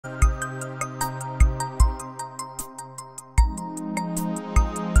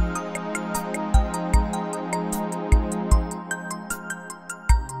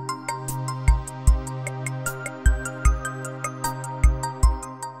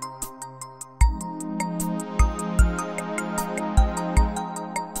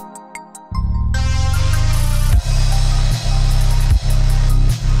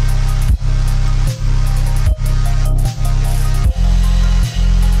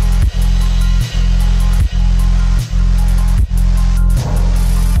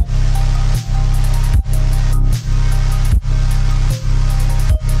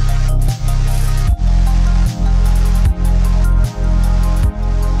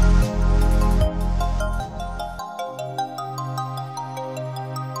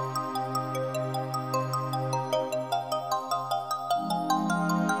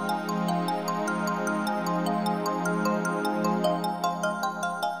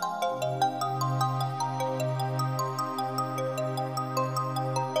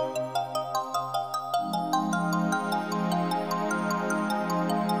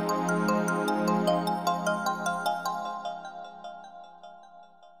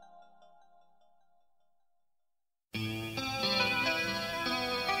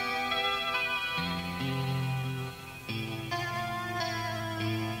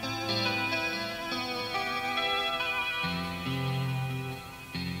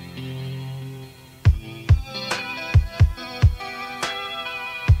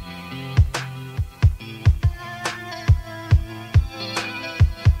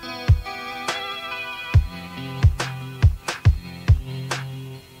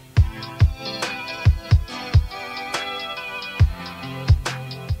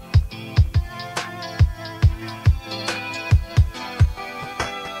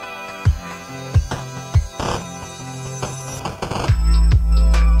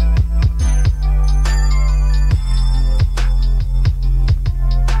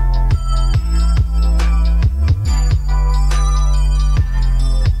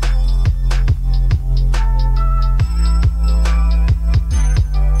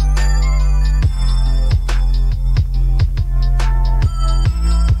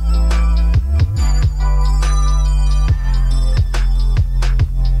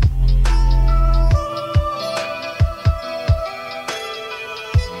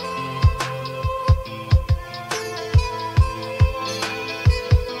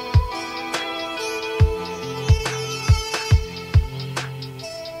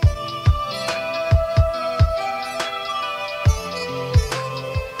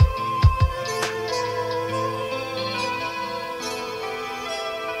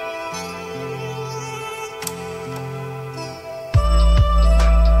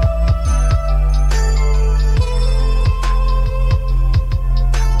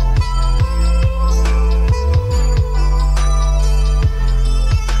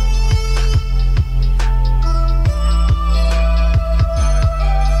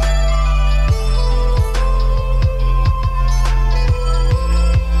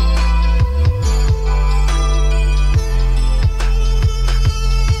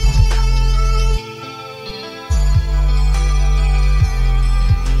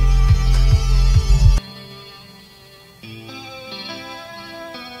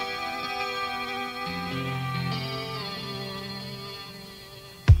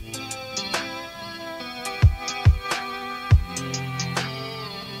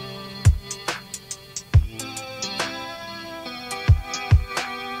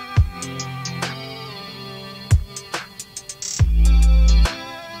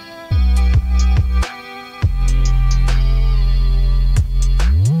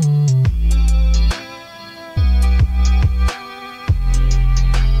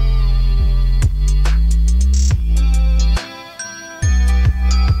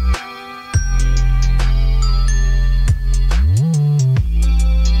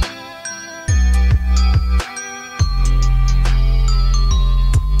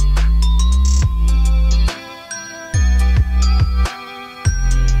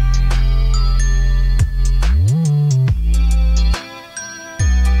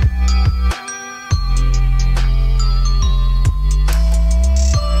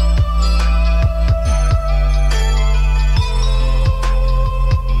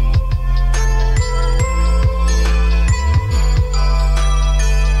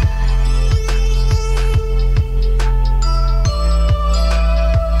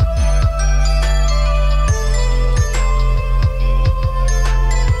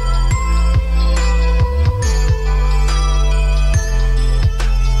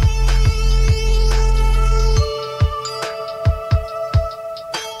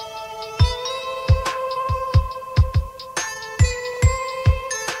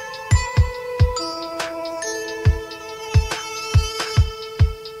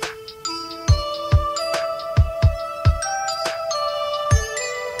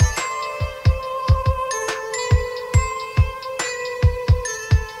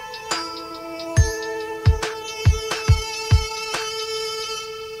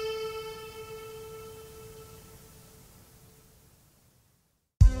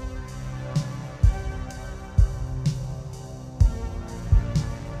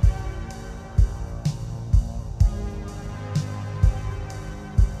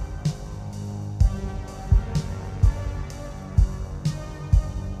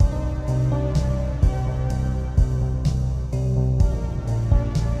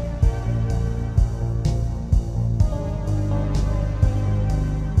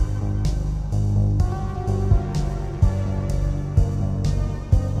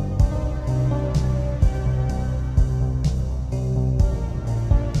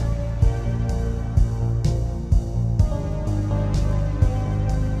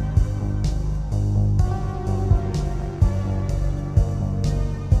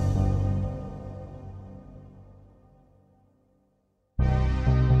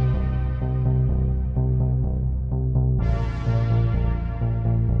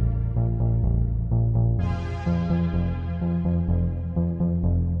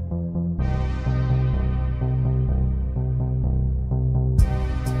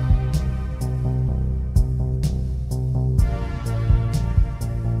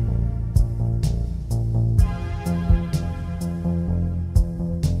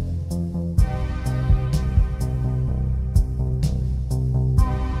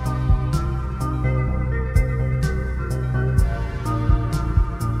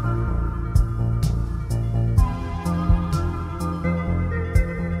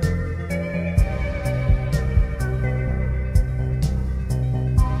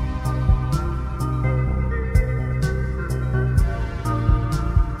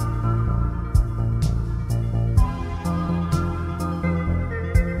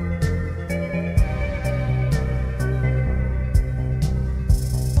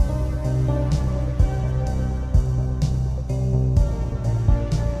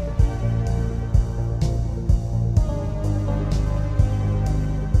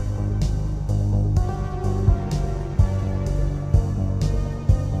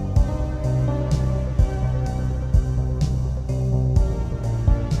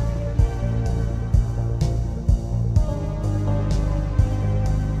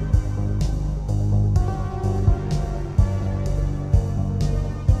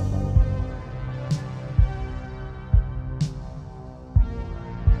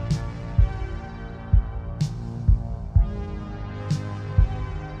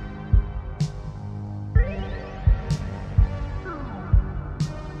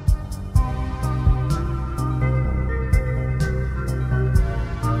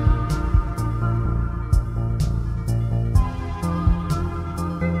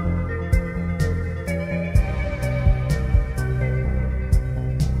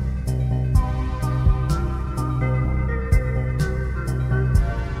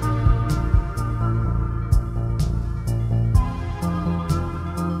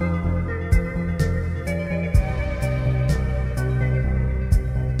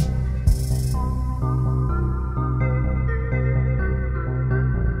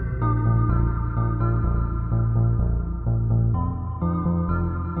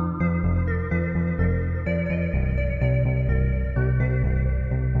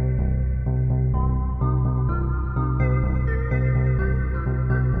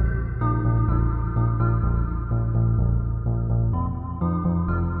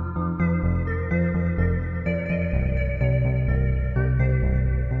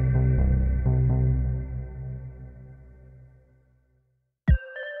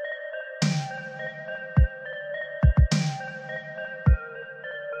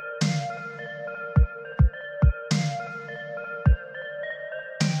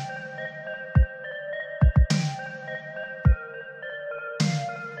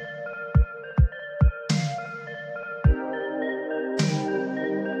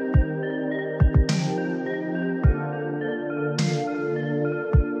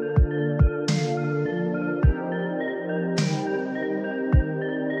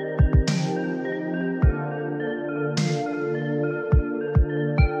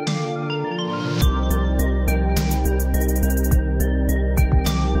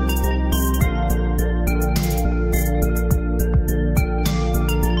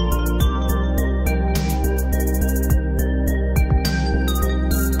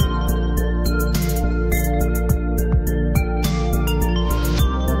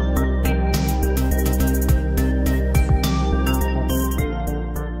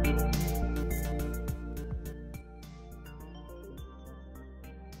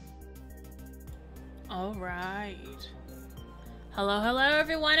All right. Hello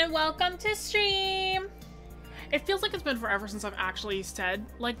everyone, and welcome to stream. It feels like it's been forever since I've actually said,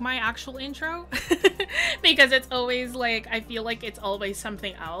 like, my actual intro. Because it's always, like, I feel like it's always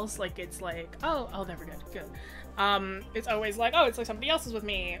something else. Like, it's like, oh, there we go, good. It's always like, oh, it's like somebody else is with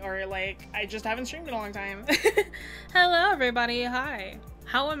me. Or, like, I just haven't streamed in a long time. Hello, everybody. Hi.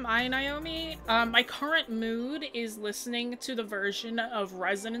 How am I, Naomi? My current mood is listening to the version of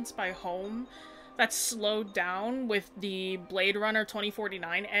Resonance by Home that's slowed down with the Blade Runner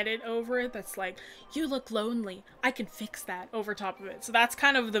 2049 edit over it that's like, you look lonely, I can fix that over top of it. So that's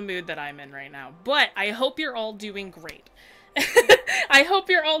kind of the mood that I'm in right now. But I hope you're all doing great. I hope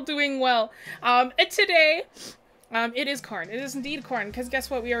you're all doing well. And today, it is Corn. It is indeed Corn, because guess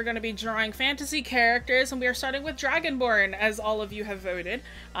what? We are going to be drawing fantasy characters, and we are starting with Dragonborn, as all of you have voted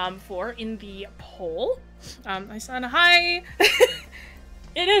for in the poll. My son, hi!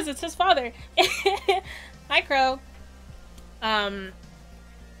 It's his father. Hi, Crow. But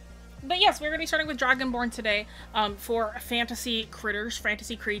yes, we're going to be starting with Dragonborn today for fantasy critters,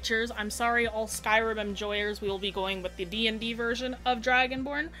 fantasy creatures. I'm sorry, all Skyrim enjoyers, we will be going with the D&D version of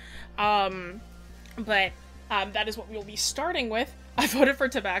Dragonborn. But that is what we will be starting with. I voted for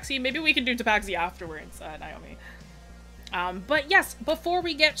Tabaxi. Maybe we can do Tabaxi afterwards, Naomi. But yes, before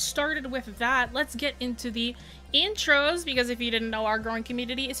we get started with that, let's get into the intros, because if you didn't know, our growing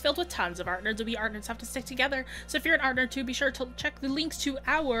community is filled with tons of art nerds, and we art nerds have to stick together. So if you're an art nerd too, be sure to check the links to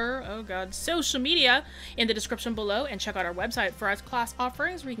our, social media in the description below, and check out our website for our class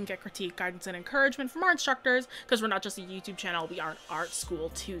offerings, where you can get critique, guidance, and encouragement from our instructors, because we're not just a YouTube channel, we are an art school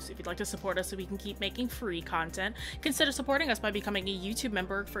too. So if you'd like to support us so we can keep making free content, consider supporting us by becoming a YouTube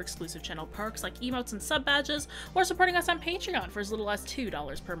member for exclusive channel perks like emotes and sub badges, or supporting us on Patreon for as little as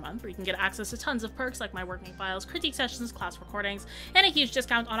 $2 per month, where you can get access to tons of perks like my working files, critique sessions, class recordings, and a huge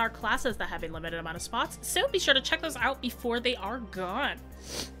discount on our classes that have a limited amount of spots, so be sure to check those out before they are gone.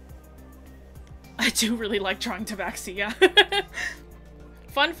 I do really like drawing Tabaxi, yeah.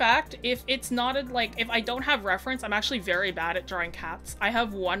 Fun fact, if it's not if I don't have reference, I'm actually very bad at drawing cats. I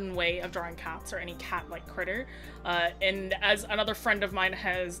have one way of drawing cats, or any cat-like critter, and as another friend of mine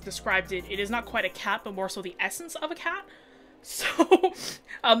has described it, it is not quite a cat, but more so the essence of a cat. So,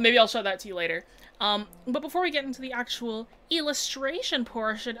 maybe I'll show that to you later. But before we get into the actual illustration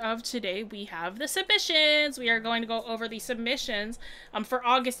portion of today, we have the submissions. We are going to go over the submissions. For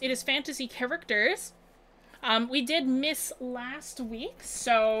August, it is fantasy characters. We did miss last week,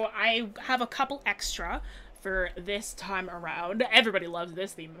 so I have a couple extra for this time around. Everybody loves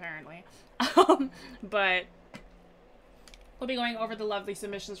this theme, apparently. But we'll be going over the lovely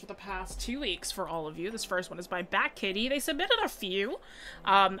submissions for the past 2 weeks for all of you. This first one is by Bat Kitty. They submitted a few.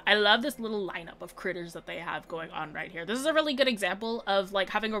 I love this little lineup of critters that they have going on right here. This is a really good example of,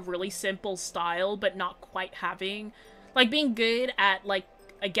 like, having a really simple style, but not quite having, like, being good at, like,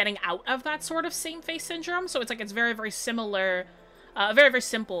 getting out of that sort of same face syndrome. So it's like, it's very, very similar, very, very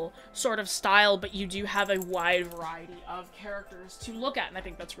simple sort of style, but you do have a wide variety of characters to look at, and I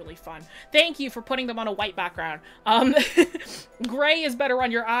think that's really fun. Thank you for putting them on a white background. Gray is better on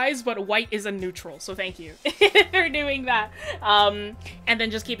your eyes, but white is a neutral, so thank you for doing that. And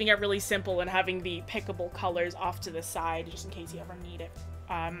then just keeping it really simple and having the pickable colors off to the side, just in case you ever need it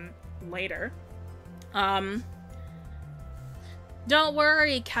later. Don't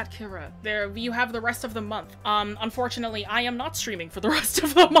worry, Cat Kira. There, you have the rest of the month. Unfortunately, I am not streaming for the rest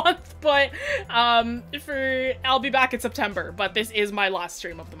of the month, but, I'll be back in September, but this is my last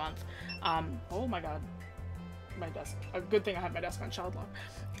stream of the month. Oh my god. My desk. A good thing I have my desk on child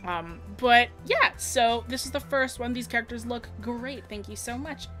lock. But, yeah, so this is the first one. These characters look great. Thank you so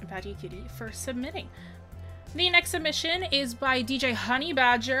much, Patty Kitty, for submitting. The next submission is by DJ Honey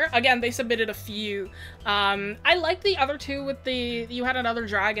Badger. Again, they submitted a few. I like the other two with you had another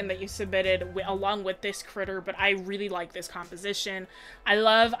dragon that you submitted along with this critter, but I really like this composition.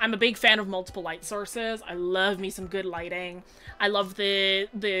 I'm a big fan of multiple light sources. I love me some good lighting. I love the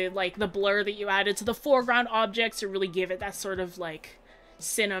blur that you added to the foreground objects to really give it that sort of, like,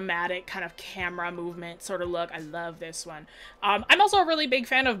 cinematic kind of camera movement sort of look. I love this one. I'm also a really big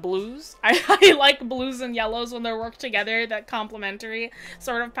fan of blues. I like blues and yellows when they're worked together. That complementary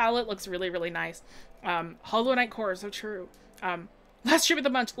sort of palette looks really, really nice. Hollow Knight Core, so true. Last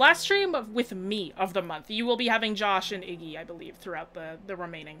stream with me of the month. You will be having Josh and Iggy, I believe, throughout the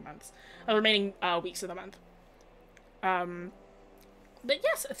remaining months, weeks of the month. But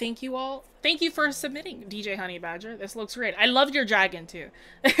yes, thank you all. Thank you for submitting, DJ Honey Badger. This looks great. I loved your dragon, too.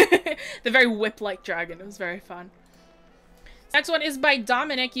 The very whip-like dragon. It was very fun. Next one is by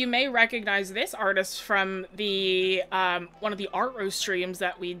Dominic. You may recognize this artist from the one of the art roast streams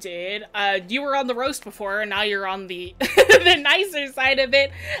that we did. You were on the roast before, and now you're on the the nicer side of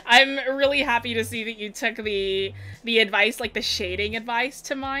it. I'm really happy to see that you took the advice, like the shading advice,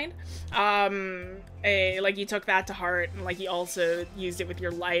 to mind. Like you took that to heart, and like you also used it with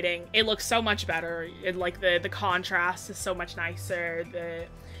your lighting. It looks so much better. Like the contrast is so much nicer.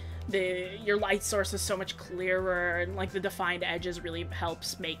 Your light source is so much clearer, and like the defined edges really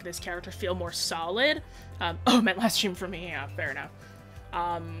helps make this character feel more solid. Oh, I meant last stream for me. Yeah, fair enough.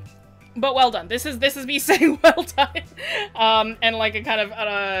 But well done. This is me saying well done. And like a kind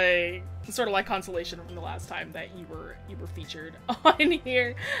of sort of like consolation from the last time that you were featured on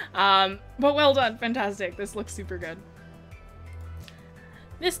here. But well done. Fantastic. This looks super good.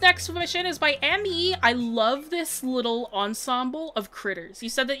 This next submission is by Emmy. I love this little ensemble of critters. You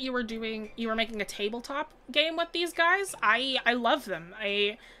said that you were making a tabletop game with these guys. I love them.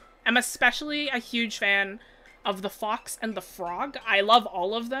 I am especially a huge fan of the fox and the frog. I love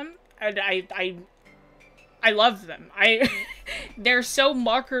all of them. And I love them. They're so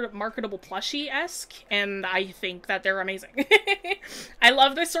marketable plushie-esque, and I think that they're amazing. I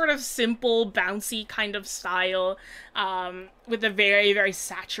love this sort of simple, bouncy kind of style, with the very, very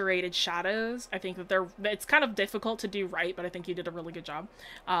saturated shadows. I think that it's kind of difficult to do right, but I think you did a really good job.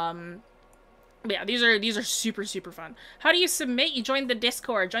 Yeah, these are super, super fun. How do you submit? You join the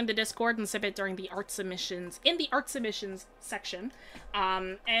Discord. Join the Discord and submit during the art submissions, in the art submissions section.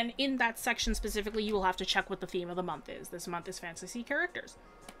 And in that section specifically, you will have to check what the theme of the month is. This month is fantasy characters.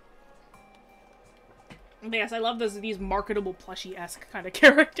 But yes, I love these marketable plushie-esque kind of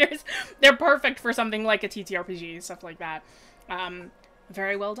characters. They're perfect for something like a TTRPG, stuff like that.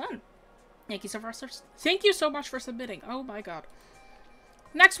 Very well done. Thank you so much for submitting. Oh my god.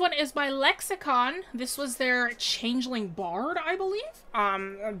 Next one is by Lexicon. This was their Changeling Bard, I believe.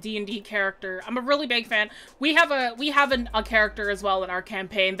 A D&D character. I'm a really big fan. We have a character as well in our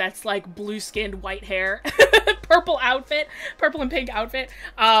campaign that's like blue-skinned, white hair, purple and pink outfit.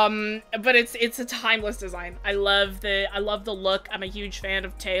 But it's a timeless design. I love the look. I'm a huge fan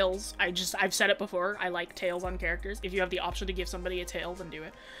of tails. I've said it before. I like tails on characters. If you have the option to give somebody a tail, then do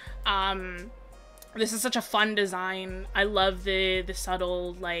it. This is such a fun design. I love the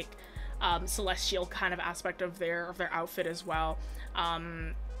subtle, like, celestial kind of aspect of their outfit as well.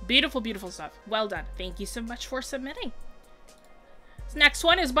 Beautiful, beautiful stuff. Well done. Thank you so much for submitting. This next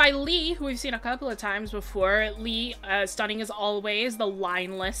one is by Lee, who we've seen a couple of times before. Lee, stunning as always. The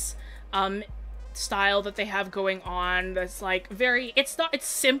lineless style that they have going on. That's like it's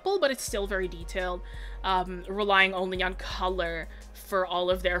simple, but it's still very detailed. Relying only on color for all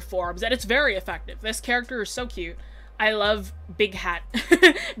of their forms, and it's very effective. This character is so cute. I love big hat,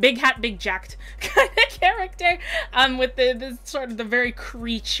 big jacked kind of character, with the sort of the very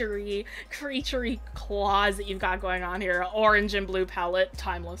creaturey claws that you've got going on here. Orange and blue palette,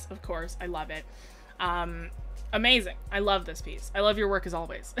 timeless, of course. I love it. Amazing. I love this piece. I love your work as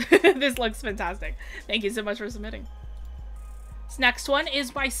always. This looks fantastic. Thank you so much for submitting. This next one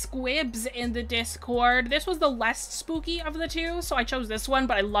is by Squibs in the Discord. This was the less spooky of the two, so I chose this one,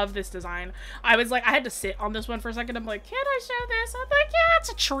 but I love this design. I was like, I had to sit on this one for a second. I'm like, can I show this? I'm like, yeah,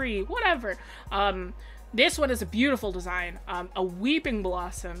 it's a tree, whatever. This one is a beautiful design. A Weeping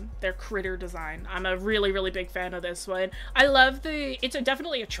Blossom, their critter design. I'm a really, really big fan of this one. I love it's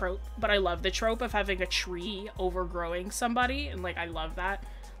definitely a trope, but I love the trope of having a tree overgrowing somebody, and like, I love that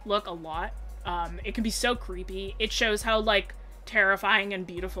look a lot. It can be so creepy. It shows how, like, terrifying and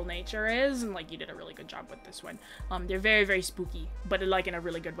beautiful nature is, and like, you did a really good job with this one. They're very, very spooky, but like in a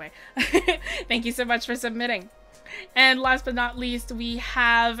really good way. Thank you so much for submitting. And last but not least, we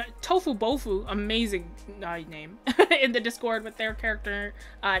have Tofu Bofu, amazing name, in the Discord with their character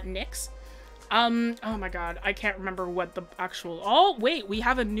Nyx. Oh my god, I can't remember what the actual... Oh wait, we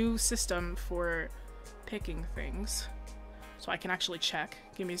have a new system for picking things, so I can actually check.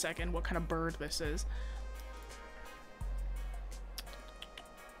 Give me a second what kind of bird this is.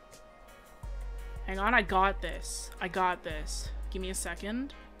 Hang on, I got this. I got this. Give me a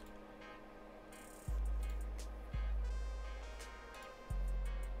second.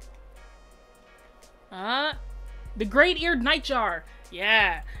 The Great-Eared Nightjar.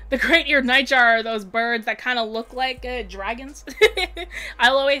 Yeah, the Great-Eared Nightjar are those birds that kind of look like dragons.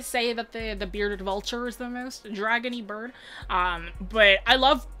 I'll always say that the bearded vulture is the most dragon-y bird. But I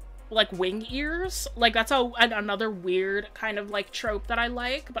love, like, wing ears. Like, that's another weird kind of, like, trope that I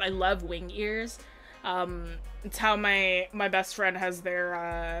like, but I love wing ears. It's how my best friend has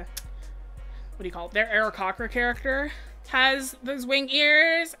their, what do you call it? Their Aarakocra character. has those wing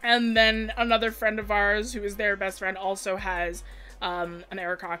ears, and then another friend of ours who is their best friend also has an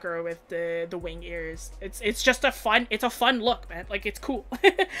Aarakocra with the wing ears. It's just a fun look, man. Like, it's cool.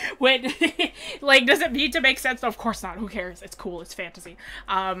 When like, does it need to make sense? No, of course not. Who cares? It's cool. It's fantasy.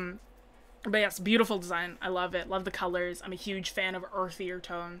 But yes, beautiful design. I love it. Love the colors. I'm a huge fan of earthier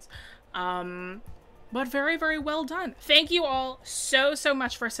tones. But very, very well done. Thank you all so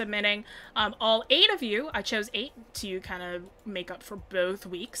much for submitting. All 8 of you, I chose 8 to kind of make up for both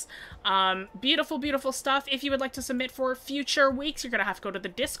weeks. Beautiful, beautiful stuff. If you would like to submit for future weeks, you're going to have to go to the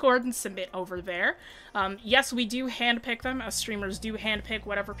Discord and submit over there. Yes, we do handpick them, as streamers do handpick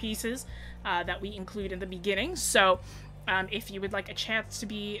whatever pieces that we include in the beginning. So if you would like a chance to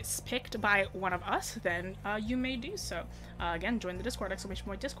be picked by one of us, then you may do so. Again, join the Discord,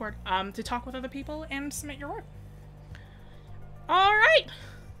 !Discord, to talk with other people and submit your work. Alright!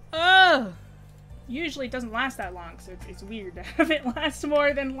 Usually it doesn't last that long, so it's weird to have it last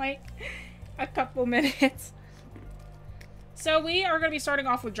more than, like, a couple minutes. So we are going to be starting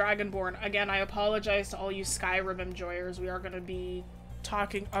off with Dragonborn. Again, I apologize to all you Skyrim enjoyers. We are going to be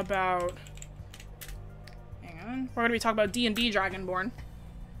talking about... We're going to be talking about D&D Dragonborn.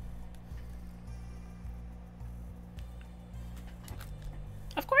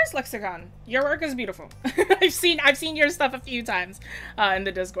 Of course, Lexicon. Your work is beautiful. I've seen your stuff a few times in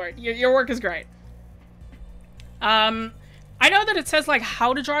the Discord. Your work is great. I know that it says, like,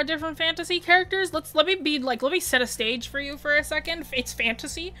 how to draw different fantasy characters. Let me set a stage for you for a second. It's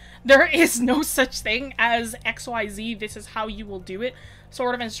fantasy. There is no such thing as XYZ. This is how you will do it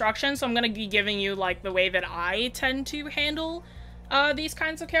sort of instruction. So I'm going to be giving you, like, the way that I tend to handle these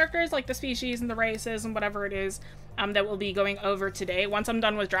kinds of characters, like the species and the races and whatever it is that we'll be going over today. Once I'm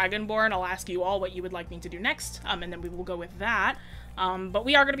done with Dragonborn, I'll ask you all what you would like me to do next, and then we will go with that. But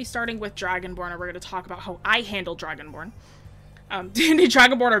we are going to be starting with Dragonborn, and we're going to talk about how I handle Dragonborn. D&D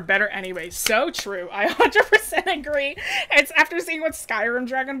Dragonborn are better anyway. So true. I 100% agree. It's after seeing what Skyrim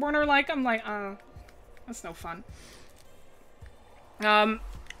Dragonborn are like, I'm like, that's no fun.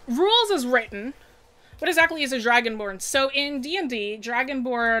 Rules as written. What exactly is a Dragonborn? So in D&D,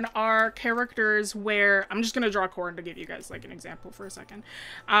 Dragonborn are characters where... I'm just going to draw Corn to give you guys, like, an example for a second.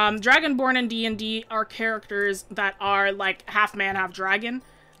 Dragonborn in D&D are characters that are, like, half man, half dragon.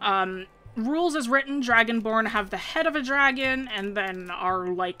 Rules as written, Dragonborn have the head of a dragon, and then are,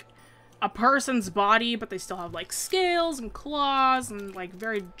 like, a person's body, but they still have, like, scales and claws and, like,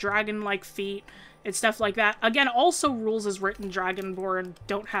 very dragon-like feet and stuff like that. Again, also rules as written, Dragonborn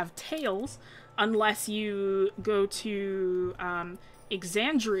don't have tails, unless you go to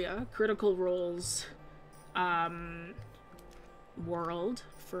Exandria, Critical Role's world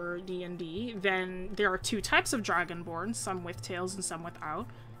for D&D. Then there are 2 types of Dragonborn, some with tails and some without.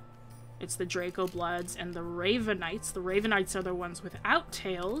 It's the Draco Bloods and the Ravenites. The Ravenites are the ones without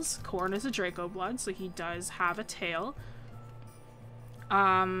tails. Corn is a Draco Blood, so he does have a tail.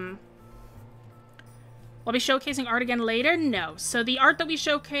 I'll be showcasing art again later? No. So the art that we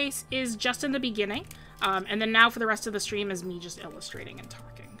showcase is just in the beginning. And then now for the rest of the stream is me just illustrating and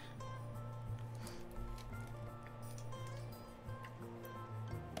talking.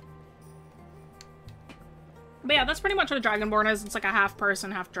 But yeah, that's pretty much what a Dragonborn is. It's like a half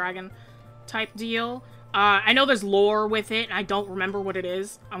person, half dragon type deal. I know there's lore with it, and I don't remember what it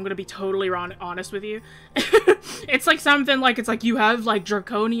is. I'm gonna be totally honest with you. It's like something like, it's like you have, like,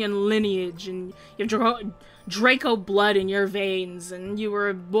 draconian lineage, and you have Draco blood in your veins, and you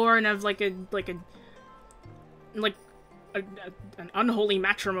were born of, an unholy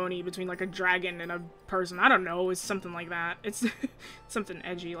matrimony between, like, a dragon and a person. I don't know, it's something like that. It's something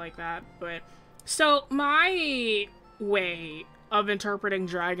edgy like that, but... So, my way of interpreting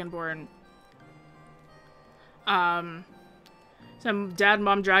Dragonborn... Some dad,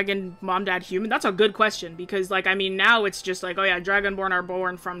 mom, dragon, mom, dad, human? That's a good question, because, like, I mean, now it's just like, oh yeah, Dragonborn are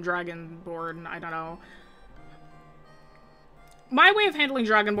born from Dragonborn, I don't know. My way of handling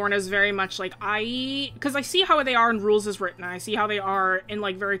Dragonborn is very much like, because I see how they are in rules as written, and I see how they are in,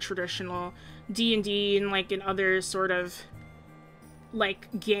 like, very traditional D&D and, like, in other sort of,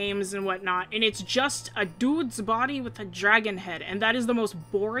 like, games and whatnot, and it's just a dude's body with a dragon head, and that is the most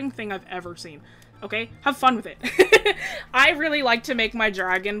boring thing I've ever seen. Okay? Have fun with it. I really like to make my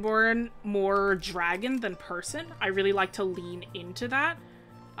Dragonborn more dragon than person. I really like to lean into that.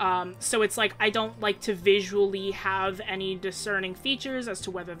 So it's like, I don't like to visually have any discerning features as to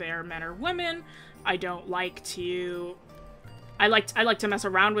whether they're men or women. I don't like to... I like to mess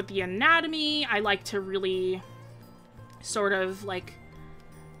around with the anatomy. I like to really sort of, like,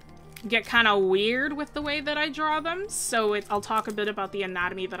 get kind of weird with the way that I draw them, so I'll talk a bit about the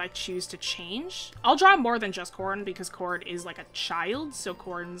anatomy that I choose to change. I'll draw more than just Corn, because Corn is like a child, so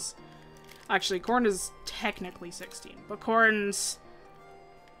Corn's... Actually, Corn is technically 16, but Corn's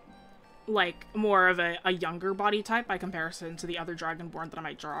like more of a younger body type by comparison to the other dragonborn that I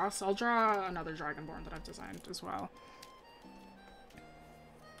might draw, so I'll draw another dragonborn that I've designed as well.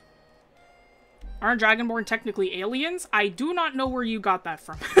 Aren't dragonborn technically aliens? I do not know where you got that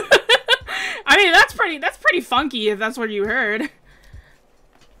from. I mean, that's pretty funky if that's what you heard.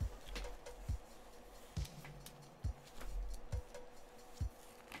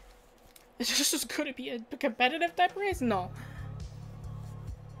 It's just could it be a competitive type race? No.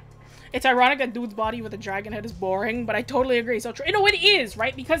 It's ironic that dude's body with a dragon head is boring, but I totally agree. So true. You know, it is,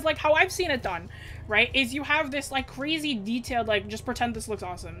 right? Because, like, how I've seen it done, right, is you have this, like, crazy detailed, like, just pretend this looks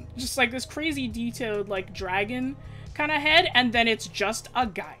awesome. Just, like, this crazy detailed, like, dragon kind of head, and then it's just a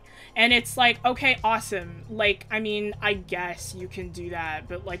guy. And it's like, okay, awesome. Like, I mean, I guess you can do that,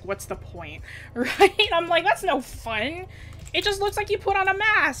 but, like, what's the point? Right? I'm like, that's no fun. It just looks like you put on a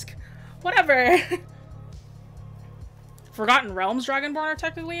mask. Whatever. Forgotten Realms Dragonborn are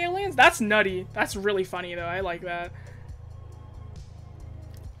technically aliens? That's nutty. That's really funny, though. I like that.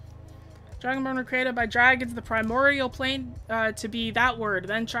 Dragonborn were created by dragons, the primordial plane, to be that word.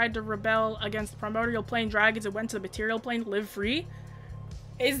 Then tried to rebel against the primordial plane dragons and went to the material plane to live free.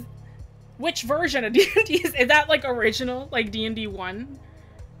 Which version of D&D is that, like, original? Like, D&D 1?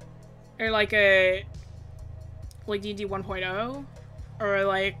 Or, like, D&D 1.0? Or,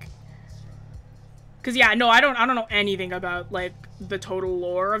 like... Because, yeah, no, I don't know anything about, like, the total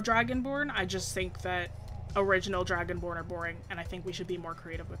lore of Dragonborn. I just think that original Dragonborn are boring, and I think we should be more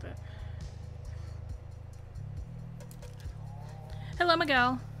creative with it. Hello,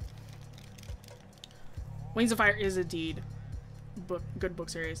 Miguel. Wings of Fire is indeed good book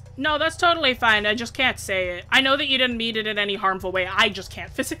series. No, that's totally fine. I just can't say it. I know that you didn't mean it in any harmful way. I just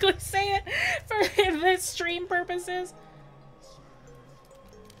can't physically say it for this stream purposes.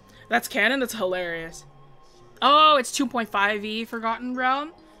 That's canon? That's hilarious. Oh, it's 2.5e Forgotten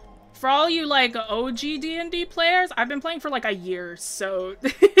Realm. For all you, like, OG D&D players, I've been playing for, like, a year, so...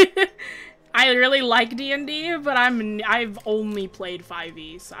 I really like D&D, but I've only played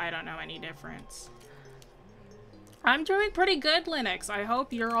 5e, so I don't know any difference. I'm doing pretty good, Linux. I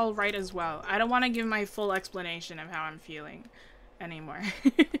hope you're all right as well. I don't want to give my full explanation of how I'm feeling anymore.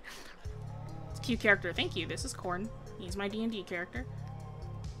 It's a cute character. Thank you. This is Corn. He's my D&D character.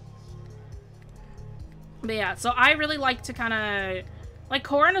 But yeah, so I really like to kind of... Like,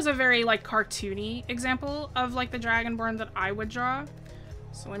 Corn is a very, like, cartoony example of, like, the Dragonborn that I would draw.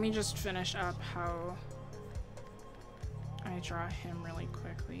 So let me just finish up how I draw him really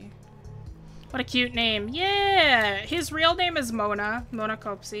quickly. What a cute name. Yeah! His real name is Mona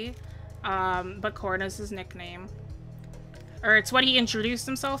Copsey. But Corn is his nickname. Or it's what he introduced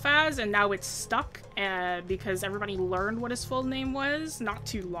himself as, and now it's stuck because everybody learned what his full name was not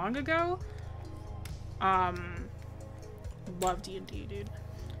too long ago. Love D&D, dude.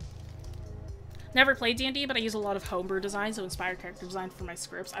 Never played D&D, but I use a lot of homebrew design, so inspired character design for my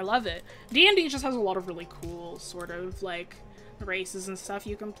scripts. I love it. D&D just has a lot of really cool sort of, like, races and stuff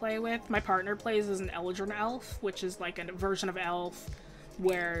you can play with. My partner plays as an Eldrin elf, which is, like, a version of elf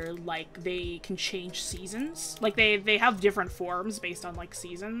where, like, they can change seasons. Like, they have different forms based on, like,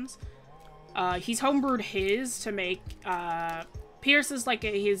 seasons. He's homebrewed his to make, Pierce is, like,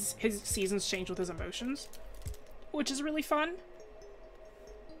 his seasons change with his emotions, which is really fun.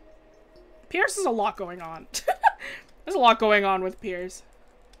 Pierce has a lot going on. There's a lot going on with Pierce.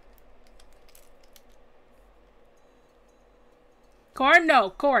 Corn? No,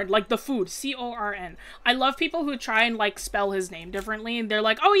 Corn. Like the food. C-O-R-N. I love people who try and, like, spell his name differently. And they're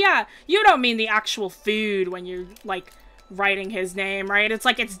like, oh yeah, you don't mean the actual food when you're, like, writing his name, right? It's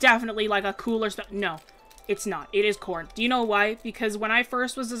like, it's definitely, like, a cooler stuff. No, it's not. It is Corn. Do you know why? Because when I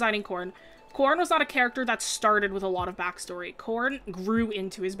first was designing Corn, Corn was not a character that started with a lot of backstory. Corn grew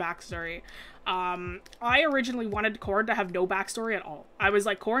into his backstory. I originally wanted Corn to have no backstory at all. I was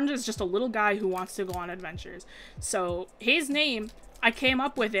like, Corn is just a little guy who wants to go on adventures. So his name, I came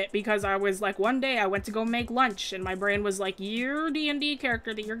up with it because I was like, one day I went to go make lunch and my brain was like, your D&D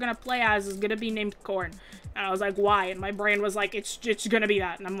character that you're gonna play as is gonna be named Corn. And I was like, why? And my brain was like, it's gonna be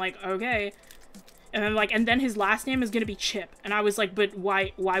that. And I'm like, okay. And then, like, and then his last name is gonna be Chip. And I was like, but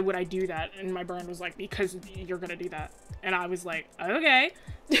why would I do that? And my brain was like, because you're gonna do that. And I was like, okay.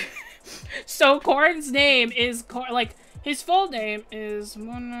 So Corn's name is, like, his full name is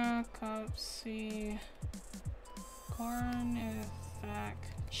Monocopsy Cornith Back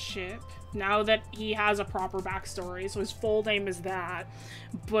Chip. Now that he has a proper backstory, so his full name is that.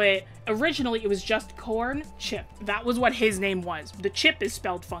 But originally it was just Corn Chip. That was what his name was. The Chip is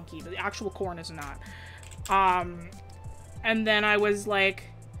spelled funky, but the actual Corn is not. And then I was like...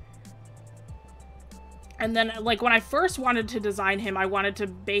 And then, like, when I first wanted to design him, I wanted to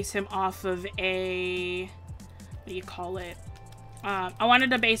base him off of a... What do you call it? I wanted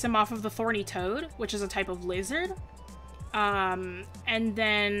to base him off of the Thorny Toad, which is a type of lizard. And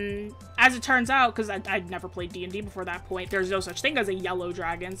then, as it turns out, because I'd never played D&D before that point, there's no such thing as a yellow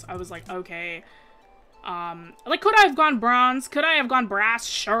dragon, so I was like, okay. Like, could I have gone bronze? Could I have gone brass?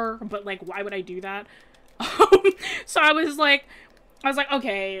 Sure, but, like, why would I do that? So I was like,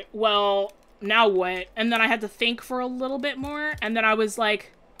 okay, well... Now what? And then I had to think for a little bit more, and then I was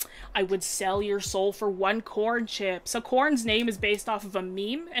like, I would sell your soul for 1 Corn Chip. So Corn's name is based off of a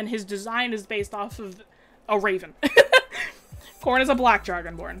meme, and his design is based off of a raven. Corn is a black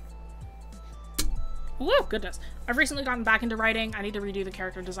dragonborn. Woo, goodness. I've recently gotten back into writing. I need to redo the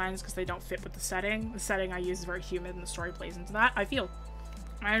character designs because they don't fit with the setting. The setting I use is very humid, and the story plays into that. I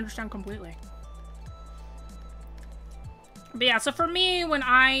understand completely. But yeah, so for me, when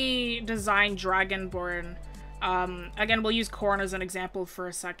I design Dragonborn, again, we'll use Corn as an example for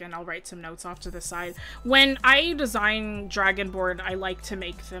a second. I'll write some notes off to the side. When I design Dragonborn, I like to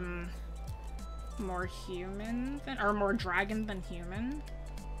make them more human, or more dragon than human.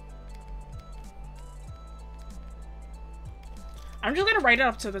 I'm just gonna write it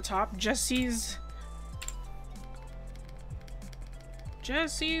up to the top. Jesse's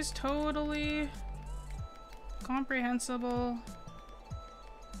totally... comprehensible.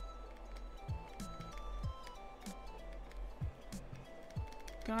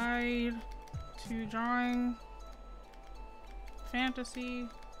 Guide to drawing fantasy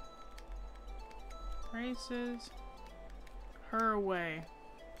races her way.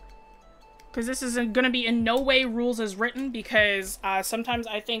 Because this isn't going to be in no way rules as written, because sometimes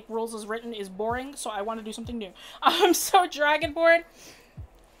I think rules as written is boring, so I want to do something new. So Dragonborn.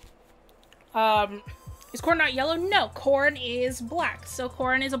 Is Corn not yellow? No, Corn is black. So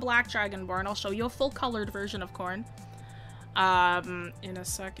Corn is a black Dragonborn. I'll show you a full colored version of Corn. In a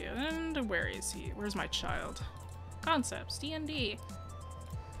second. Where is he? Where's my child? Concepts, D&D.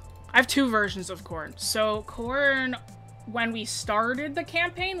 I have 2 versions of Corn. So Corn, when we started the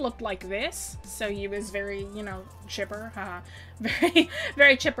campaign, looked like this. So he was very, you know, chipper. Very,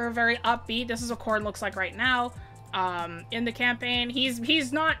 very chipper, very upbeat. This is what Corn looks like right now. In the campaign,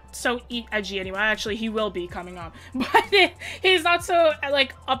 he's not so edgy anymore. Actually, he will be coming up, but he's not so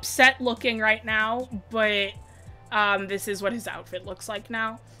like upset looking right now. But this is what his outfit looks like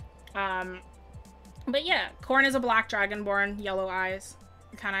now. But yeah, Corn is a black dragonborn, yellow eyes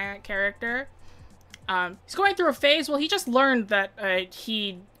kind of character. He's going through a phase. Well, he just learned that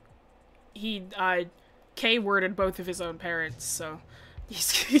he K-worded both of his own parents, so.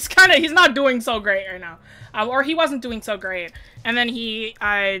 He's not doing so great right now. Or he wasn't doing so great. And then he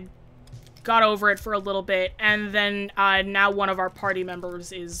got over it for a little bit. And then now one of our party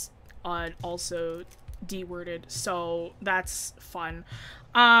members is also D-worded. So that's fun.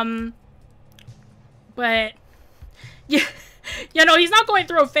 But yeah, you know, he's not going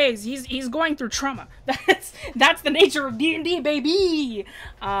through a phase. He's going through trauma. That's the nature of D&D, baby.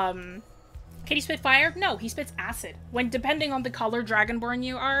 Can he spit fire? No, he spits acid. When, depending on the color Dragonborn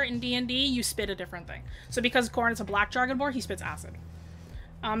you are in D&D, you spit a different thing. So because Corn is a black Dragonborn, he spits acid.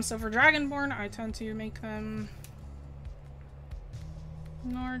 So for Dragonborn, I tend to make them...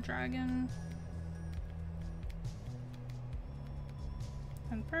 Nor dragon.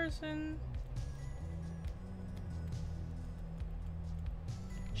 And person.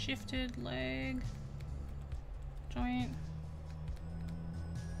 Shifted leg. Joint.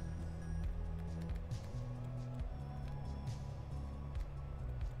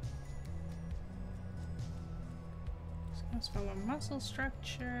 Let's follow muscle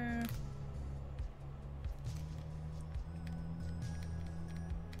structure.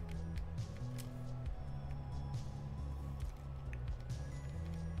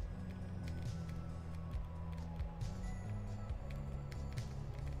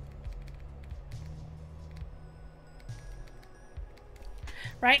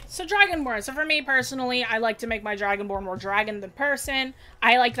 Right? So Dragonborn. So for me personally, I like to make my Dragonborn more dragon than person.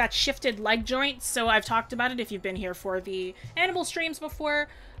 I like that shifted leg joint, so I've talked about it if you've been here for the animal streams before.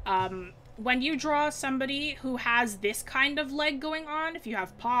 When you draw somebody who has this kind of leg going on, if you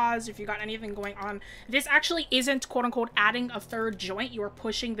have paws, if you got anything going on, this actually isn't quote-unquote adding a third joint. You are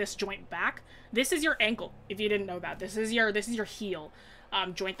pushing this joint back. This is your ankle, if you didn't know that. This is your heel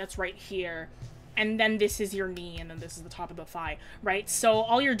joint that's right here. and then this is your knee, and then this is the top of the thigh, right? So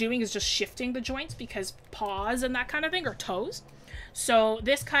all you're doing is just shifting the joints, because paws and that kind of thing are toes. So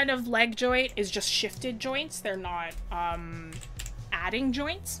this kind of leg joint is just shifted joints. They're not adding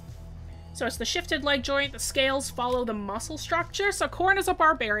joints. So it's the shifted leg joint. The scales follow the muscle structure. So Corn is a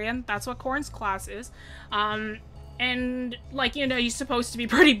barbarian. That's what Corn's class is. And, like, you know, he's supposed to be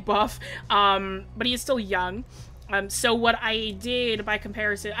pretty buff, but he is still young. So what I did by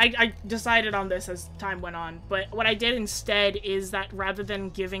comparison, I decided on this as time went on, but what I did instead is that rather than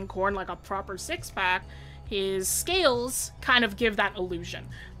giving Corn, like, a proper six-pack, his scales kind of give that illusion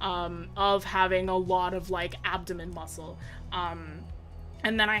of having a lot of, like, abdomen muscle.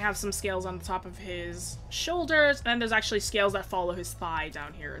 And then I have some scales on the top of his shoulders, and then there's actually scales that follow his thigh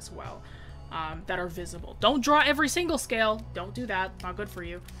down here as well, that are visible. Don't draw every single scale. Don't do that. Not good for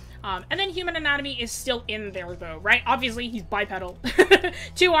you. And then human anatomy is still in there, though, right? Obviously, he's bipedal.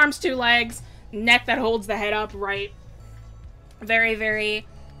 2 arms, 2 legs, neck that holds the head up, right? Very, very...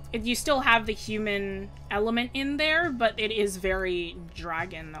 You still have the human element in there, but it is very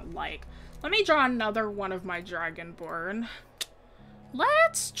dragon-like. Let me draw another one of my dragonborn.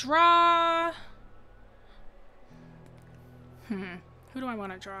 Let's draw... Who do I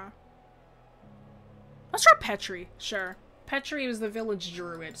want to draw? Let's draw Petri, sure. Petri was the village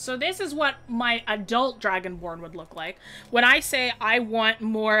druid. So this is what my adult dragonborn would look like. When I say I want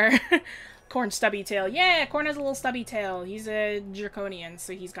more Corn stubby tail, yeah, Corn has a little stubby tail. He's a draconian,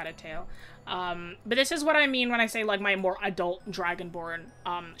 so he's got a tail. But this is what I mean when I say, like, my more adult dragonborn,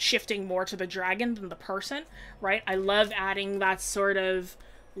 shifting more to the dragon than the person, right? I love adding that sort of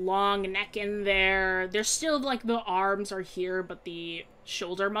long neck in there. There's still, like, the arms are here, but the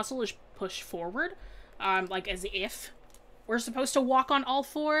shoulder muscle is pushed forward, like, as if we're supposed to walk on all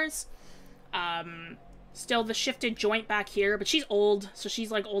fours. Still the shifted joint back here, but she's old, so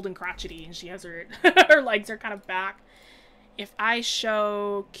she's, like, old and crotchety, and she has her, her legs are kind of back. If I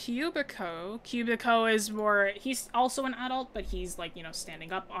show Cubico, Cubico is more, he's also an adult, but he's, like, you know,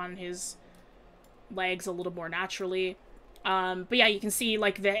 standing up on his legs a little more naturally. But yeah, you can see,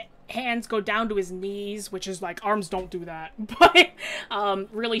 like, the hands go down to his knees, which is, like, arms don't do that, but,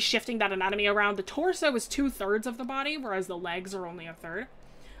 really shifting that anatomy around. The torso is 2/3 of the body, whereas the legs are only 1/3.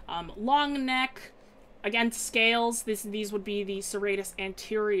 Long neck, again, scales, these would be the serratus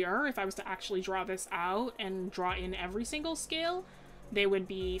anterior. If I was to actually draw this out and draw in every single scale, they would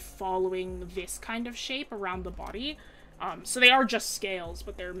be following this kind of shape around the body. So they are just scales,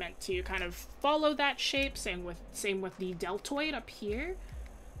 but they're meant to kind of follow that shape. Same with the deltoid up here,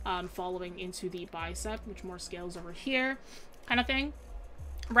 following into the bicep, which more scales over here, kind of thing.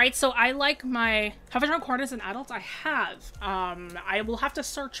 Right, so I like my... Have I drawn Corn as an adult? I have. I will have to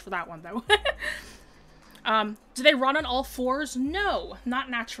search for that one, though. Do they run on all fours? No,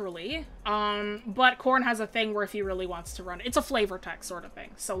 not naturally. But Corn has a thing where if he really wants to run, it's a flavor text sort of thing.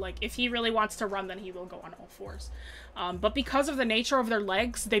 So, like, if he really wants to run, then he will go on all fours. But because of the nature of their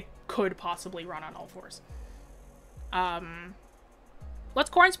legs, they could possibly run on all fours. What's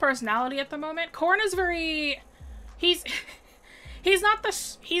Corn's personality at the moment? Corn is very... He's not the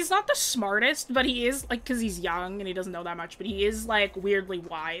smartest, but he is, like, because he's young and he doesn't know that much, but he is, like, weirdly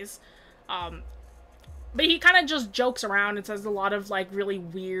wise. But he kind of just jokes around and says a lot of, like, really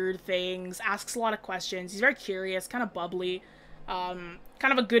weird things, asks a lot of questions. He's very curious, kind of bubbly, kind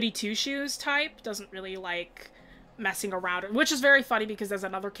of a goody two-shoes type, doesn't really like messing around, which is very funny because there's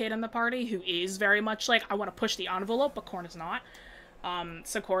another kid in the party who is very much like, I want to push the envelope, but Corn is not.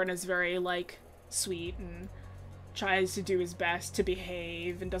 So Corn is very, like, sweet and tries to do his best to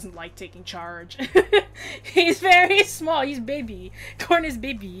behave and doesn't like taking charge. He's very small, he's baby. Corn is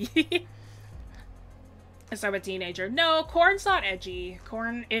baby. So I'm a teenager. No, Corn's not edgy.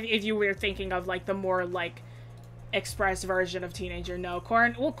 Corn, if you were thinking of, like, the more, like, express version of teenager, no.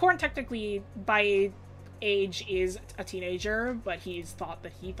 Corn technically, by age, is a teenager, but he thought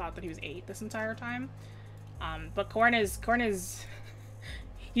that he was 8 this entire time. But Corn is,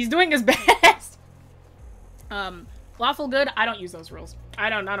 he's doing his best. Lawful good, I don't use those rules. I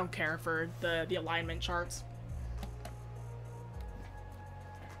don't care for the alignment charts.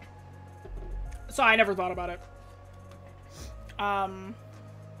 So I never thought about it.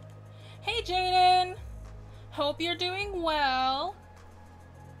 Hey Jaden! Hope you're doing well.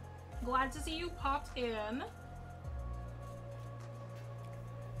 Glad to see you popped in.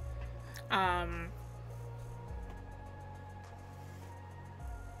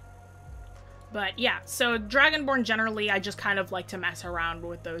 But yeah, so Dragonborn generally, I just kind of like to mess around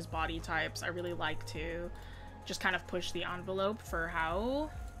with those body types. I really like to just kind of push the envelope for how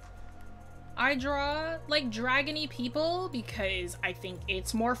I draw, like, dragony people because I think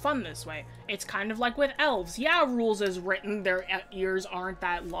it's more fun this way. It's kind of like with elves. Yeah, rules is written, their ears aren't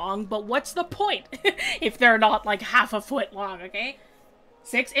that long, but what's the point if they're not, like, half a foot long, okay?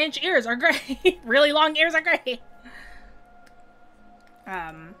 6-inch ears are great. Really long ears are great.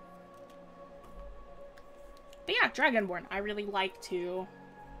 But yeah, dragonborn. I really like to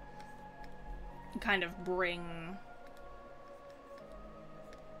kind of bring...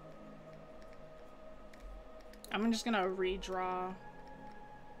 I'm just gonna redraw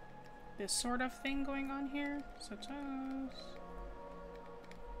this sort of thing going on here, such as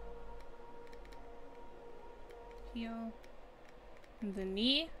heel, the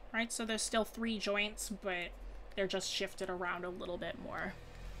knee, right? So there's still 3 joints, but they're just shifted around a little bit more.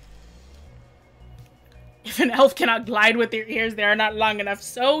 If an elf cannot glide with their ears, they are not long enough.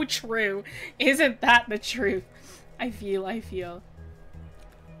 So true. Isn't that the truth? I feel.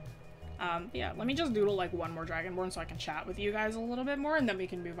 Yeah, let me just doodle like one more dragonborn so I can chat with you guys a little bit more, and then we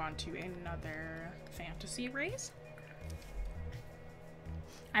can move on to another fantasy race.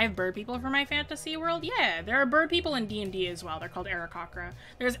 I have bird people for my fantasy world? Yeah, there are bird people in D&D as well. They're called Aarakocra.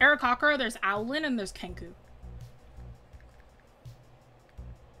 There's Aarakocra, there's Owlin, and there's Kenku.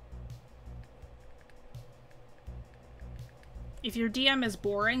 If your DM is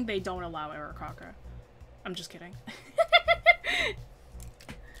boring, they don't allow Aarakocra. I'm just kidding.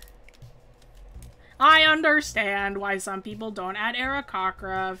 I understand why some people don't add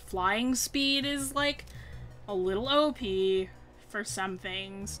Aarakocra. Flying speed is, like, a little OP for some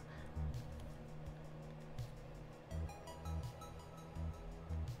things.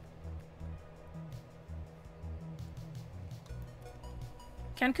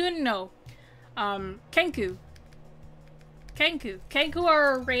 Kenku? No. Kenku. Kenku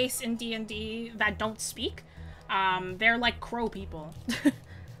are a race in D&D that don't speak. They're like crow people.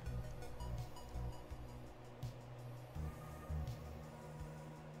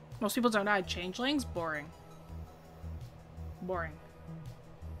 Most people don't add changelings. Boring. Boring.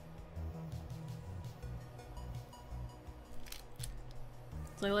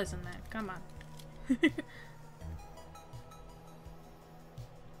 So listen, man. Come on.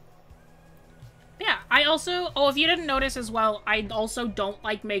 Yeah, I also... Oh, if you didn't notice as well, I also don't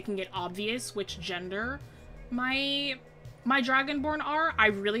like making it obvious which gender my dragonborn are. I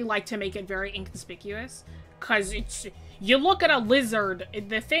really like to make it very inconspicuous. Because it's... You look at a lizard,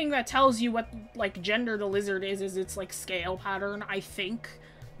 the thing that tells you what, like, gender the lizard is its, like, scale pattern, I think.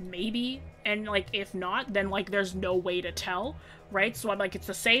 Maybe. And, like, if not, then, like, there's no way to tell, right? So, like, it's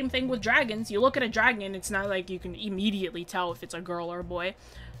the same thing with dragons. You look at a dragon, it's not like you can immediately tell if it's a girl or a boy,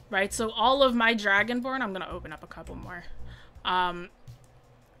 right? So, all of my dragonborn... I'm gonna open up a couple more.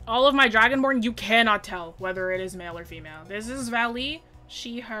 All of my dragonborn, you cannot tell whether it is male or female. This is Vali,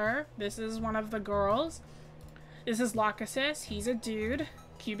 she, her. This is one of the girls. This is Lachesis, he's a dude.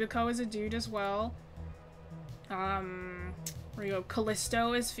 Cubico is a dude as well. Where you go?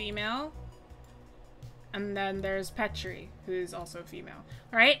 Callisto is female. And then there's Petri, who's also female.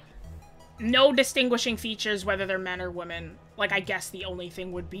 Alright? No distinguishing features whether they're men or women. Like, I guess the only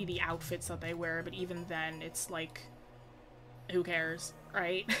thing would be the outfits that they wear, but even then, it's like... Who cares?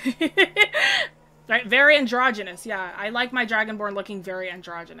 Right? Right? Very androgynous, yeah. I like my dragonborn looking very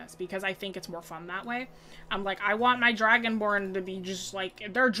androgynous because I think it's more fun that way. I'm like, I want my dragonborn to be just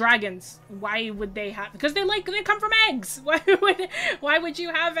like, they're dragons. Why would they have, because they come from eggs. Why would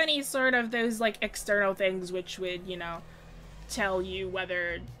you have any sort of those like external things which would, you know, tell you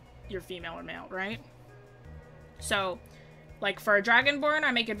whether you're female or male, right? So, like for a dragonborn,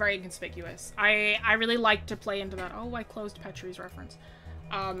 I make it very inconspicuous. I really like to play into that. Oh, I closed Petri's reference.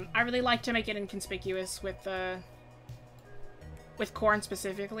 I really like to make it inconspicuous with Korn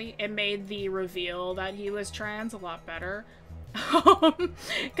specifically. It made the reveal that he was trans a lot better.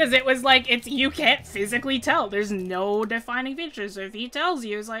 Because it was like, you can't physically tell. There's no defining features. So if he tells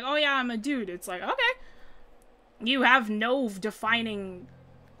you, it's like, oh yeah, I'm a dude. It's like, okay. You have no defining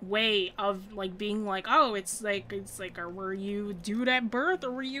way of like being like, oh, it's like, or were you a dude at birth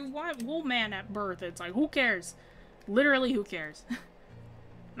or were you what? Woman at birth? It's like, who cares? Literally, who cares?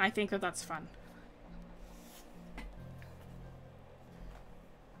 And I think that that's fun.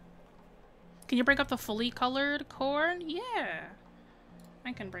 Can you bring up the fully colored corn? Yeah.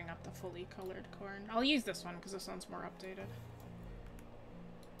 I can bring up the fully colored corn. I'll use this one because this one's more updated.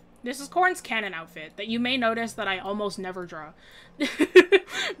 This is Corn's canon outfit that you may notice that I almost never draw.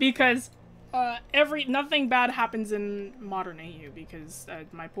 Because nothing bad happens in modern AU because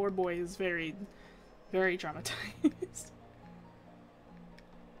my poor boy is very, very traumatized.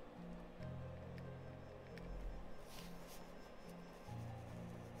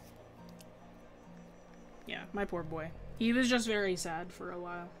 my poor boy. He was just very sad for a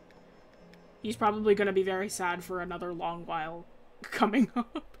while. He's probably gonna be very sad for another long while coming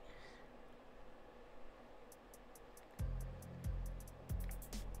up.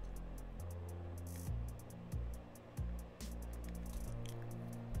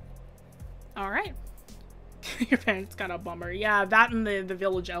 Alright. Your parents got a bummer. Yeah, that and the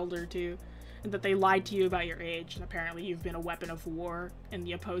village elder, too. And that they lied to you about your age, and apparently you've been a weapon of war in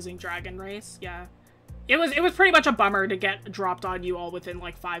the opposing dragon race. Yeah. It was pretty much a bummer to get dropped on you all within,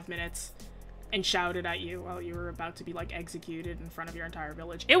 like, 5 minutes and shouted at you while you were about to be, like, executed in front of your entire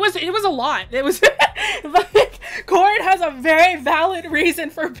village. It was a lot. It was, like, Corn has a very valid reason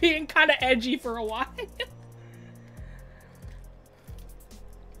for being kind of edgy for a while.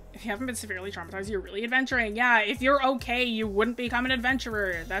 If you haven't been severely traumatized, you're really adventuring. Yeah, if you're okay, you wouldn't become an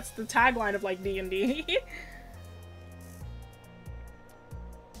adventurer. That's the tagline of, like, D&D.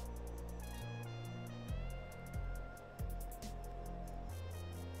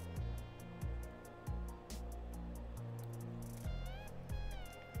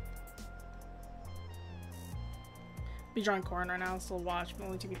 Be drawing Corn right now, still watch, but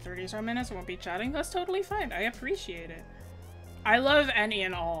only to be 30 or so minutes, I won't be chatting. That's totally fine. I appreciate it. I love any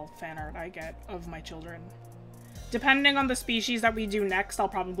and all fan art I get of my children. Depending on the species that we do next, I'll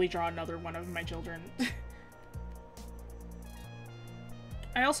probably draw another one of my children.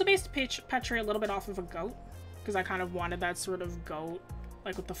 I also based Petri a little bit off of a goat, because I kind of wanted that sort of goat,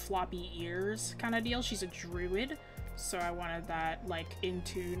 like with the floppy ears kind of deal. She's a druid, so I wanted that, like, in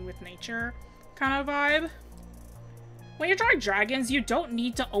tune with nature kind of vibe. When you're drawing dragons, you don't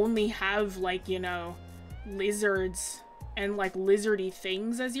need to only have, like, you know, lizards and, like, lizardy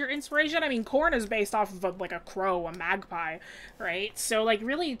things as your inspiration. I mean, Corn is based off of, like, a crow, a magpie, right? So, like,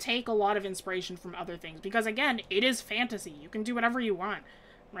 really take a lot of inspiration from other things. Because, again, it is fantasy. You can do whatever you want,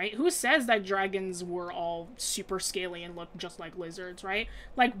 right? Who says that dragons were all super scaly and look just like lizards, right?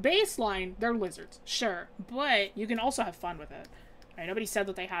 Like, baseline, they're lizards, sure. But you can also have fun with it, right? Nobody said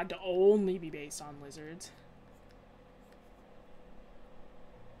that they had to only be based on lizards.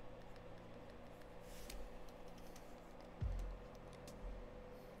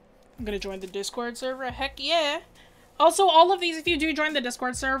 I'm gonna join the Discord server. Heck yeah. Also, all of these, if you do join the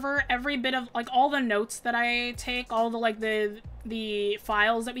Discord server, every bit of, like, all the notes that I take, all the, like, the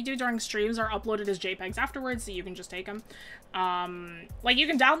files that we do during streams are uploaded as JPEGs afterwards, so you can just take them. Like, you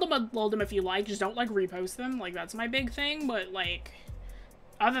can download them if you like, just don't, like, repost them. Like, that's my big thing, but, like,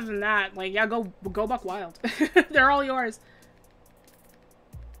 other than that, like, yeah, go buck wild. They're all yours.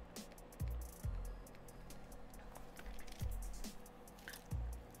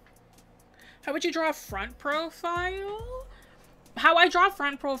 How would you draw a front profile? How I draw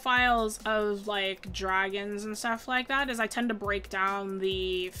front profiles of, like, dragons and stuff like that is I tend to break down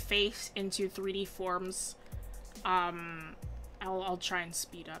the face into 3D forms. I'll try and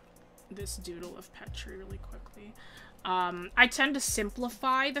speed up this doodle of Petri really quickly. I tend to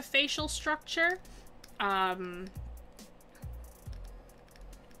simplify the facial structure, so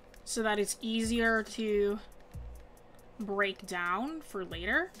that it's easier to break down for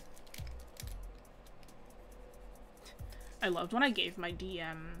later. I loved when I gave my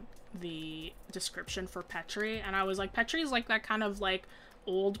DM the description for Petri, and I was like, Petri's like that kind of, like,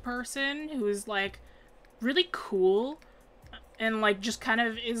 old person who's, like, really cool, and, like, just kind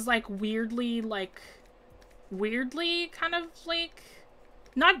of is, like, weirdly kind of, like,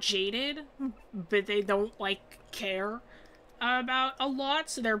 not jaded, but they don't, like, care about a lot,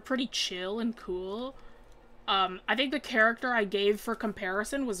 so they're pretty chill and cool. I think the character I gave for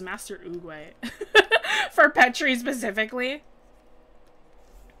comparison was Master Oogway. For Petri specifically.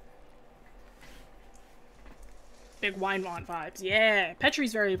 Big wine want vibes. Yeah,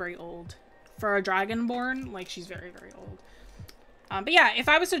 Petri's very, very old. For a dragonborn, like, she's very, very old. But yeah, if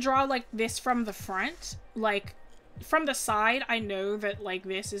I was to draw, like, this from the front, like, from the side, I know that, like,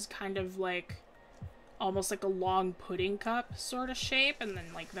 this is kind of, like, almost like a long pudding cup sort of shape, and then,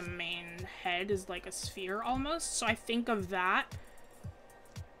 like, the main head is like a sphere almost. So I think of that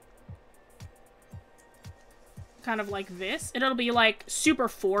kind of like this. It'll be, like, super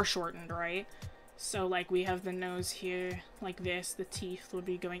foreshortened, right? So, like, we have the nose here like this. The teeth would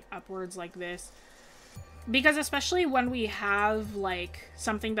be going upwards like this. Because especially when we have, like,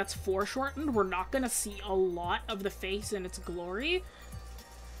 something that's foreshortened, we're not gonna see a lot of the face in its glory.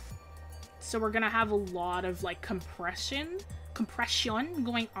 So we're gonna have a lot of, like, compression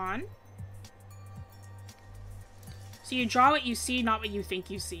going on. So you draw what you see, not what you think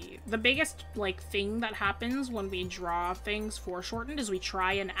you see. The biggest, like, thing that happens when we draw things foreshortened is we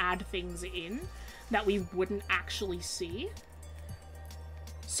try and add things in that we wouldn't actually see.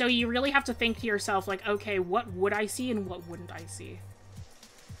 So you really have to think to yourself, like, okay, what would I see and what wouldn't I see?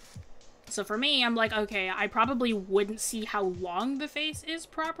 So for me, I'm like, okay, I probably wouldn't see how long the face is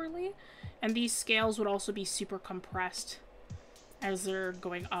properly. And these scales would also be super compressed as they're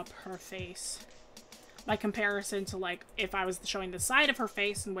going up her face. By comparison to, like, if I was showing the side of her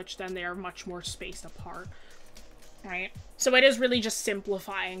face, in which then they are much more spaced apart. Right? So it is really just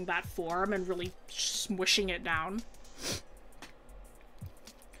simplifying that form and really smushing it down.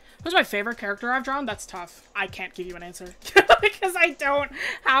 Who's my favorite character I've drawn? That's tough. I can't give you an answer. Because I don't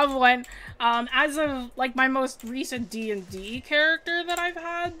have one. As of, like, my most recent D&D character that I've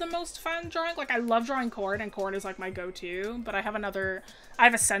had the most fun drawing, like, I love drawing Khorne, and Khorne is, like, my go-to. But I have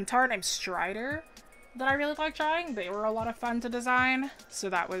a centaur named Strider that I really like drawing. They were a lot of fun to design.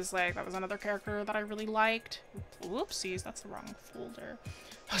 So that was another character that I really liked. Whoopsies, that's the wrong folder.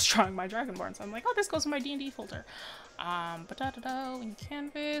 I was drawing my dragonborn, so I'm like, oh, this goes in my D&D folder. In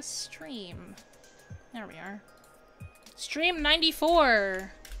canvas, stream. There we are. Stream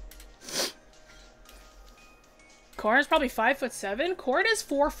 94. Khorne is probably 5'7". Khorne is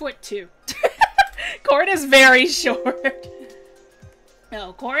 4'2". Khorne is very short.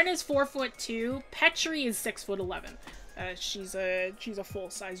 No, Khorne is 4'2". Petri is 6'11". She's a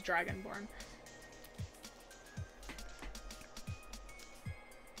full-size dragonborn.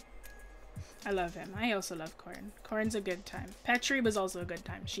 I love him. I also love Khorne. Khorne's a good time. Petri was also a good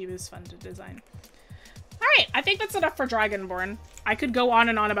time. She was fun to design. Alright, I think that's enough for Dragonborn. I could go on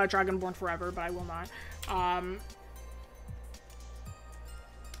and on about Dragonborn forever, but I will not.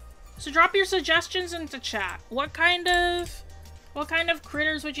 So drop your suggestions into chat. What kind of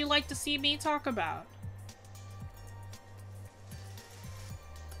critters would you like to see me talk about?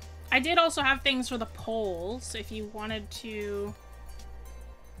 I did also have things for the polls, if you wanted to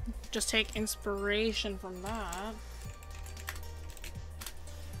just take inspiration from that.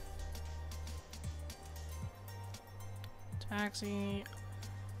 Taxi.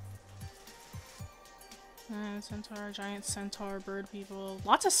 Centaur, giant centaur, bird people.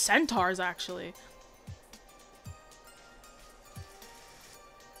 Lots of centaurs, actually.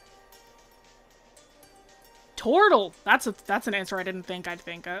 Turtle! That's an answer I didn't think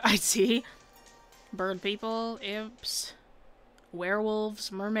I'd see. Bird people, imps,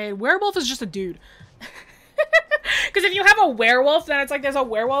 werewolves, mermaid. Werewolf is just a dude. Because if you have a werewolf, then it's like there's a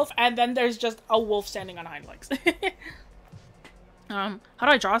werewolf, and then there's just a wolf standing on hind legs. How do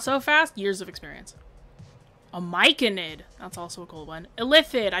I draw so fast? Years of experience. A Myconid. That's also a cool one.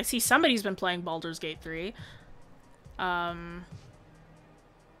 Illithid. I see somebody's been playing Baldur's Gate 3.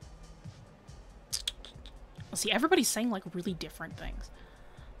 See, everybody's saying, like, really different things.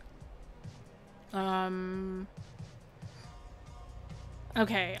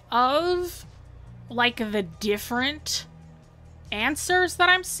 Okay, of, like, the different answers that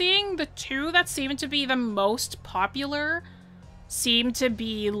I'm seeing, the two that seem to be the most popular seem to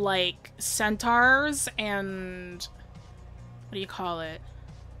be, like, centaurs and... what do you call it?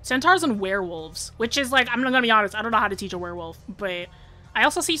 Centaurs and werewolves, which is, like, I'm gonna be honest, I don't know how to teach a werewolf, but I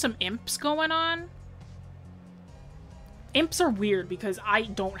also see some imps going on. Imps are weird because I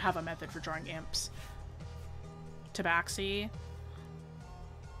don't have a method for drawing imps. Tabaxi.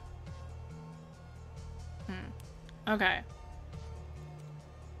 Okay.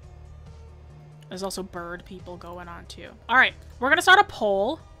 There's also bird people going on too. Alright, we're gonna start a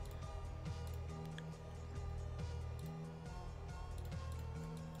poll.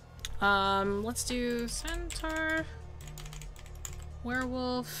 Let's do centaur,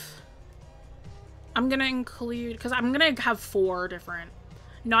 werewolf. I'm gonna include, because I'm gonna have 4 different.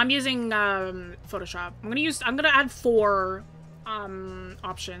 No, I'm using Photoshop. I'm gonna add 4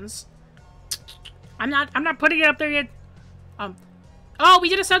 options. I'm not putting it up there yet. Oh, we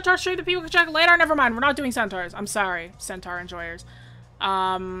did a centaur stream that people can check later. Never mind, we're not doing centaurs. I'm sorry, centaur enjoyers.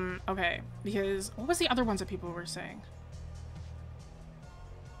 Okay, because what was the other ones that people were saying?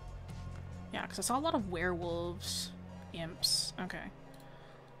 Yeah, because I saw a lot of werewolves, imps. Okay.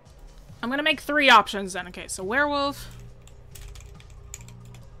 I'm gonna make 3 options then. Okay, so werewolf,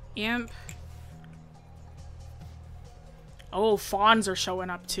 imp. Oh, fawns are showing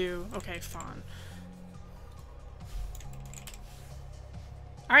up too. Okay, faun.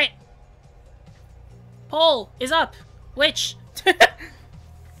 Alright. Poll is up. Which?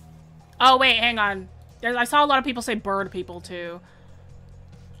 Oh, wait, hang on. I saw a lot of people say bird people too.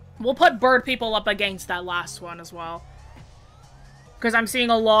 We'll put bird people up against that last one as well. Because I'm seeing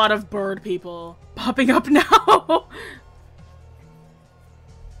a lot of bird people popping up now.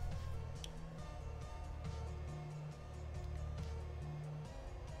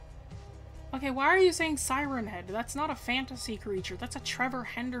 Okay, why are you saying Siren Head? That's not a fantasy creature. That's a Trevor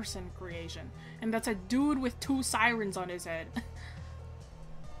Henderson creation. And that's a dude with 2 sirens on his head.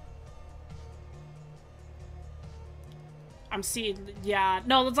 I'm seeing, yeah.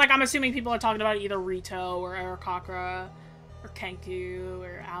 No, it's like I'm assuming people are talking about either Rito or Aarakocra or Kenku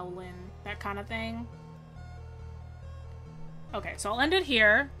or Owlin, that kind of thing. Okay, so I'll end it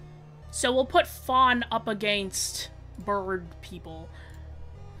here. So we'll put faun up against bird people.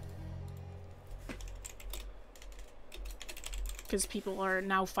 Because people are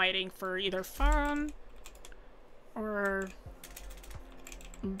now fighting for either faun or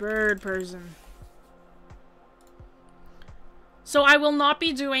bird person. So I will not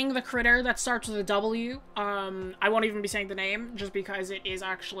be doing the critter that starts with a W. I won't even be saying the name, just because it is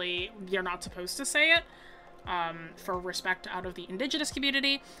actually, you're not supposed to say it, for respect out of the indigenous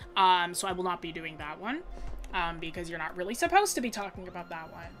community. So I will not be doing that one, because you're not really supposed to be talking about that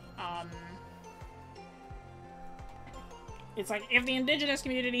one. It's like, if the indigenous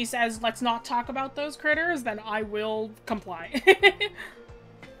community says, let's not talk about those critters, then I will comply.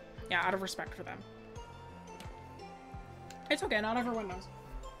 Yeah, out of respect for them. It's okay, not everyone knows.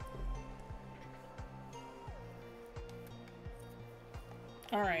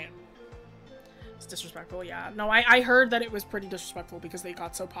 Alright. It's disrespectful, yeah. No, I heard that it was pretty disrespectful because they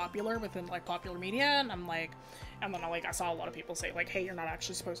got so popular within, like, popular media, and I'm like... And then, like, I saw a lot of people say, like, hey, you're not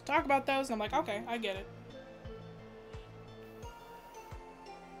actually supposed to talk about those, and I'm like, okay, I get it.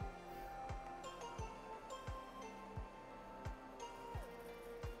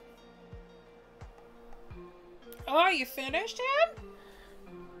 Oh, you finished him?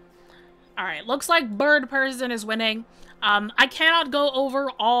 Alright, looks like bird person is winning. I cannot go over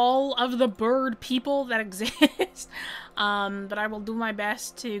all of the bird people that exist, but I will do my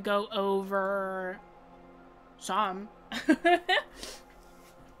best to go over some.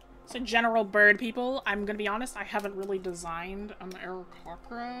 So general bird people, I'm gonna be honest, I haven't really designed an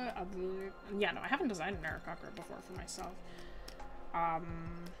Aarakocra. Yeah, no, I haven't designed an Aarakocra before for myself.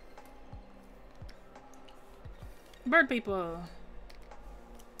 Bird people.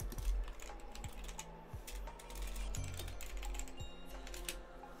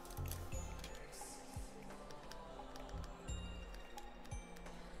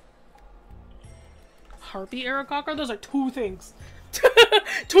 Harpy Aarakocra? Those are 2 things.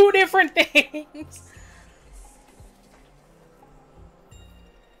 2 different things.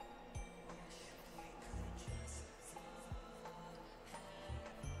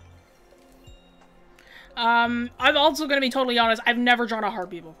 I'm also gonna be totally honest, I've never drawn a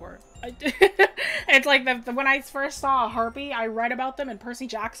harpy before. It's like, when I first saw a harpy, I read about them in Percy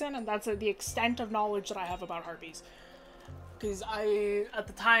Jackson, and that's the extent of knowledge that I have about harpies. Because at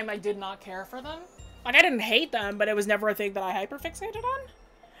the time, I did not care for them. Like, I didn't hate them, but it was never a thing that I hyperfixated on.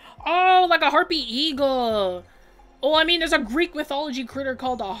 Oh, like a harpy eagle! Oh, I mean, there's a Greek mythology critter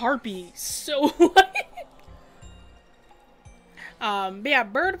called a harpy, so but yeah,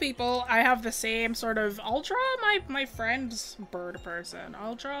 bird people, I have the same sort of, I'll draw my friend's bird person.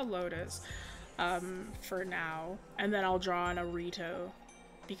 I'll draw Lotus, for now. And then I'll draw an Arito.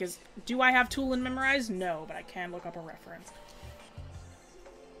 Because, do I have Tulin memorized? No, but I can look up a reference.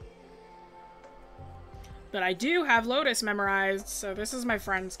 But I do have Lotus memorized, so this is my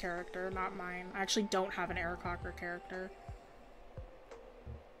friend's character, not mine. I actually don't have an Aarakocra character.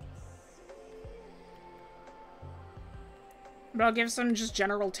 But I'll give some just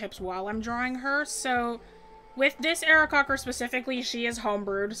general tips while I'm drawing her. So, with this Aarakocra specifically, she is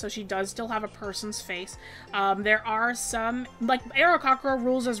homebrewed, so she does still have a person's face. There are some, like, Aarakocra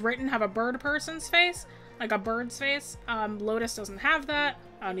rules as written have a bird person's face, like a bird's face. Lotus doesn't have that,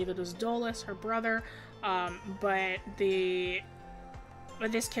 neither does Dolus, her brother. But this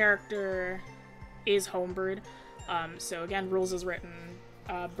character is homebrewed. So again, rules as written.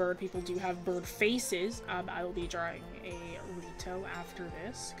 Bird people do have bird faces. I will be drawing a Rito after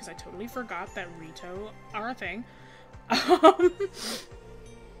this, because I totally forgot that Rito are a thing.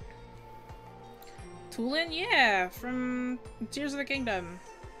 Tulin, yeah, from Tears of the Kingdom.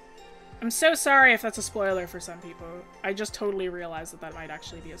 I'm so sorry if that's a spoiler for some people. I just totally realized that that might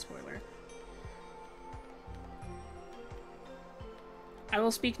actually be a spoiler. I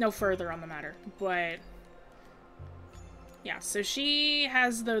will speak no further on the matter, but... yeah, so she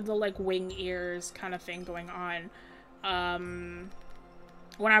has the like, wing ears kind of thing going on.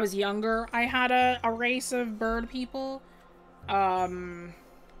 When I was younger, I had a race of bird people, that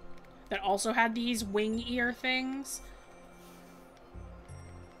also had these wing ear things.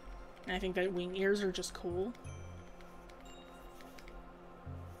 And I think that wing ears are just cool.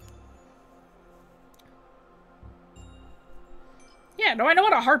 Yeah, no, I know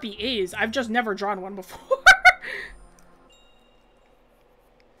what a harpy is. I've just never drawn one before.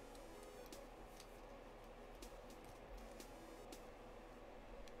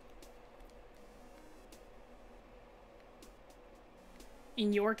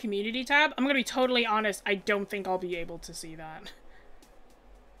 In your community tab? I'm gonna be totally honest, I don't think I'll be able to see that.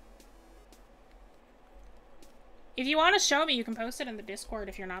 If you want to show me, you can post it in the Discord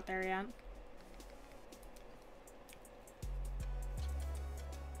if you're not there yet.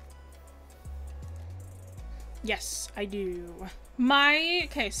 Yes, I do.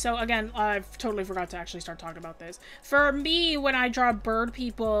 Okay, so again, I've totally forgot to actually start talking about this. For me, when I draw bird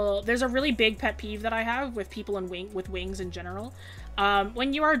people, there's a really big pet peeve that I have with people with wings in general.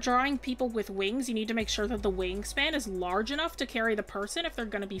 When you are drawing people with wings, you need to make sure that the wingspan is large enough to carry the person if they're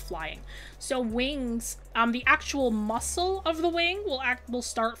going to be flying. So wings, the actual muscle of the wing will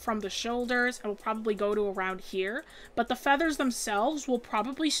start from the shoulders and will probably go to around here, but the feathers themselves will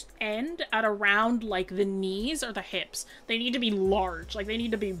probably end at around like the knees or the hips. They need to be large, like they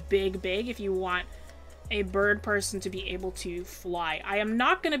need to be big if you want a bird person to be able to fly. I am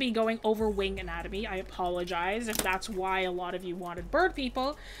not going to be going over wing anatomy. I apologize if that's why a lot of you wanted bird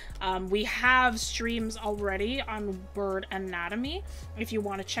people. We have streams already on bird anatomy if you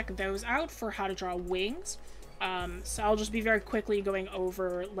want to check those out for how to draw wings. So I'll just be very quickly going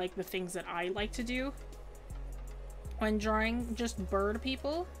over like the things that I like to do when drawing just bird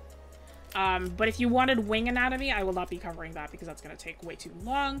people. But if you wanted wing anatomy, I will not be covering that because that's going to take way too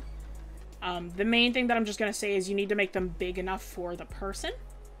long. The main thing that I'm just going to say is you need to make them big enough for the person.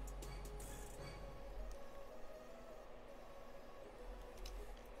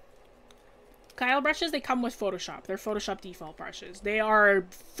 Kyle brushes, they come with Photoshop. They're Photoshop default brushes. They are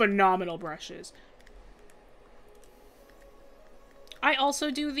phenomenal brushes. I also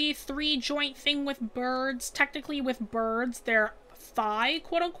do the 3-joint thing with birds. Technically with birds, their thigh,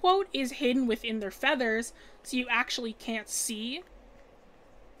 quote unquote, is hidden within their feathers, so you actually can't see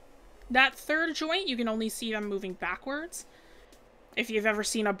that third joint. You can only see them moving backwards. If you've ever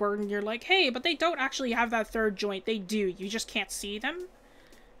seen a bird and you're like, hey, but they don't actually have that third joint. They do. You just can't see them.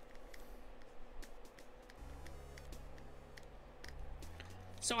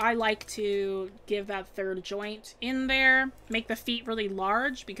 So I like to give that third joint in there. Make the feet really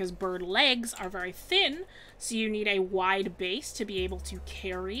large because bird legs are very thin. So you need a wide base to be able to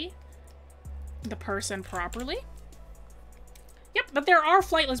carry the person properly. Yep, but there are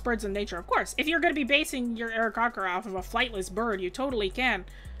flightless birds in nature, of course. If you're going to be basing your Aarakocra off of a flightless bird, you totally can.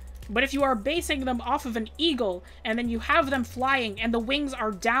 But if you are basing them off of an eagle, and then you have them flying, and the wings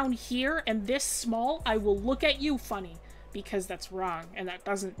are down here and this small, I will look at you funny. Because that's wrong, and that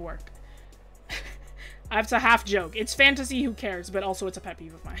doesn't work. That's a half joke. It's fantasy, who cares, but also it's a pet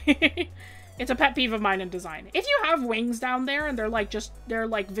peeve of mine. It's a pet peeve of mine in design. If you have wings down there, and they're like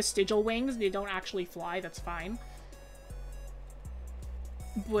vestigial wings, they don't actually fly, that's fine.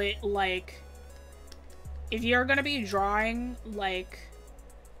 But, like, if you're gonna be drawing, like,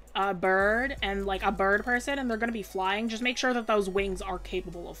 a bird and, like, a bird person and they're gonna be flying, just make sure that those wings are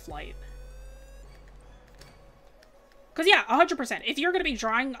capable of flight. Because, yeah, 100%. If you're gonna be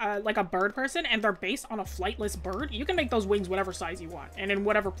drawing, like, a bird person and they're based on a flightless bird, you can make those wings whatever size you want and in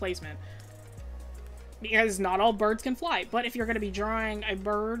whatever placement. Because not all birds can fly. But if you're gonna be drawing a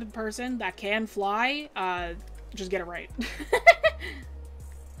bird person that can fly, just get it right.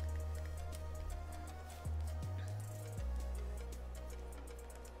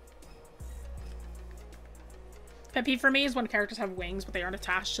 Pet peeve for me is when characters have wings, but they aren't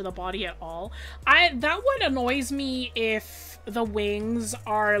attached to the body at all. That one annoys me if the wings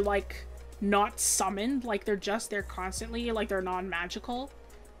are, like, not summoned. Like, they're constantly, like, they're non-magical.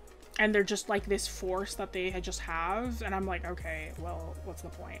 And they're just, like, this force that they just have. And I'm like, okay, well, what's the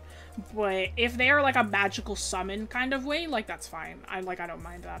point? But if they are, like, a magical summon kind of way, like, that's fine. I don't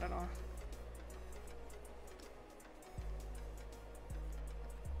mind that at all.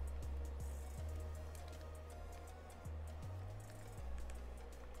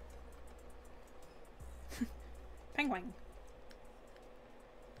 Penguin.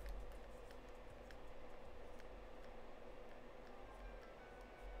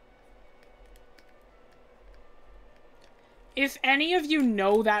 If any of you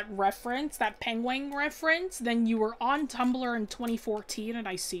know that reference, that penguin reference, then you were on Tumblr in 2014 and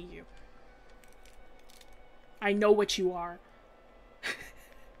I see you. I know what you are.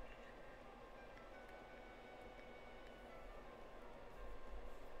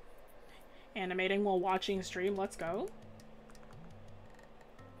 Animating while watching stream, let's go.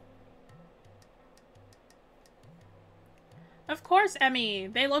 Of course, Emmy.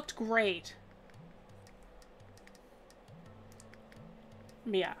 They looked great.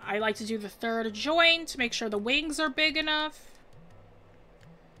 Yeah, I like to do the third joint to make sure the wings are big enough.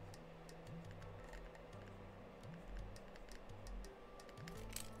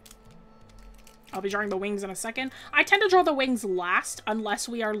 I'll be drawing the wings in a second. I tend to draw the wings last unless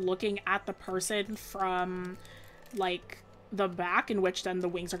we are looking at the person from, like, the back, in which then the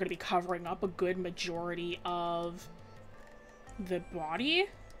wings are going to be covering up a good majority of the body.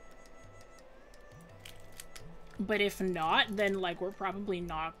 But if not, then, like, we're probably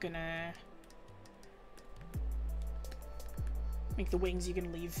not gonna make the wings you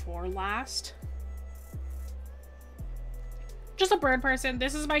can leave for last. Just a bird person.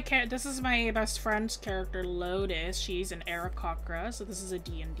 This is my best friend's character, Lotus. She's an Aarakocra, so this is a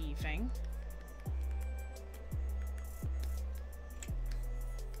D&D thing.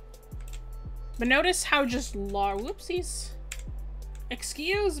 But notice how just whoopsies.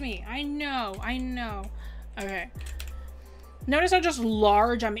 Excuse me. I know. Okay. Notice how just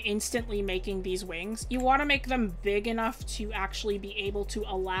large I'm instantly making these wings. You want to make them big enough to actually be able to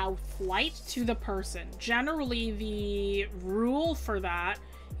allow flight to the person. Generally, the rule for that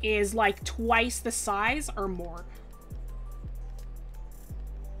is like twice the size or more.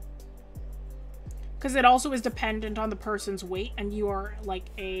 Because it also is dependent on the person's weight, and you are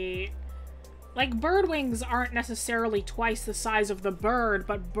like bird wings aren't necessarily twice the size of the bird,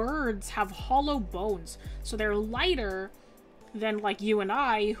 but birds have hollow bones, so they're lighter than, like, you and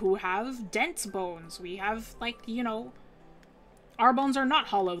I, who have dense bones. We have, like, you know, our bones are not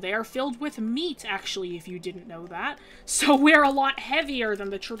hollow. They are filled with meat, actually, if you didn't know that. So we're a lot heavier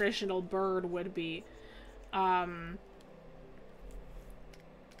than the traditional bird would be. So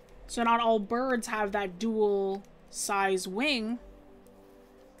not all birds have that dual size wing.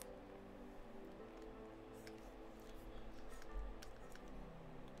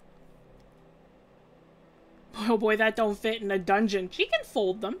 Oh boy, that don't fit in a dungeon. She can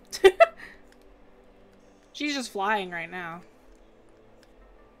fold them. She's just flying right now.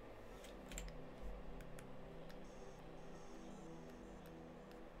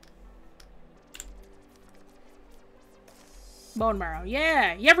 Bone marrow.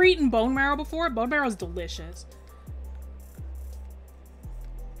 Yeah. You ever eaten bone marrow before? Bone marrow is delicious.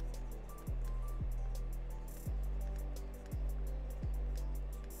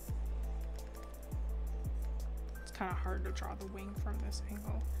 Kind of hard to draw the wing from this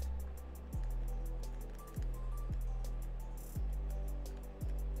angle.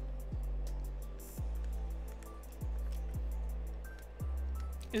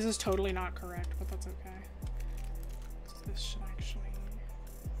 This is totally not correct, but that's okay. This should actually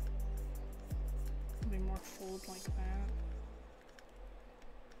be more fold like that.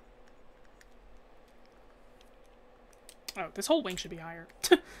 Oh, this whole wing should be higher.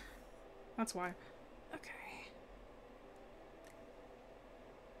 That's why. Okay.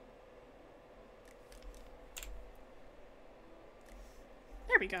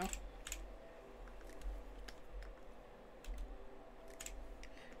 There we go.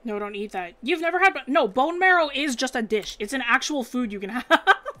 No, don't eat that. You've never had... No, bone marrow is just a dish. It's an actual food you can have.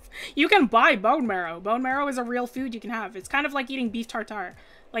 You can buy bone marrow. Bone marrow is a real food you can have. It's kind of like eating beef tartare.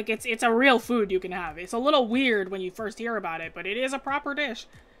 Like, it's a real food you can have. It's a little weird when you first hear about it, but it is a proper dish.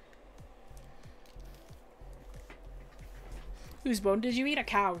 Whose bone did you eat? A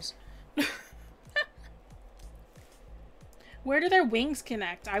cow's. Where do their wings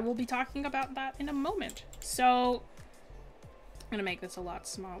connect? I will be talking about that in a moment. So, I'm gonna make this a lot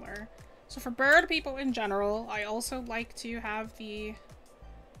smaller. So for bird people in general, I also like to have the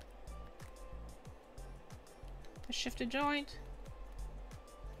shifted joint.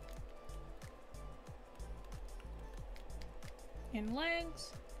 In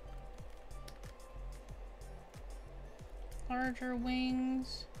legs. Larger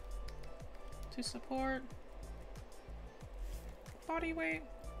wings to support body weight.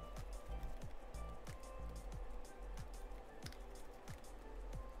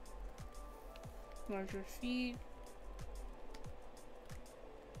 Larger feet.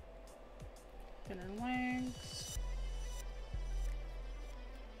 Thinner legs.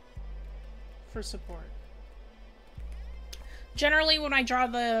 For support. Generally, when I draw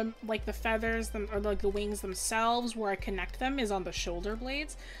the, like, the feathers, or, like, the wings themselves, where I connect them is on the shoulder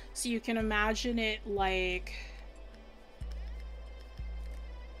blades. So you can imagine it, like...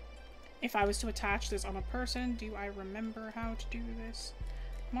 If I was to attach this on a person, do I remember how to do this?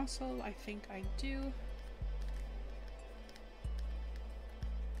 Muscle, I think I do.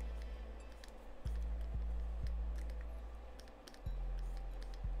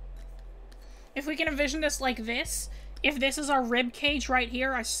 If we can envision this like this, if this is our rib cage right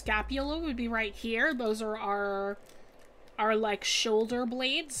here, our scapula would be right here. Those are our are like shoulder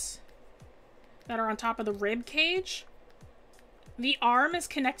blades that are on top of the rib cage. The arm is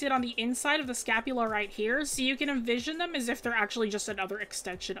connected on the inside of the scapula right here, so you can envision them as if they're actually just another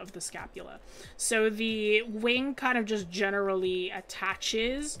extension of the scapula. So the wing kind of just generally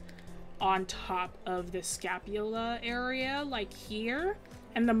attaches on top of the scapula area, like here,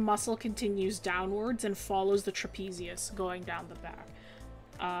 and the muscle continues downwards and follows the trapezius going down the back.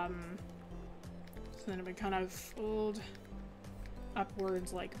 So then it would kind of fold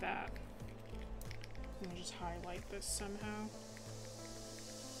upwards like that. I'll just highlight this somehow.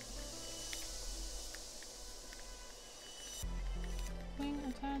 Wing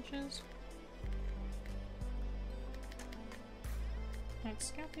attaches. Next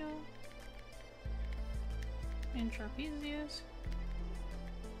scapula. And trapezius.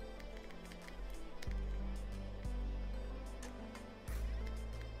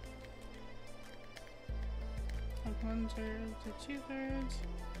 Like 1/3 to 2/3.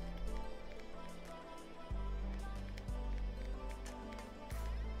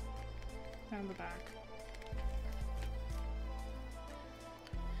 Down the back.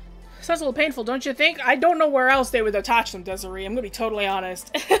 Sounds a little painful, don't you think? I don't know where else they would attach them, Desiree. I'm gonna be totally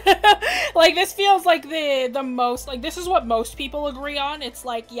honest. Like, this feels like the most, like, this is what most people agree on. It's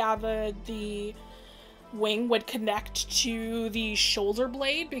like, yeah, the wing would connect to the shoulder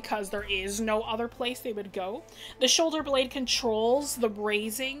blade because there is no other place they would go. The shoulder blade controls the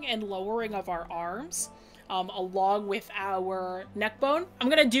raising and lowering of our arms, along with our neck bone. I'm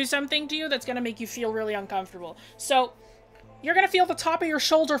gonna do something to you that's gonna make you feel really uncomfortable. So, you're gonna feel the top of your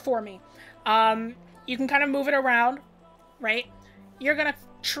shoulder for me. You can kind of move it around, right? You're gonna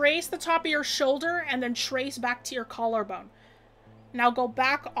trace the top of your shoulder and then trace back to your collarbone. Now go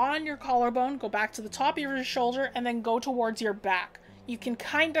back on your collarbone, go back to the top of your shoulder, and then go towards your back. You can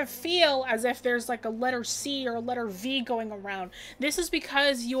kind of feel as if there's like a letter C or a letter V going around. This is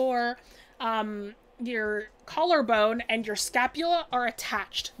because your collarbone and your scapula are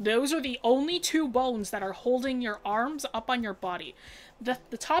attached. Those are the only two bones that are holding your arms up on your body.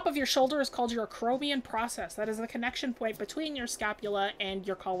 The top of your shoulder is called your acromion process. That is the connection point between your scapula and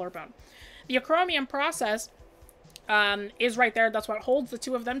your collarbone. The acromion process is right there. That's what holds the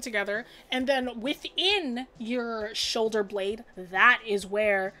two of them together. And then within your shoulder blade, that is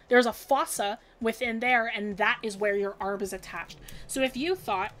where there's a fossa within there, and that is where your arm is attached. So if you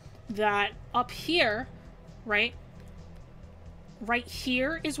thought that up here, right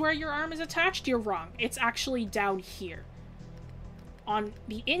here is where your arm is attached, you're wrong. It's actually down here on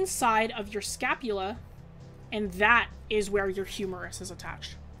the inside of your scapula, and that is where your humerus is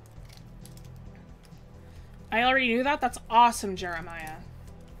attached. I already knew that. That's awesome, Jeremiah.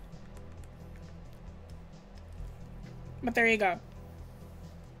 But there you go.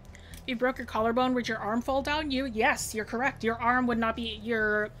 If you broke your collarbone, would your arm fall down? Yes, you're correct. Your arm would not be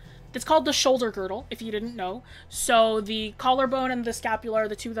it's called the shoulder girdle, if you didn't know. So the collarbone and the scapula are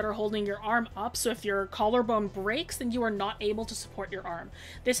the two that are holding your arm up. So if your collarbone breaks, then you are not able to support your arm.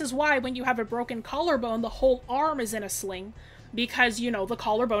 This is why when you have a broken collarbone, the whole arm is in a sling, because, you know, the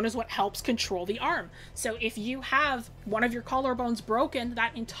collarbone is what helps control the arm. So if you have one of your collarbones broken,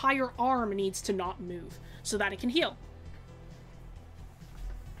 that entire arm needs to not move so that it can heal.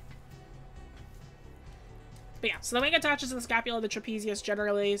 But yeah, so the wing attaches to the scapula, the trapezius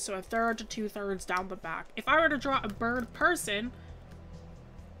generally, so 1/3 to 2/3 down the back. If I were to draw a bird person,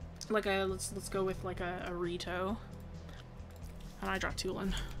 like a, let's go with like a Rito. And I draw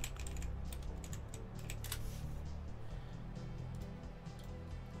Tulin.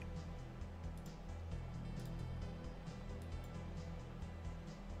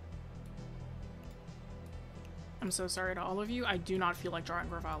 I'm so sorry to all of you. I do not feel like drawing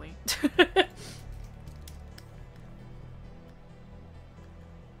Revali.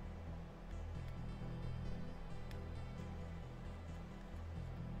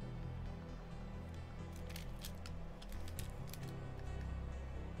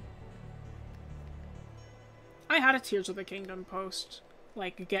 I had a Tears of the Kingdom post,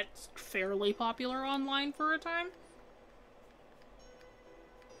 like, get fairly popular online for a time.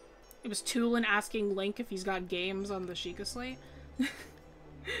 It was Tulin asking Link if he's got games on the Sheikah Slate. That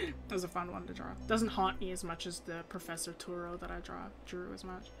was a fun one to draw. Doesn't haunt me as much as the Professor Turo that I drew as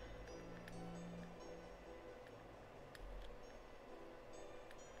much.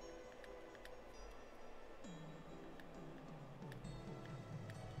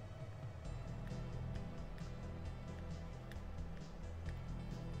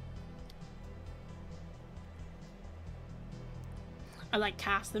 I like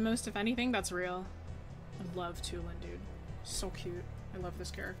Cass the most, if anything. That's real. I love Tulin, dude. So cute. I love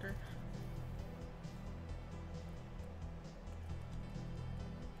this character.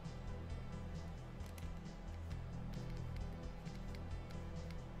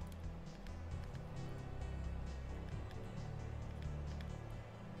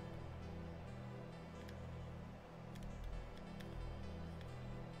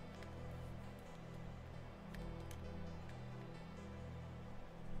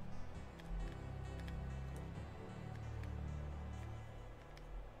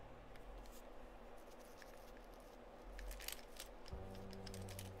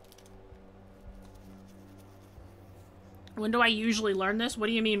 When do I usually learn this? What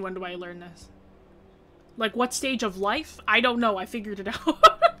do you mean, when do I learn this? Like, what stage of life? I don't know. I figured it out.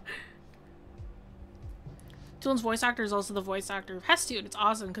 Toon's voice actor is also the voice actor of Hestoon. It's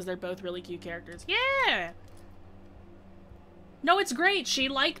awesome because they're both really cute characters. Yeah! No, it's great. She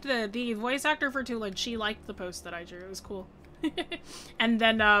liked the voice actor for Toon. She liked the post that I drew. It was cool. And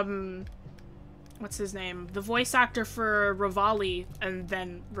then, what's his name? The voice actor for Rivali, and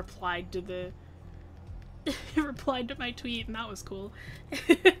then replied to the... replied to my tweet, and that was cool.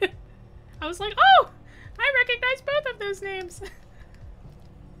 I was like, oh! I recognize both of those names!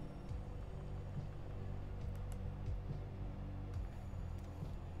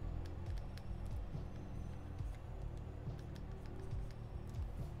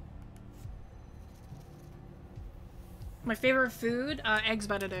 My favorite food? Eggs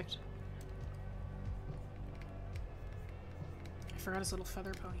Benedict. I forgot his little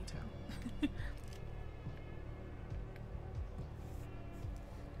feather ponytail.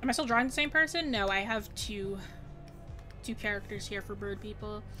 Am I still drawing the same person? No, I have two characters here for bird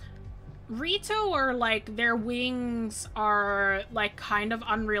people. Rito, or like their wings are like kind of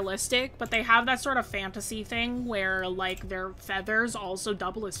unrealistic, but they have that sort of fantasy thing where like their feathers also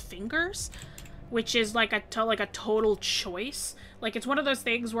double as fingers. Which is like a total choice. Like, it's one of those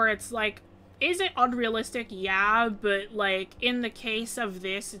things where it's like, is it unrealistic? Yeah, but like, in the case of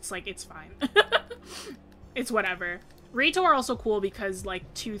this, it's like, it's fine. It's whatever. Rito are also cool because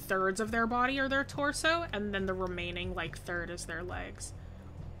like 2/3 of their body are their torso, and then the remaining like third is their legs.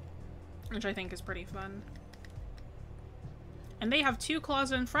 Which I think is pretty fun. And they have 2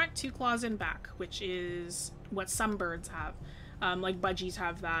 claws in front, 2 claws in back, which is what some birds have. Like budgies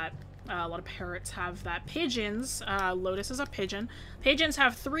have that. A lot of parrots have that. Pigeons, Lotus is a pigeon. Pigeons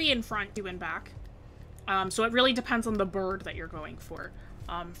have 3 in front, 2 in back. So it really depends on the bird that you're going for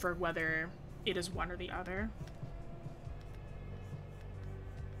whether it is one or the other.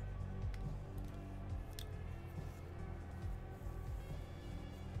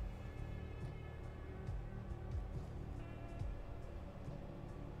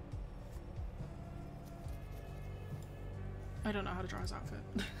 I don't know how to draw his outfit.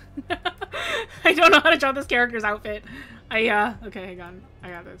 I don't know how to draw this character's outfit. Okay, hang on. I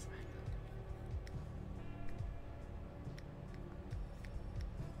got this.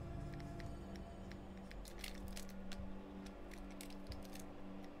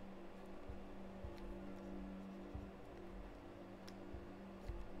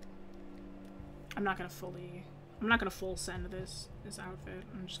 I'm not gonna full send this outfit.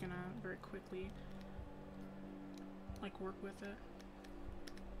 I'm just gonna very quickly like work with it.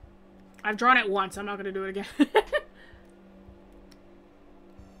 I've drawn it once, I'm not gonna do it again.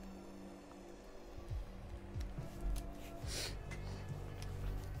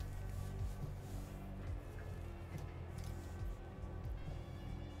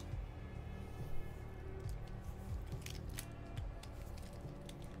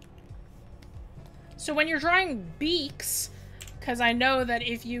 So when you're drawing beaks, because I know that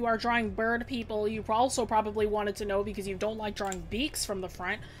if you are drawing bird people, you also probably wanted to know because you don't like drawing beaks from the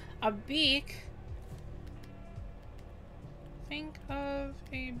front. A beak... Think of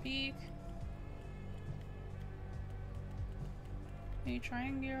a beak... A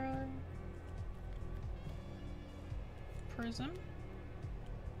triangular... prism?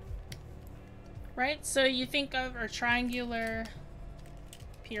 Right? So you think of a triangular...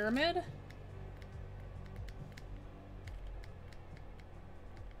 pyramid?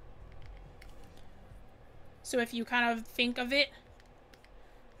 So if you kind of think of it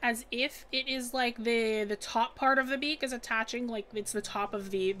as if it is like the top part of the beak is attaching, like it's the top of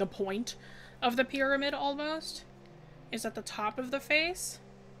the point of the pyramid almost, is at the top of the face.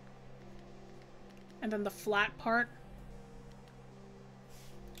 And then the flat part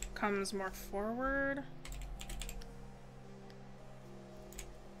comes more forward.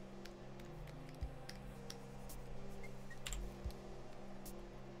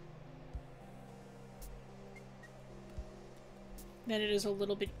 Then it is a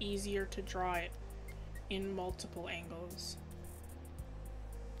little bit easier to draw it in multiple angles.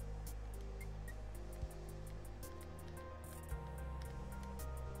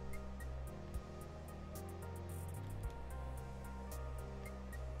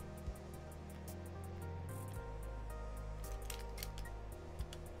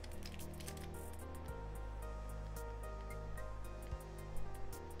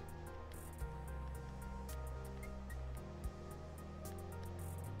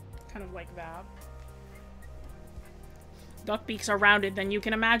 Kind of like that. Duck beaks are rounded, then you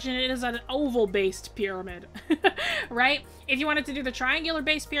can imagine it as an oval-based pyramid, right? If you wanted to do the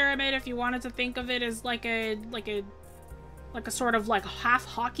triangular-based pyramid, if you wanted to think of it as like a like a sort of like half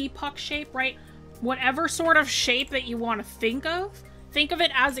hockey puck shape, right? Whatever sort of shape that you want to think of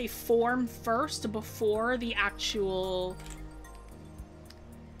it as a form first before the actual...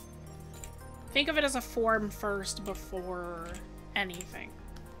 Think of it as a form first before anything.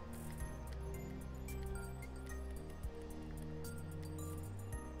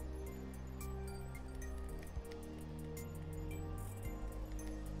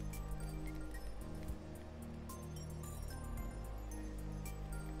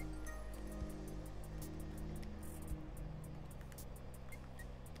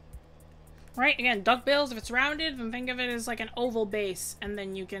 Right, again, duckbills, if it's rounded, then think of it as like an oval base, and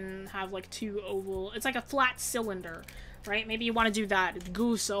then you can have like two oval... It's like a flat cylinder, right? Maybe you want to do that.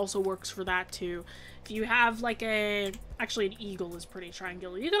 Goose also works for that, too. If you have like a... Actually, an eagle is pretty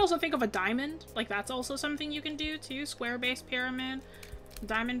triangular. You can also think of a diamond. Like, that's also something you can do, too. Square-based pyramid.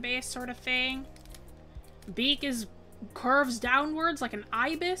 Diamond-based sort of thing. Beak is... curves downwards, like an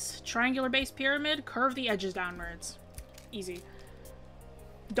ibis. Triangular-based pyramid. Curve the edges downwards. Easy.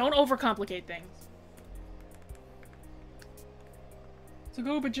 Don't overcomplicate things. It's like,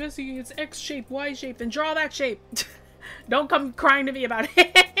 oh, but Jesse, it's X shape, Y shape, then draw that shape. Don't come crying to me about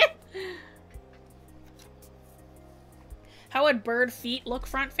it. How would bird feet look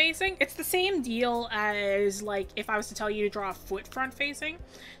front facing? It's the same deal as, like, if I was to tell you to draw a foot front facing.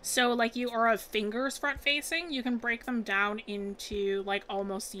 So, like, you are of fingers front facing, you can break them down into, like,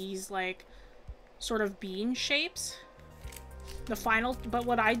 almost these, like, sort of bean shapes. The final, but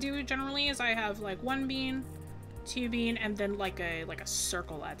what I do generally is I have like 1 bean, 2 bean, and then like a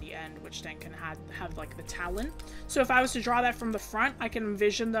circle at the end, which then can have like the talon. So if I was to draw that from the front, I can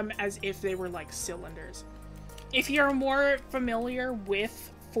envision them as if they were like cylinders. If you're more familiar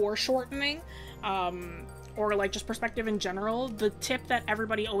with foreshortening, or like just perspective in general, the tip that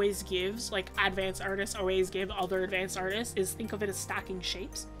everybody always gives, like advanced artists always give other advanced artists, is think of it as stacking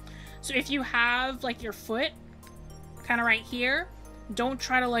shapes. So if you have like your foot kind of right here, don't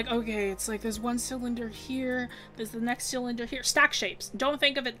try to like, okay, it's like there's one cylinder here, there's the next cylinder here. Stack shapes. Don't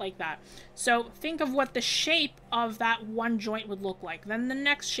think of it like that. So think of what the shape of that one joint would look like, then the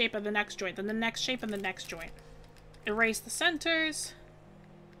next shape of the next joint, then the next shape of the next joint. Erase the centers.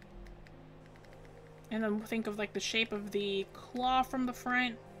 And then think of like the shape of the claw from the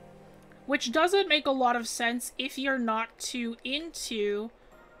front, which doesn't make a lot of sense if you're not too into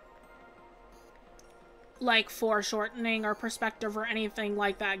like foreshortening or perspective or anything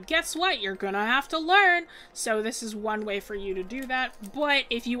like that. Guess what? You're gonna have to learn. So this is one way for you to do that. But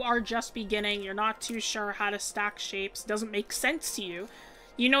if you are just beginning, you're not too sure how to stack shapes, doesn't make sense to you,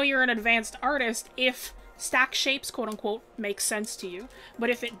 you know you're an advanced artist if stack shapes, quote unquote, makes sense to you. But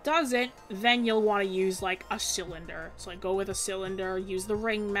if it doesn't, then you'll want to use like a cylinder. So like go with a cylinder, use the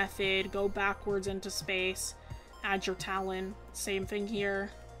ring method, go backwards into space, add your talon. Same thing here.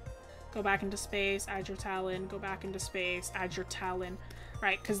 Go back into space, add your talon, go back into space, add your talon.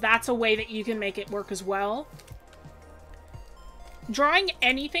 Right, because that's a way that you can make it work as well. Drawing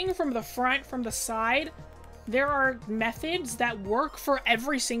anything from the front, from the side, there are methods that work for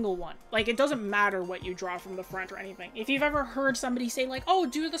every single one. Like, it doesn't matter what you draw from the front or anything. If you've ever heard somebody say, like, oh,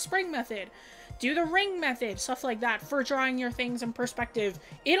 do the spring method, do the ring method, stuff like that, for drawing your things in perspective,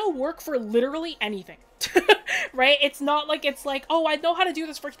 it'll work for literally anything. Right? It's not like it's like, oh, I know how to do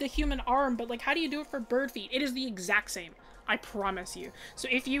this for the human arm, but like, how do you do it for bird feet? It is the exact same. I promise you. So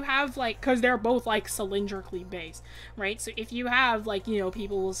if you have like, because they're both like cylindrically based, right? So if you have like, you know,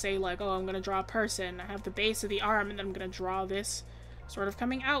 people will say like, oh, I'm going to draw a person. I have the base of the arm and then I'm going to draw this sort of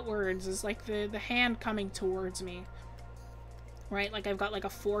coming outwards is like the hand coming towards me. Right? Like I've got like a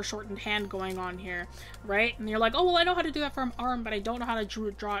foreshortened hand going on here, right? And you're like, oh, well, I know how to do that for an arm, but I don't know how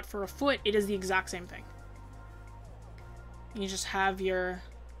to draw it for a foot. It is the exact same thing. You just have your...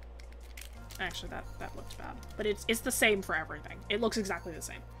 Actually, that looks bad. But it's the same for everything. It looks exactly the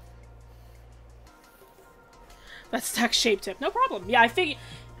same. That stack shape tip. No problem. Yeah, I think...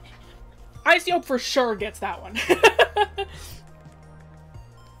 ICO for sure gets that one.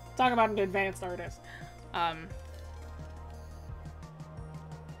 Talk about an advanced artist.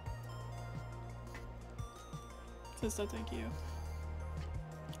 So thank you.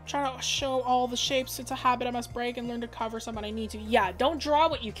 Try to show all the shapes. It's a habit I must break and learn to cover some when I need to. Yeah, don't draw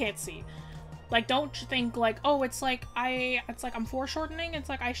what you can't see. Like, don't think like, oh, it's like I'm foreshortening. It's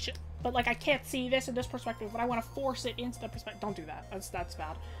like I should, but like I can't see this in this perspective, but I want to force it into the perspective. Don't do that. That's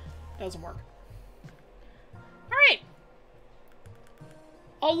bad. Doesn't work. All right.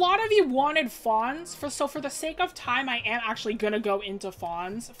 A lot of you wanted fawns, so for the sake of time, I am actually gonna go into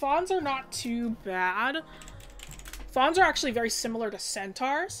fawns. Fawns are not too bad. Fawns are actually very similar to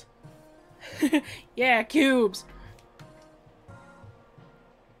centaurs. Yeah, cubes.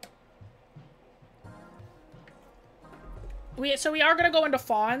 So we are gonna go into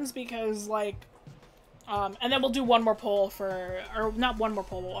fawns because, like, and then we'll do one more poll for, or not one more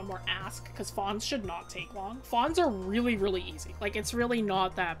poll, but one more ask, because fawns should not take long. Fawns are really, really easy. Like, it's really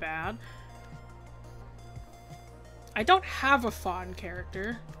not that bad. I don't have a faun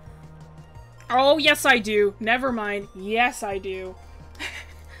character. Oh, yes I do. Never mind. Yes, I do.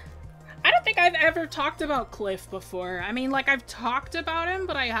 I don't think I've ever talked about Cliff before. I mean, like, I've talked about him,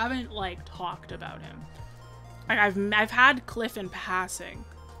 but I haven't, like, talked about him. Like, I've had Cliff in passing.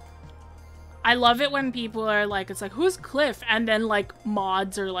 I love it when people are like, it's like, who's Cliff? And then, like,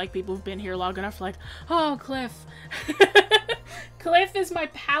 mods or, like, people who've been here long enough, like, oh, Cliff. Cliff is my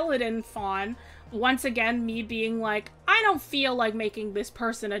paladin faun. Once again, me being like, I don't feel like making this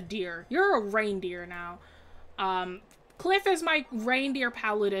person a deer. You're a reindeer now. Cliff is my reindeer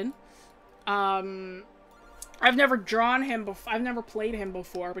paladin. I've never drawn him before. I've never played him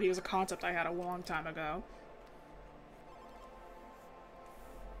before, but he was a concept I had a long time ago.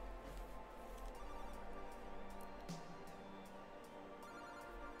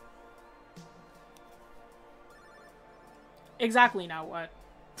 Exactly, now what?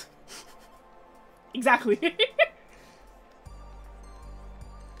 Exactly.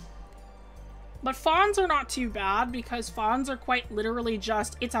 But fawns are not too bad because fawns are quite literally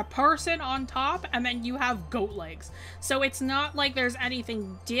just, it's a person on top and then you have goat legs. So it's not like there's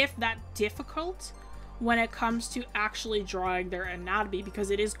anything that difficult when it comes to actually drawing their anatomy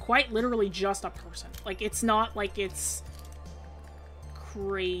because it is quite literally just a person. Like, it's not like it's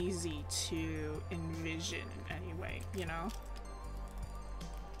crazy to envision in any way, you know?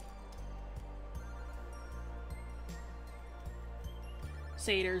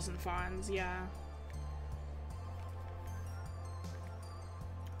 Satyrs and fawns, yeah.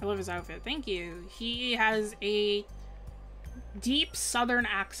 I love his outfit. Thank you. He has a deep southern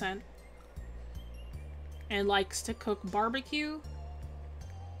accent and likes to cook barbecue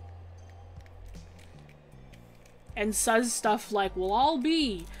and says stuff like, we'll all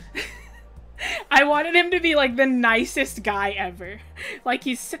be. I wanted him to be like the nicest guy ever. Like,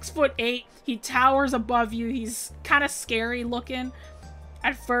 he's 6'8", he towers above you, he's kind of scary looking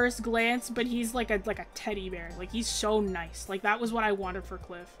at first glance, but he's like a teddy bear. Like, he's so nice. Like, that was what I wanted for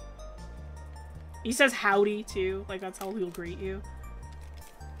Cliff. He says howdy too. Like, that's how he'll greet you.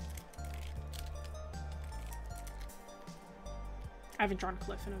 I haven't drawn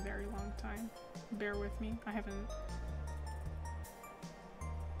Cliff in a very long time. Bear with me. I haven't.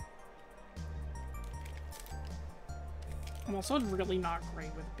 I'm also really not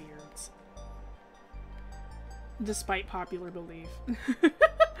great with beards. Despite popular belief.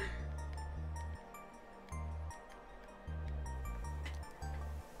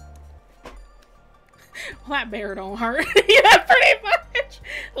 Well, that bear don't hurt. Yeah, pretty much.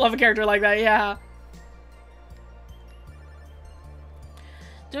 I love a character like that, yeah.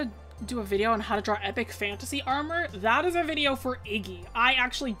 Do a video on how to draw epic fantasy armor? That is a video for Iggy. I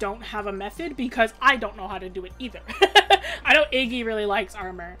actually don't have a method because I don't know how to do it either. I know Iggy really likes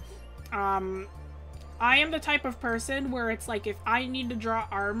armor. I am the type of person where it's like, if I need to draw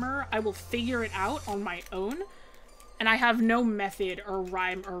armor, I will figure it out on my own. And I have no method or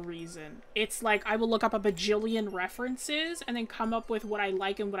rhyme or reason. It's like, I will look up a bajillion references and then come up with what I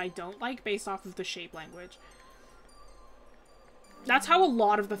like and what I don't like based off of the shape language. That's how a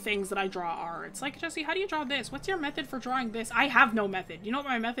lot of the things that I draw are. It's like, Jessie, how do you draw this? What's your method for drawing this? I have no method. You know what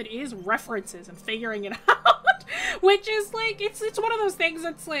my method is? References and figuring it out. Which is like, it's one of those things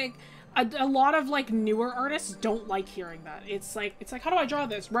that's like, a lot of like newer artists don't like hearing that. It's like, how do I draw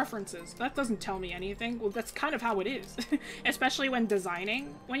this? References. That doesn't tell me anything. Well, that's kind of how it is. Especially when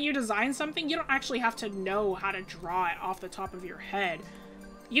designing. When you design something, you don't actually have to know how to draw it off the top of your head.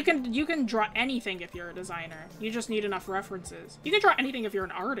 You can draw anything if you're a designer. You just need enough references. You can draw anything if you're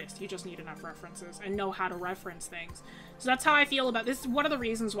an artist. You just need enough references and know how to reference things. So that's how I feel about this. Is one of the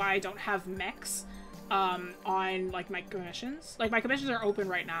reasons why I don't have mechs on like my commissions. Like, my commissions are open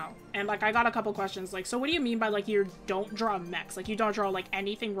right now, and like I got a couple questions like, so what do you mean by like you don't draw mechs? Like, you don't draw like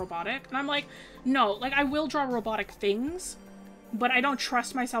anything robotic? And I'm like, no, like I will draw robotic things, but I don't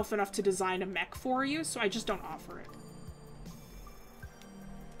trust myself enough to design a mech for you, so I just don't offer it.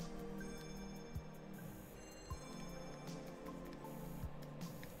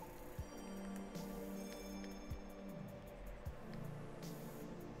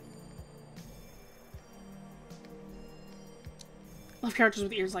 Love characters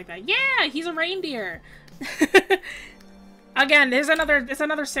with ears like that. Yeah, he's a reindeer. Again, it's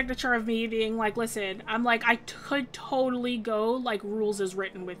another signature of me being like, listen, I'm like, I could totally go like rules is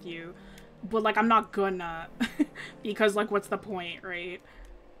written with you, but like I'm not gonna because like what's the point, right?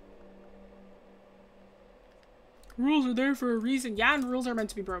 Rules are there for a reason. Yeah, and rules are meant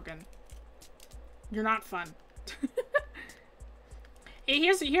to be broken. You're not fun.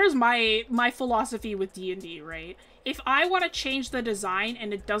 Here's my philosophy with D&D, right? If I want to change the design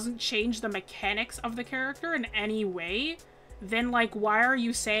and it doesn't change the mechanics of the character in any way, then, like, why are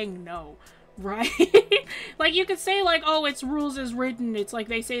you saying no? Right? Like, you could say, like, oh, it's rules as written. It's like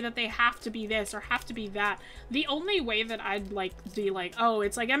they say that they have to be this or have to be that. The only way that I'd, like, be like, oh,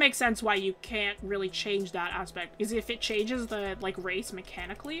 it's like, it makes sense why you can't really change that aspect is if it changes the, like, race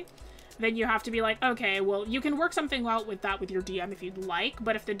mechanically. Then you have to be like, okay, well, you can work something out with that with your DM if you'd like,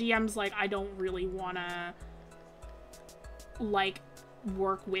 but if the DM's like, I don't really want to, like,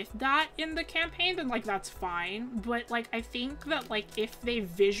 work with that in the campaign, then, like, that's fine. But, like, I think that, like, if they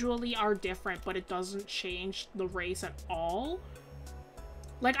visually are different, but it doesn't change the race at all,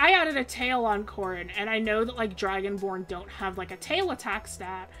 like, I added a tail on Corrin, and I know that, like, dragonborn don't have, like, a tail attack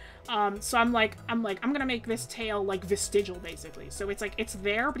stat. So I'm gonna make this tail, like, vestigial, basically. So it's like, it's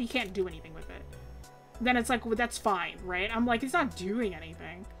there, but he can't do anything with it. Then it's like, well, that's fine, right? I'm like, it's not doing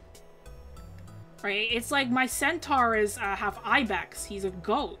anything. Right? It's like, my centaur is, half ibex. He's a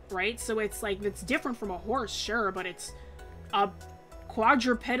goat, right? So it's like, it's different from a horse, sure, but it's a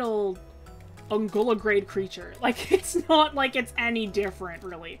quadrupedal ungulagrade creature. Like, it's not like it's any different,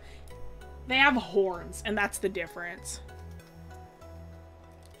 really. They have horns, and that's the difference.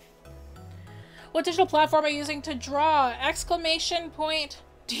 What digital platform are you using to draw? Exclamation point.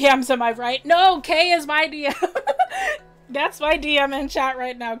 DMs, am I right? No, Kay is my DM. That's my DM in chat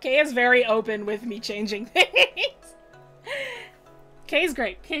right now. Kay is very open with me changing things. Kay's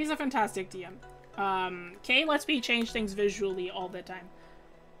great. Kay's a fantastic DM. Kay lets me change things visually all the time.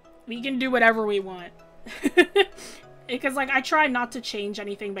 We can do whatever we want. Because, like, I try not to change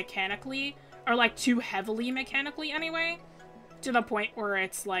anything mechanically, or, like, too heavily mechanically anyway. To the point where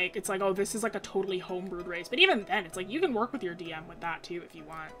it's like, oh, this is like a totally homebrewed race. But even then, it's like, you can work with your DM with that too if you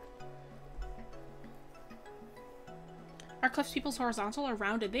want. Are Cliff's peoples horizontal or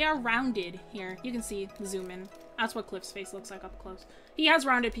rounded? They are rounded. Here, you can see, zoom in. That's what Cliff's face looks like up close. He has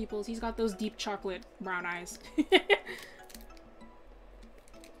rounded peoples. He's got those deep chocolate brown eyes.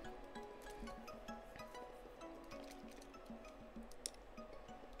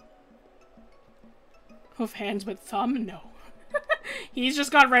 Hoof hands with thumb? No. He's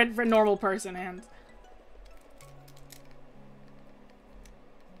just got red for normal person hands.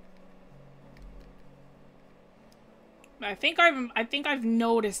 I think I've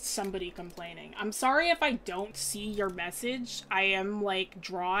noticed somebody complaining. I'm sorry if I don't see your message. I am, like,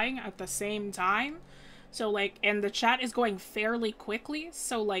 drawing at the same time. So, like, and the chat is going fairly quickly.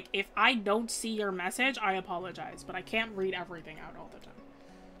 So, like, if I don't see your message, I apologize. But I can't read everything out all the time.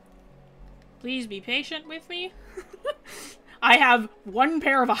 Please be patient with me. I have one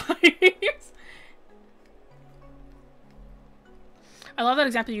pair of eyes. I love that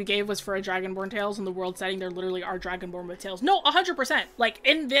example you gave was for a Dragonborn tails. In the world setting, there literally are Dragonborn with tails. No, 100%. Like,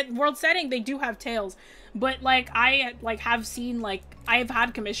 in the world setting, they do have tails. But, like, I, like, have seen, like, I've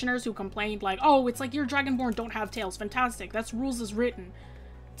had commissioners who complained, like, oh, it's like your Dragonborn don't have tails. Fantastic. That's rules as written.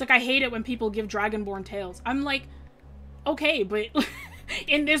 It's like, I hate it when people give Dragonborn tails. I'm like, okay, but...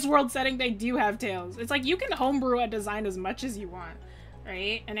 in this world setting, they do have tails. It's like, you can homebrew a design as much as you want,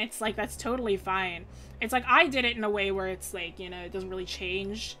 right? And it's like, that's totally fine. It's like, I did it in a way where it's like, you know, it doesn't really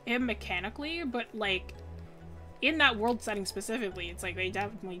change him mechanically, but like, in that world setting specifically, it's like, they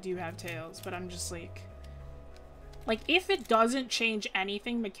definitely do have tails, but I'm just like, if it doesn't change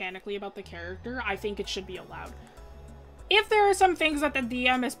anything mechanically about the character, I think it should be allowed. If there are some things that the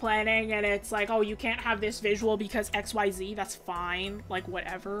DM is planning and it's like, oh, you can't have this visual because XYZ, that's fine, like,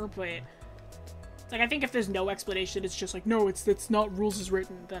 whatever, but it's like, I think if there's no explanation, it's just like, no, it's not rules as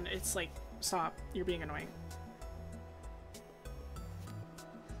written, then it's like, stop, you're being annoying.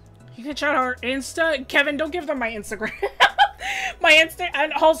 You can shout out Insta. Kevin, don't give them my Instagram. My Insta,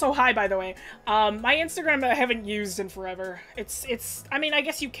 and also, hi, by the way. My Instagram I haven't used in forever. It's, I mean, I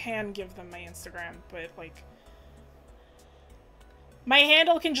guess you can give them my Instagram, but, like, my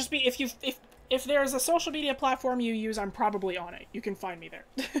handle can just be, if there's a social media platform you use, I'm probably on it. You can find me there.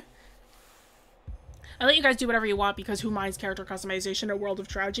 I let you guys do whatever you want because who minds character customization in a world of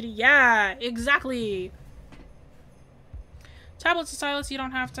tragedy? Yeah, exactly. Tablets and stylus, you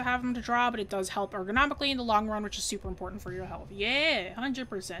don't have to have them to draw, but it does help ergonomically in the long run, which is super important for your health. Yeah,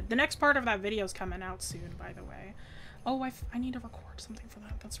 100%. The next part of that video is coming out soon, by the way. Oh, I need to record something for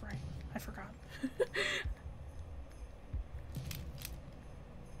that. That's right. I forgot.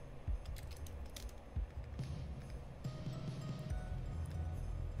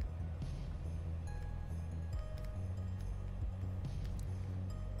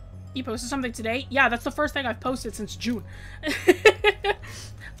 You posted something today? Yeah, that's the first thing I've posted since June.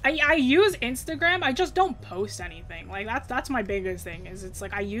 I use Instagram, I just don't post anything. Like, that's my biggest thing, is it's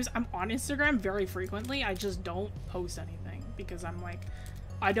like, I'm on Instagram very frequently, I just don't post anything. Because I'm like,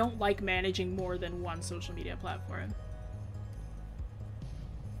 I don't like managing more than one social media platform.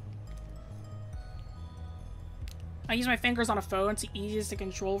 I use my fingers on a phone, it's the easiest to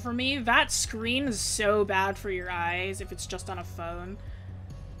control for me. That screen is so bad for your eyes if it's just on a phone.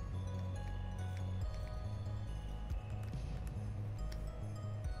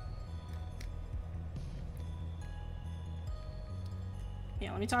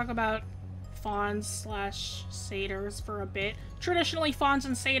 Yeah, let me talk about fauns slash satyrs for a bit. Traditionally, fauns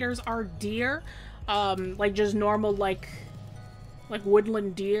and satyrs are deer. Like just normal, like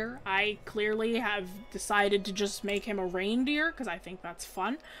woodland deer. I clearly have decided to just make him a reindeer because I think that's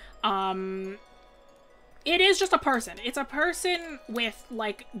fun. It is just a person. It's a person with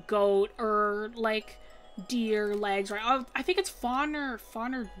like goat or like deer legs, right? I think it's faun or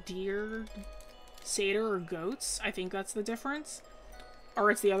deer, satyr or goats. I think that's the difference. Or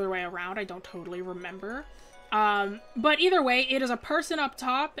it's the other way around. I don't totally remember. But either way, it is a person up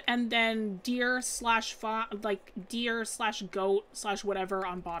top, and then deer slash goat slash whatever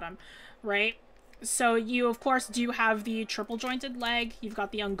on bottom, right? So you, of course, do have the triple jointed leg. You've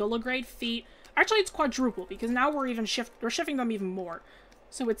got the unguligrade feet. Actually, it's quadruple, because now we're shifting them even more.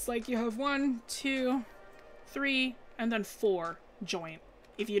 So it's like you have 1, 2, 3, and then 4 joint.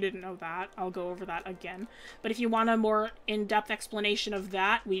 If you didn't know that, I'll go over that again. But if you want a more in-depth explanation of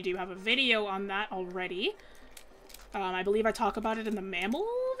that, we do have a video on that already. I believe I talk about it in the mammal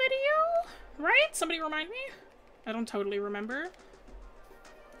video, right? Somebody remind me? I don't totally remember.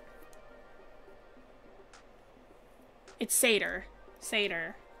 It's satyr.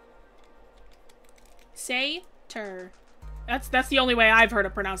 Satyr. Satyr. That's the only way I've heard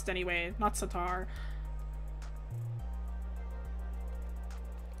it pronounced anyway, not satar.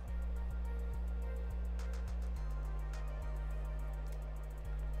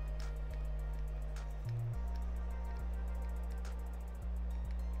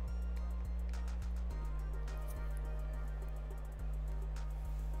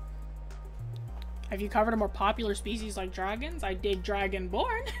 Have you covered a more popular species like dragons? I did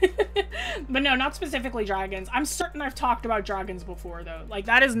dragonborn. But no, not specifically dragons. I'm certain I've talked about dragons before, though. Like,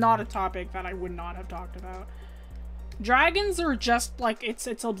 that is not a topic that I would not have talked about. Dragons are just, like, it's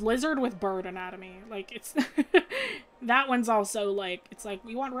a lizard with bird anatomy. Like, it's... That one's also, like, it's like,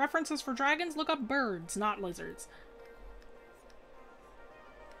 you want references for dragons? Look up birds, not lizards.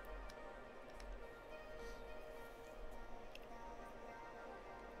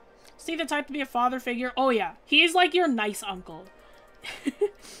 See the type to be a father figure? Oh yeah, he's like your nice uncle.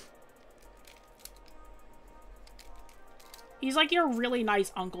 He's like your really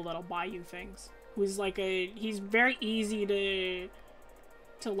nice uncle that'll buy you things. Who's like he's very easy to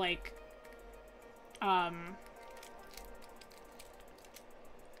like,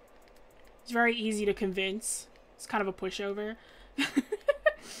 it's very easy to convince. It's kind of a pushover.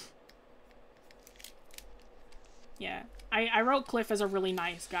 Yeah. I wrote Cliff as a really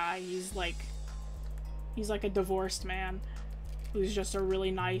nice guy. He's like a divorced man who's just a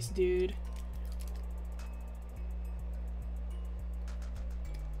really nice dude.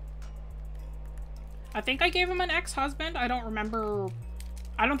 I think I gave him an ex-husband. I don't remember.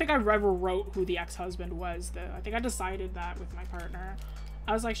 I don't think I ever wrote who the ex-husband was, though. I think I decided that with my partner.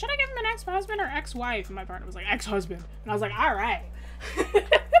 I was like, should I give him an ex-husband or ex-wife? And my partner was like, ex-husband. And I was like, all right.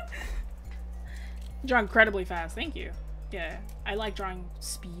 Draw incredibly fast. Thank you. Yeah, I like drawing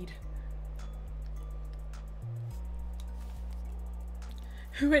speed.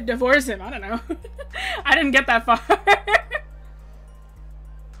 Who would divorce him? I don't know. I didn't get that far.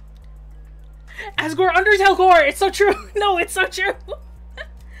 Asgore Undertale Core! It's so true! No, it's so true!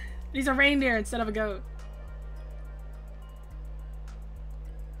 He's a reindeer instead of a goat.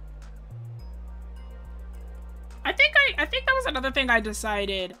 I think that was another thing I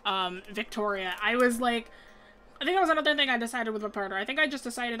decided, Victoria. I think that was another thing I decided with my partner. I think I just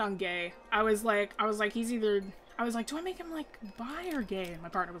decided on gay. I was like, he's either... I was like, do I make him, like, bi or gay? And my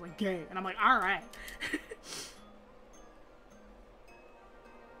partner was like, gay. And I'm like, alright.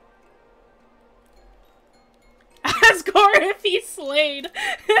 Asgore if he's slayed.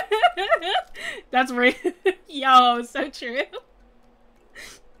 That's right. Yo, so true.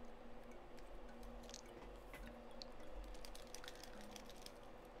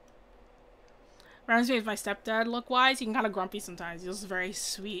 Reminds me of my stepdad look-wise. He can kind of grumpy sometimes. He's just very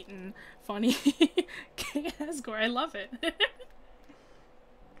sweet and funny. Asgore, I love it.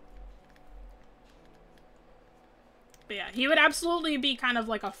 But yeah, he would absolutely be kind of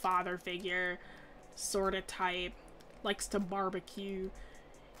like a father figure sort of type. Likes to barbecue.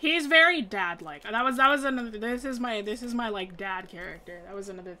 He's very dad-like. That was another, this is my like dad character. That was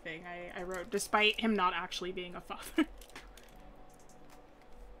another thing I wrote, despite him not actually being a father.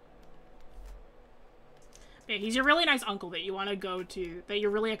 Yeah, he's your really nice uncle that you want to go to, that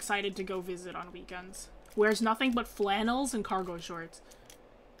you're really excited to go visit on weekends. Wears nothing but flannels and cargo shorts.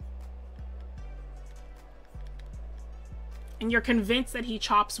 And you're convinced that he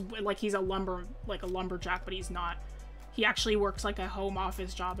chops like he's a lumberjack, but he's not. He actually works like a home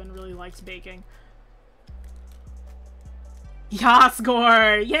office job and really likes baking.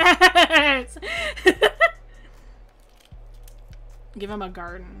 Yasgore! Yes! Give him a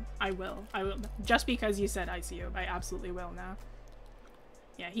garden. I will. I will. Just because you said ICU, I absolutely will now.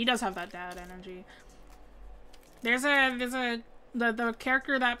 Yeah, he does have that dad energy. The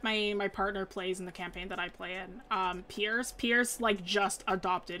character that my partner plays in the campaign that I play in, Pierce like just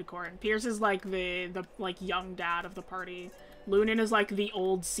adopted Corin. Pierce is like the like young dad of the party. Lunan is like the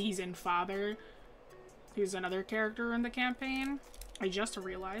old seasoned father, who's another character in the campaign. I just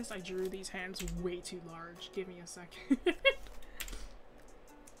realized I drew these hands way too large. Give me a second. I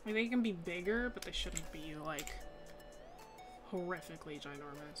mean, they can be bigger, but they shouldn't be like horrifically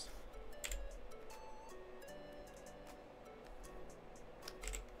ginormous.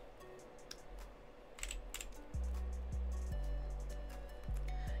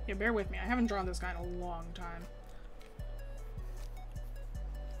 Yeah, bear with me. I haven't drawn this guy in a long time.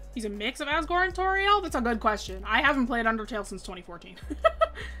 He's a mix of Asgore and Toriel? That's a good question. I haven't played Undertale since 2014.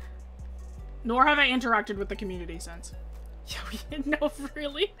 Nor have I interacted with the community since. No,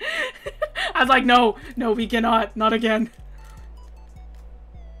 really? I was like, no, we cannot. Not again.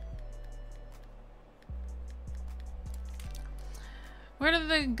 Where did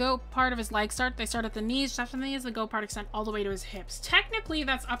the goat part of his legs start? They start at the knees. After the knees, the goat part extend all the way to his hips. Technically,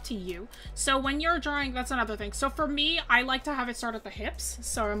 that's up to you. So when you're drawing, that's another thing. So for me, I like to have it start at the hips.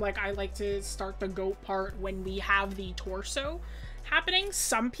 So I'm like, I like to start the goat part when we have the torso happening.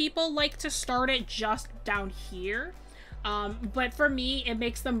 Some people like to start it just down here. But for me, it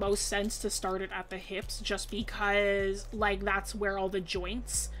makes the most sense to start it at the hips just because, like, that's where all the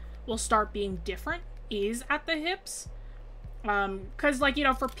joints will start being different, is at the hips. Cause, like, you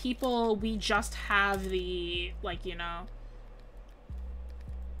know, for people, we just have the, like, you know,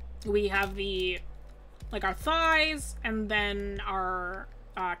 we have the, like, our thighs, and then our,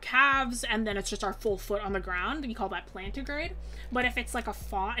 calves, and then it's just our full foot on the ground. We call that plantigrade. But if it's like a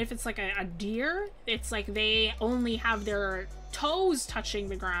faun, if it's like a deer, it's like they only have their toes touching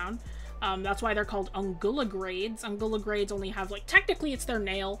the ground. That's why they're called unguligrades. Unguligrades only have, like, technically it's their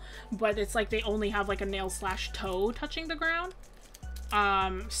nail, but it's like they only have like a nail slash toe touching the ground.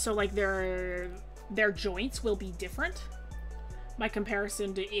 So like their joints will be different by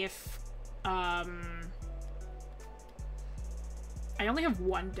comparison to if, I only have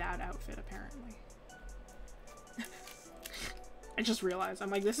one dad outfit, apparently. I just realized.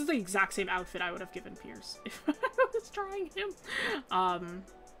 I'm like, this is the exact same outfit I would have given Pierce if I was drawing him.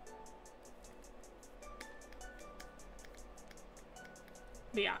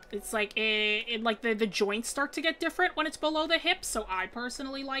 But yeah, it's like, like the joints start to get different when it's below the hips, so I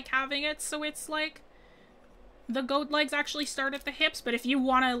personally like having it so it's like the goat legs actually start at the hips, but if you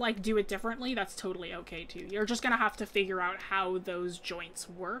want to, like, do it differently, that's totally okay, too. You're just gonna have to figure out how those joints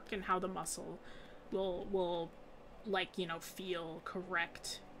work and how the muscle will like, you know, feel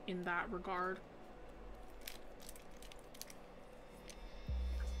correct in that regard.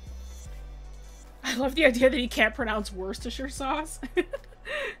 I love the idea that he can't pronounce Worcestershire sauce. I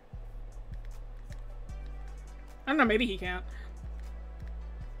don't know, maybe he can't.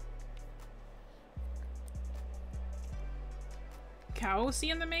 Cow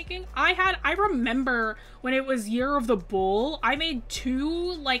in the making? I remember when it was Year of the Bull, I made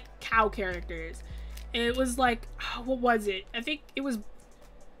 2, like, cow characters. It was like, what was it? I think it was...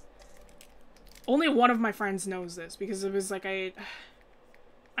 Only one of my friends knows this, because it was like, I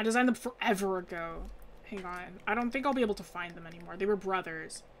designed them forever ago. Hang on. I don't think I'll be able to find them anymore. They were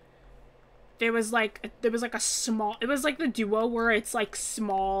brothers. There was like a small... It was like the duo where it's, like,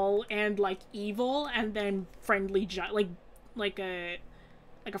 small and, like, evil, and then friendly, like a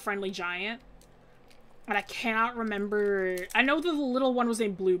friendly giant. And I cannot remember... I know the little one was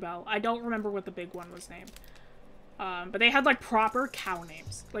named Bluebell. I don't remember what the big one was named. But they had, like, proper cow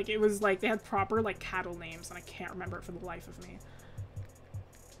names. Like, it was, like, they had proper, like, cattle names, and I can't remember it for the life of me.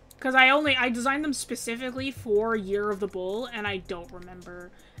 Because I designed them specifically for Year of the Bull, and I don't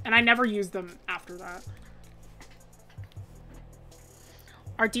remember. And I never used them after that.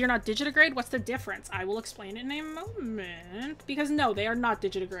 Are deer not digitigrade? What's the difference? I will explain it in a moment. Because no, they are not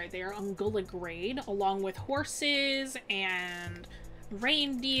digitigrade. They are unguligrade, along with horses and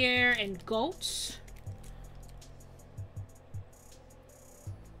reindeer and goats.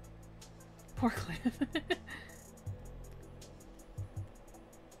 Poor Cliff.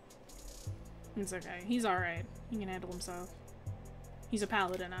 It's okay. He's alright. He can handle himself. He's a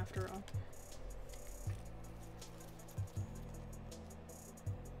paladin after all.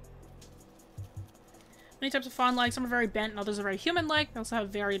 Many types of faun-like. Some are very bent and others are very human-like. They also have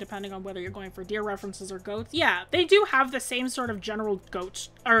vary depending on whether you're going for deer references or goats. Yeah, they do have the same sort of general goat,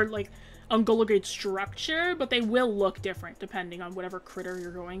 or like, unguligrade structure, but they will look different depending on whatever critter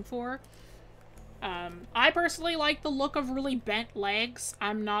you're going for. I personally like the look of really bent legs.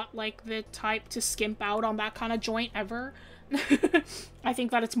 I'm not like the type to skimp out on that kind of joint ever. I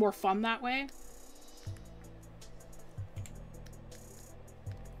think that it's more fun that way.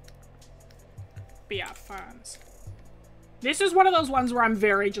 But yeah, fawns. This is one of those ones where I'm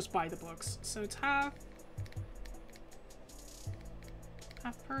very just by the books. So it's half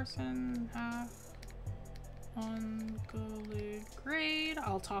person, half unguligrade.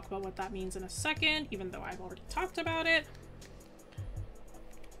 I'll talk about what that means in a second, even though I've already talked about it.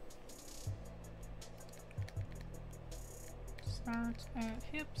 Start at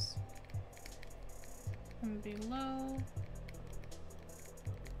hips and below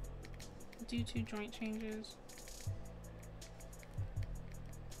due to joint changes.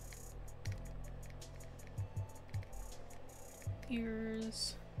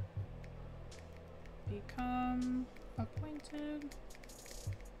 Ears become appointed.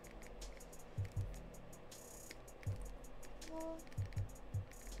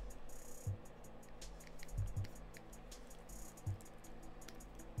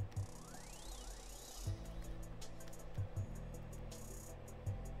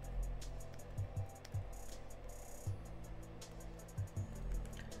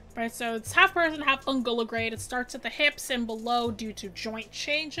 Right, so it's half person, half unguligrade. It starts at the hips and below due to joint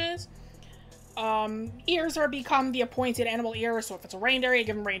changes. Ears are become the appointed animal ears, so if it's a reindeer, you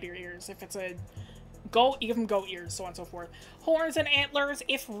give them reindeer ears. If it's a goat, you give them goat ears, so on and so forth. Horns and antlers,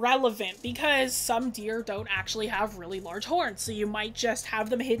 if relevant, because some deer don't actually have really large horns, so you might just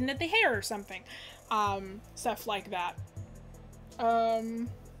have them hidden at the hair or something. Stuff like that.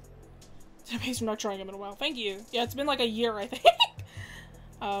 Thanks for not trying them in a while. Thank you. Yeah, it's been like a year, I think.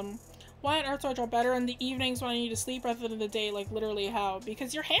 Why on earth do I draw better in the evenings when I need to sleep rather than the day? Like, literally how?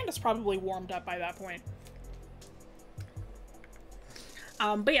 Because your hand is probably warmed up by that point.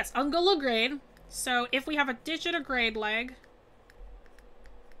 But yes, unguligrade. So, if we have a digitigrade leg,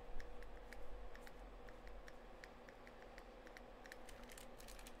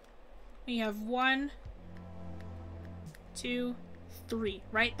 we have 1, 2, 3,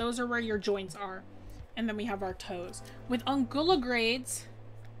 right? Those are where your joints are. And then we have our toes. With unguligrades,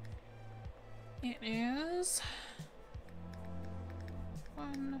 it is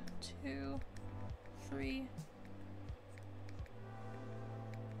 1, 2, 3,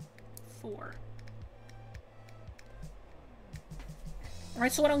 4.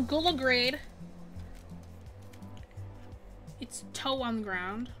 Alright, so on unguligrade, it's toe on the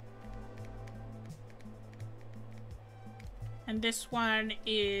ground. And this one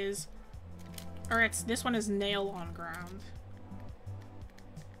is, or this one is nail on ground.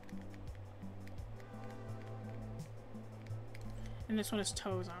 And this one is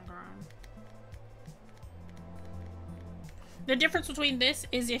toes on ground. The difference between this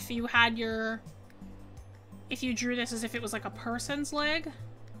is if you had your, if you drew this as if it was like a person's leg.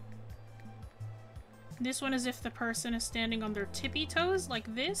 This one is if the person is standing on their tippy toes,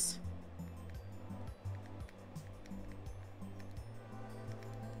 like this.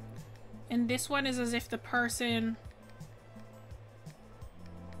 And this one is as if the person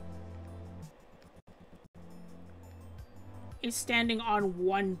is standing on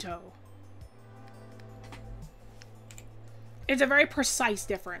one toe. It's a very precise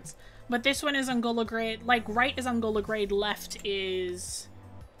difference. But this one is unguligrade. Like, right is unguligrade, left is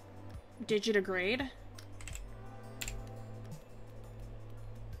digitigrade.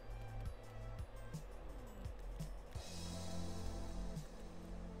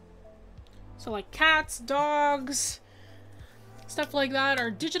 So like cats, dogs, stuff like that are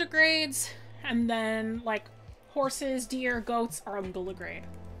digitigrades, and then like horses, deer, goats are unguligrade.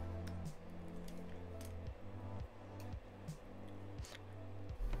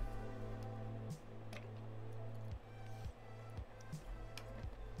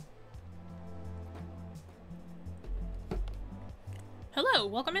 Hello,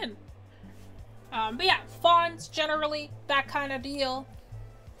 welcome in. But yeah, fawns, generally, that kind of deal.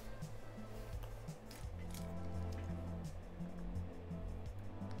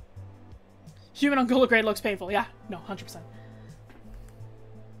 Human ungulagrade looks painful. Yeah, no, 100%.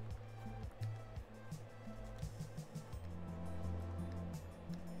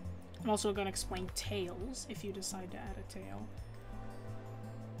 I'm also going to explain tails if you decide to add a tail.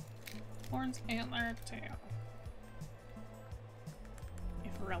 Horns, antler, tail.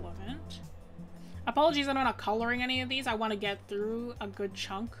 If relevant. Apologies, I'm not coloring any of these. I want to get through a good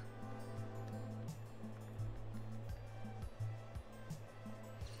chunk.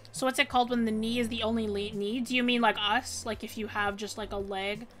 So what's it called when the knee is the only knee? Do you mean like us? Like if you have just like a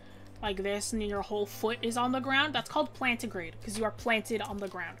leg like this and then your whole foot is on the ground? That's called plantigrade because you are planted on the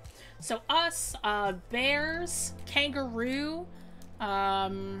ground. So us, bears, kangaroo,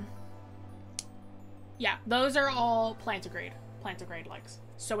 yeah, those are all plantigrade legs.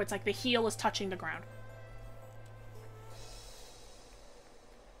 So it's like the heel is touching the ground.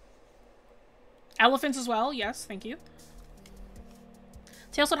 Elephants as well, yes, thank you.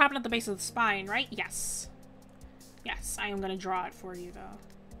 Tails would happen at the base of the spine, right? Yes. Yes, I am going to draw it for you, though.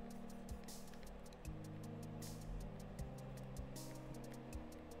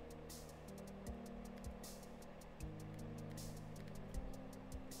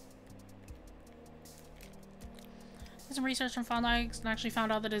 Did some research on faun legs and actually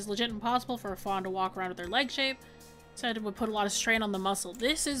found out that it is legit impossible for a faun to walk around with their leg shape. Said it would put a lot of strain on the muscle.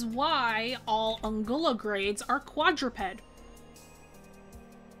 This is why all ungulagrades are quadruped.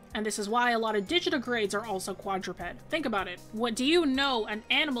 And this is why a lot of digitigrades are also quadruped. Think about it. What do you know an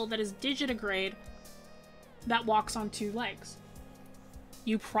animal that is digitigrade that walks on 2 legs?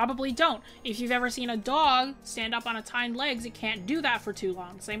 You probably don't. If you've ever seen a dog stand up on its hind legs, it can't do that for too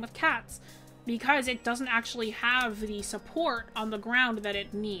long. Same with cats. Because it doesn't actually have the support on the ground that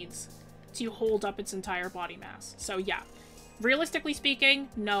it needs to hold up its entire body mass. So yeah, realistically speaking,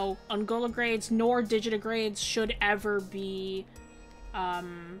 no, ungulagrades nor digitigrades should ever be, what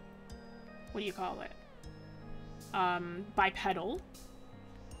do you call it? Bipedal.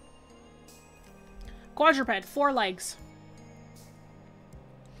 Quadruped, 4 legs.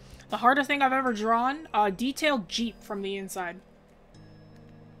 The hardest thing I've ever drawn, a detailed Jeep from the inside.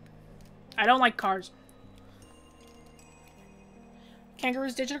 I don't like cars.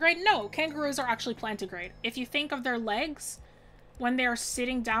 Kangaroos digitigrade? No, kangaroos are actually plantigrade. If you think of their legs, when they are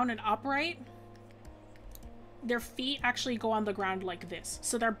sitting down and upright, their feet actually go on the ground like this.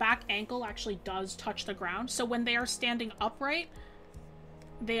 So their back ankle actually does touch the ground. So when they are standing upright,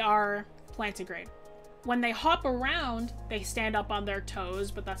 they are plantigrade. When they hop around, they stand up on their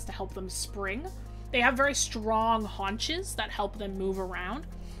toes, but that's to help them spring. They have very strong haunches that help them move around,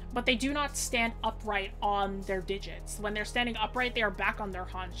 but they do not stand upright on their digits. When they're standing upright, they are back on their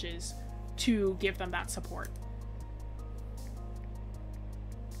haunches to give them that support.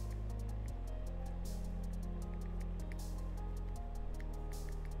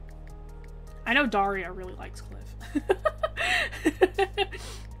 I know Daria really likes Cliff.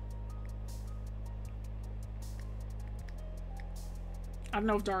 I don't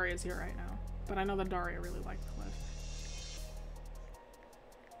know if Daria's here right now, but I know that Daria really likes Cliff.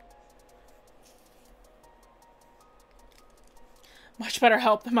 Much better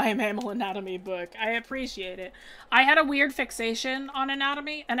help than my mammal anatomy book. I appreciate it. I had a weird fixation on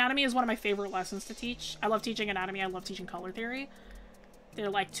anatomy. Anatomy is one of my favorite lessons to teach. I love teaching anatomy. I love teaching color theory. They're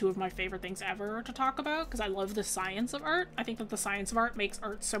like 2 of my favorite things ever to talk about because I love the science of art. I think that the science of art makes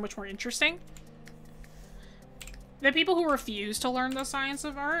art so much more interesting. The people who refuse to learn the science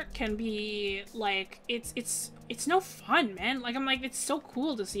of art can be like, it's no fun, man. Like, I'm like, it's so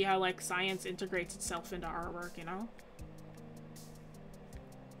cool to see how like science integrates itself into artwork, you know?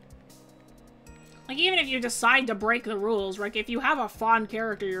 Like, even if you decide to break the rules, like, if you have a faun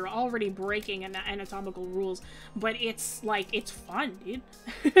character, you're already breaking anatomical rules. But it's, like, it's fun,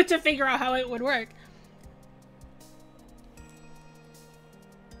 dude, to figure out how it would work.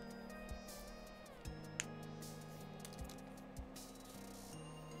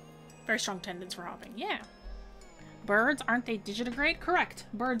 Very strong tendons for hopping, yeah. Birds, aren't they digitigrade? Correct.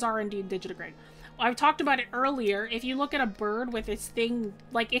 Birds are indeed digitigrade. I've talked about it earlier. If you look at a bird with its thing,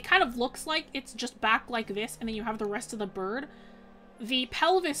 like, it kind of looks like it's just back like this, and then you have the rest of the bird. The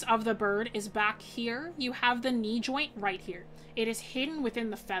pelvis of the bird is back here. You have the knee joint right here. It is hidden within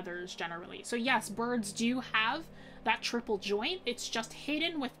the feathers, generally. So yes, birds do have that triple joint. It's just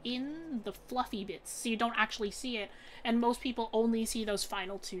hidden within the fluffy bits, so you don't actually see it. And most people only see those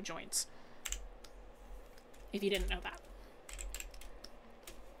final 2 joints. If you didn't know that.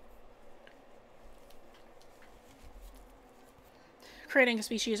 creating a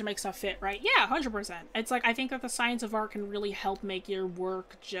species to make stuff fit, right? Yeah, 100%. It's like, I think that the science of art can really help make your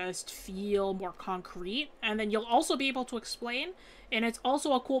work just feel more concrete, and then you'll also be able to explain, and it's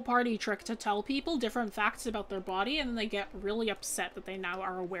also a cool party trick to tell people different facts about their body, and then they get really upset that they now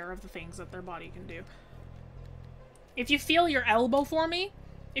are aware of the things that their body can do. If you feel your elbow for me,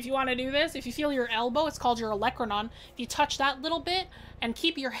 if you want to do this, if you feel your elbow, it's called your olecranon. If you touch that little bit and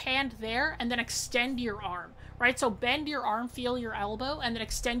keep your hand there and then extend your arm, right? So bend your arm, feel your elbow, and then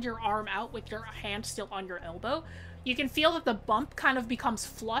extend your arm out with your hand still on your elbow. You can feel that the bump kind of becomes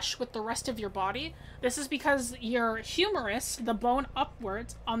flush with the rest of your body. This is because your humerus, the bone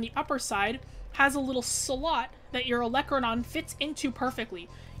upwards on the upper side, has a little slot that your olecranon fits into perfectly.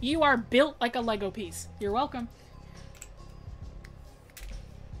 You are built like a Lego piece. You're welcome.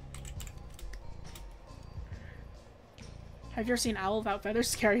 Have you ever seen Owl Without Feathers?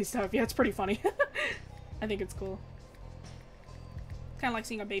 Scary stuff. Yeah, it's pretty funny. I think it's cool. Kind of like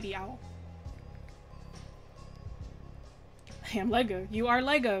seeing a baby owl. I am Lego. You are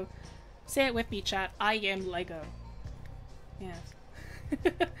Lego. Say it with me, chat. I am Lego. Yes.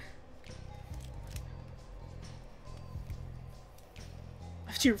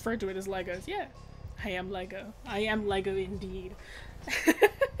 You refer to it as Legos. Yeah. I am Lego. I am Lego indeed.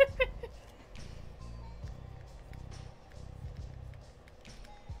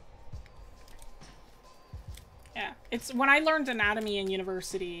 Yeah, it's when I learned anatomy in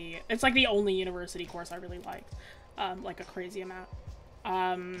university, it's like the only university course I really liked, like a crazy amount.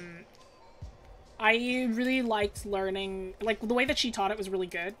 I really liked learning, like the way that she taught it was really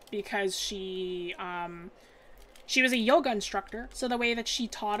good because she was a yoga instructor. So the way that she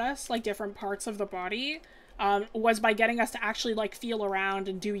taught us like different parts of the body was by getting us to actually like feel around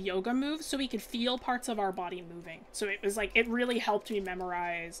and do yoga moves so we could feel parts of our body moving. So it was like, it really helped me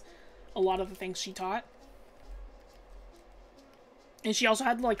memorize a lot of the things she taught. And she also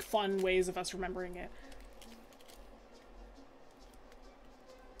had, like, fun ways of us remembering it.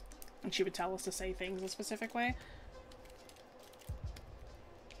 And she would tell us to say things a specific way.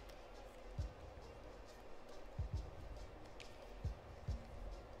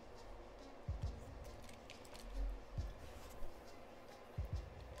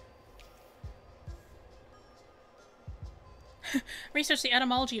 Research the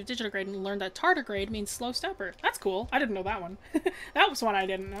etymology of digitigrade and learned that tardigrade means slow stepper. That's cool. I didn't know that one. That was one I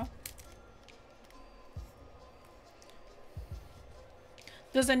didn't know.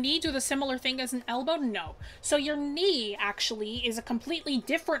 Does a knee do the similar thing as an elbow? No. So your knee actually is a completely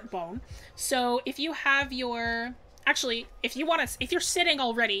different bone. So if you have your... Actually, if you're sitting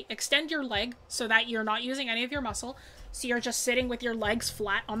already, extend your leg so that you're not using any of your muscle. So you're just sitting with your legs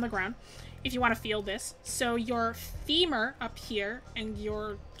flat on the ground. If you want to feel this. So your femur up here and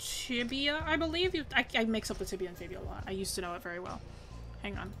your tibia, I believe. I mix up the tibia and fibula a lot. I used to know it very well.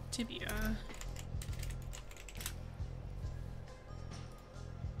 Hang on. Tibia.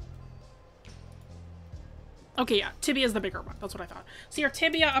 Okay, yeah. Tibia is the bigger one. That's what I thought. So your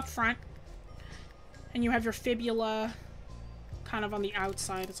tibia up front. And you have your fibula kind of on the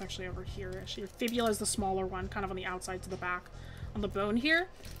outside. It's actually over here. Actually, your fibula is the smaller one, kind of on the outside to the back on the bone here.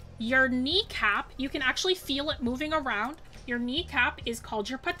 Your kneecap, you can actually feel it moving around. Your kneecap is called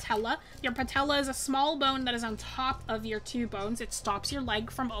your patella. Your patella is a small bone that is on top of your two bones. It stops your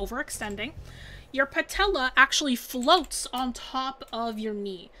leg from overextending. Your patella actually floats on top of your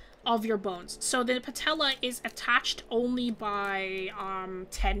knee, of your bones. So the patella is attached only by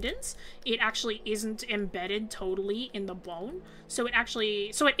tendons. It actually isn't embedded totally in the bone. So it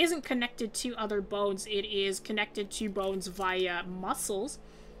isn't connected to other bones. It is connected to bones via muscles.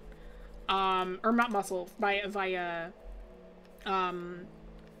 Or not muscle, via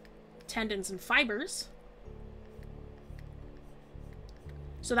tendons and fibers.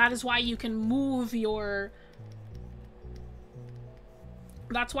 So that is why you can move your...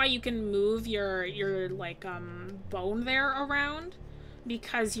 That's why you can move your like, bone there around.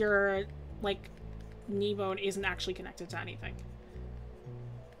 Because your, like, knee bone isn't actually connected to anything.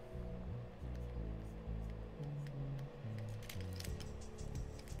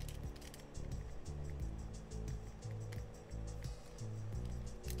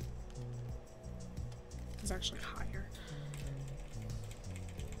 It's actually higher.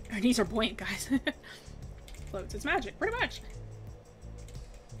 Our knees are buoyant, guys. Floats. It's magic, pretty much.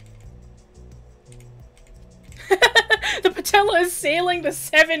 The patella is sailing the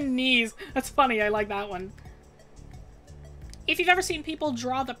 7 knees. That's funny. I like that one. If you've ever seen people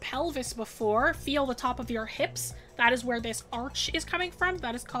draw the pelvis before, feel the top of your hips. That is where this arch is coming from.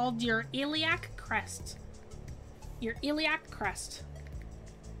 That is called your iliac crest. Your iliac crest.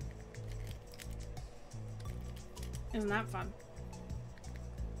 Isn't that fun?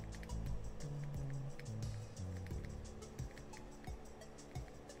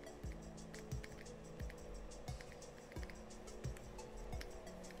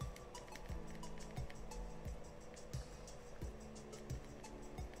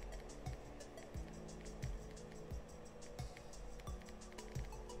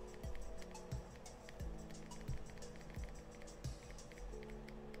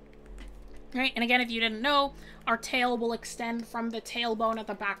 Right, and again, if you didn't know, our tail will extend from the tailbone at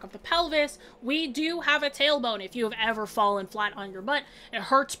the back of the pelvis. We do have a tailbone if you have ever fallen flat on your butt. It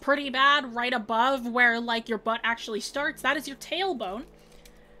hurts pretty bad right above where, like, your butt actually starts. That is your tailbone.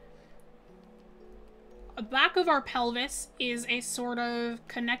 The back of our pelvis is a sort of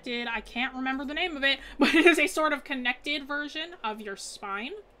connected, I can't remember the name of it, but it is a sort of connected version of your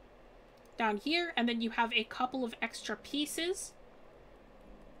spine down here, and then you have a couple of extra pieces.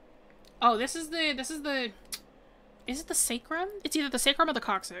 Oh, is it the sacrum? It's either the sacrum or the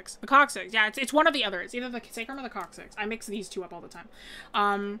coccyx. The coccyx, yeah, it's one or the other. It's either the sacrum or the coccyx. I mix these two up all the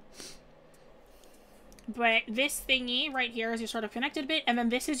time. But this thingy right here is your sort of connected bit, and then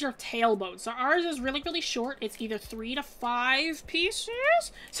this is your tailbone. So ours is really, really short. It's either 3 to 5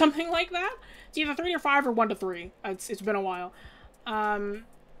 pieces, something like that. It's either 3 to 5 or 1 to 3. It's been a while.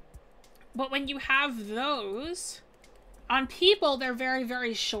 But when you have those, on people, they're very,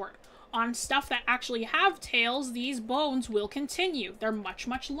 very short. On stuff that actually have tails, these bones will continue. They're much,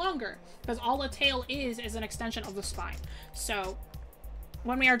 much longer, because all a tail is an extension of the spine. So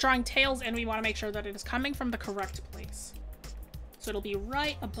when we are drawing tails in, we want to make sure that it is coming from the correct place. So it'll be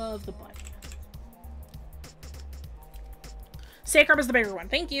right above the butt. Sacrum is the bigger one.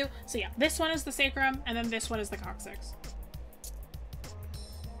 Thank you. So yeah, this one is the sacrum, and then this one is the coccyx.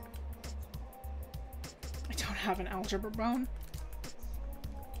 I don't have an algebra bone.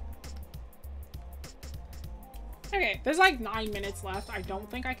 Okay, there's like 9 minutes left. I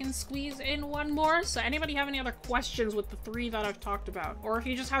don't think I can squeeze in one more. So anybody have any other questions with the 3 that I've talked about? Or if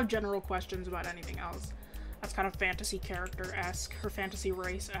you just have general questions about anything else. That's kind of fantasy character-esque, or fantasy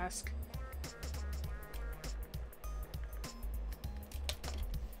race-esque.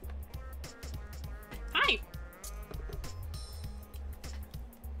 Hi!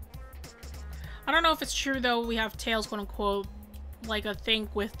 I don't know if it's true, though, we have tails, quote-unquote, like a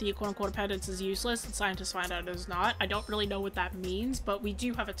think with the quote-unquote appendage is useless, and scientists find out it is not. I don't really know what that means, but we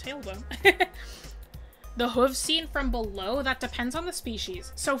do have a tailbone. The hooves seen from below, that depends on the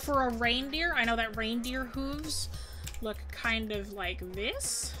species. So for a reindeer, I know that reindeer hooves look kind of like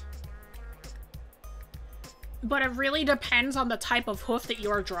this. But it really depends on the type of hoof that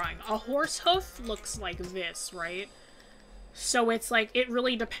you're drawing. A horse hoof looks like this, right? So it's like, it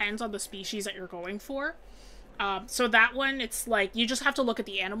really depends on the species that you're going for. So that one, it's like, you just have to look at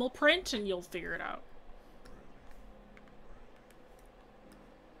the animal print and you'll figure it out.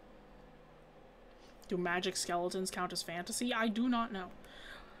 Do magic skeletons count as fantasy? I do not know.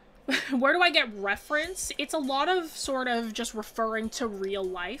 Where do I get reference? It's a lot of sort of just referring to real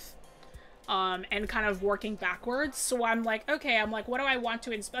life. And kind of working backwards. So I'm like, okay, I'm like, what do I want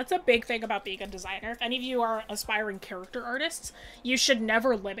to inspire? That's a big thing about being a designer. If any of you are aspiring character artists, you should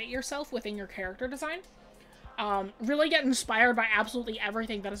never limit yourself within your character design. Really get inspired by absolutely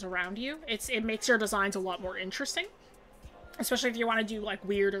everything that is around you. It makes your designs a lot more interesting. Especially if you want to do, like,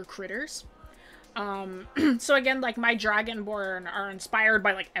 weirder critters. So again, like, my dragonborn are inspired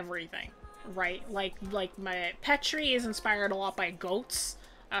by, like, everything. Right? Like my Petri is inspired a lot by goats.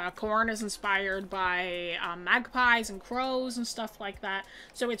 Corn is inspired by magpies and crows and stuff like that.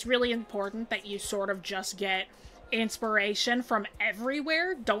 So it's really important that you sort of just get inspiration from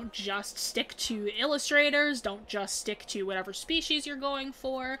everywhere. Don't just stick to illustrators. Don't just stick to whatever species you're going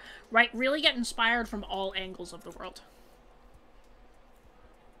for. Right? Really get inspired from all angles of the world.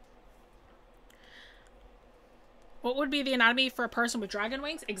 What would be the anatomy for a person with dragon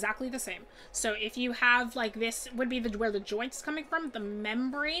wings? Exactly the same. So if you have, like, this would be where the joint's coming from, the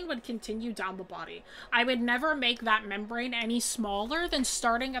membrane would continue down the body. I would never make that membrane any smaller than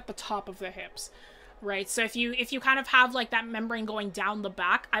starting at the top of the hips, right? So if you kind of have, like, that membrane going down the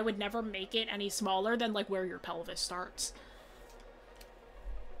back, I would never make it any smaller than, like, where your pelvis starts.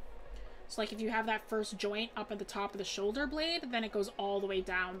 So, like, if you have that first joint up at the top of the shoulder blade, then it goes all the way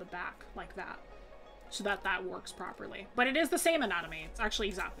down the back, like that. So that works properly. But it is the same anatomy. It's actually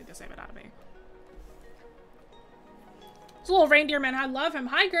exactly the same anatomy. This little reindeer man, I love him.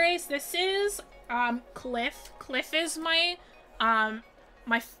 Hi, Grace. This is Cliff. Cliff is my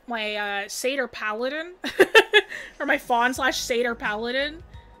satyr paladin. Or my faun / satyr paladin.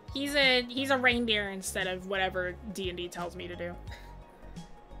 He's a reindeer instead of whatever D&D tells me to do.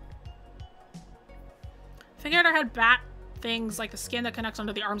 Figured I had bat things like the skin that connects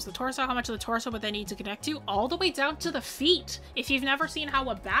onto the arms of the torso. How much of the torso would they need to connect to? All the way down to the feet. If you've never seen how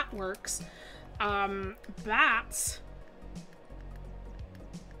a bat works, bats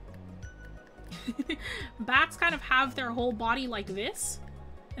bats kind of have their whole body like this,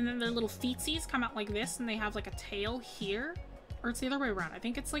 and then their little feetsies come out like this, and they have like a tail here, or it's the other way around. I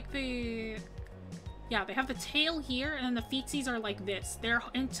think it's like the Yeah, they have the tail here, and then the feetsies are like this. Their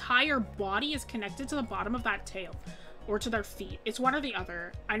entire body is connected to the bottom of that tail. Or to their feet. It's one or the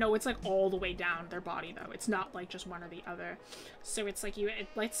other. I know it's like all the way down their body though. It's not like just one or the other. So it's like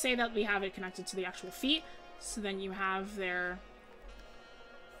let's say that we have it connected to the actual feet. So then you have their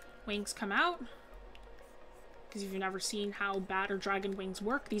wings come out. Because if you've never seen how bat or dragon wings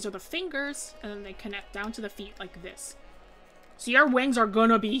work, these are the fingers and then they connect down to the feet like this. So your wings are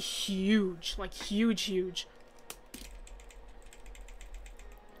gonna be huge. Like huge, huge.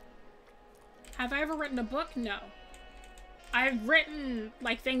 Have I ever written a book? No. I've written,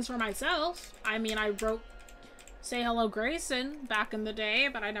 like, things for myself. I mean, I wrote Say Hello Grayson back in the day,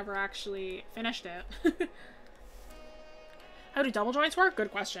 but I never actually finished it. How do double joints work?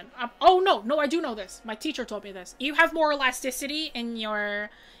 Good question. Oh, no, I do know this. My teacher told me this. You have more elasticity in your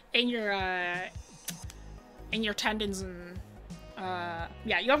tendons and,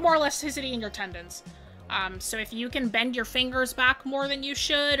 yeah, you have more elasticity in your tendons. So if you can bend your fingers back more than you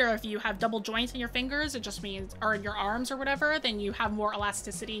should, or if you have double joints in your fingers, it just means, or in your arms or whatever, then you have more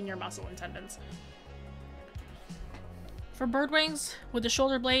elasticity in your muscle and tendons. For bird wings, would the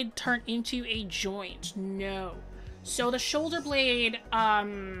shoulder blade turn into a joint? No. So the shoulder blade,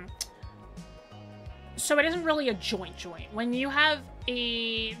 so it isn't really a joint. When you have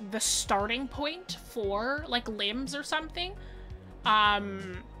the starting point for, like, limbs or something,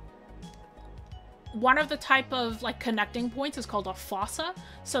 one of the type of, like, connecting points is called a fossa.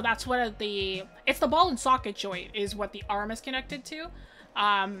 So that's what it's the ball and socket joint is what the arm is connected to.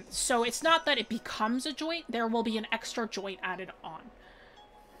 So it's not that it becomes a joint. There will be an extra joint added on.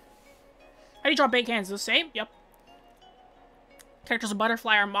 How do you draw big hands? The same? Yep. Characters of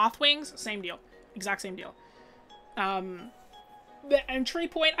butterfly or moth wings? Same deal. Exact same deal. The entry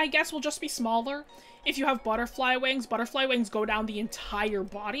point, I guess, will just be smaller. If you have butterfly wings go down the entire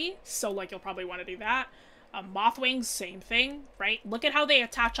body, so, like, you'll probably want to do that. Moth wings, same thing, right? Look at how they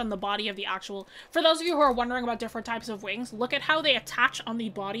attach on the body of the actual... For those of you who are wondering about different types of wings, look at how they attach on the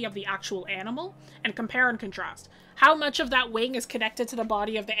body of the actual animal, and compare and contrast. How much of that wing is connected to the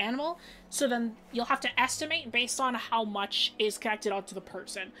body of the animal, so then you'll have to estimate based on how much is connected onto the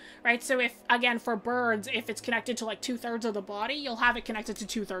person, right? So if, again, for birds, if it's connected to, like, 2/3 of the body, you'll have it connected to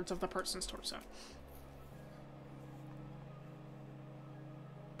 2/3 of the person's torso.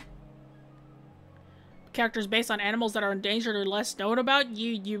 Characters based on animals that are endangered or less known about,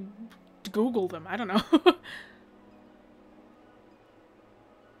 you Google them. I don't know.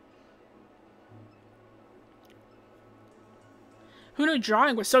 Who knew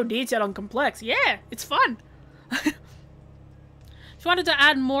drawing was so detailed and complex? Yeah, it's fun. If you wanted to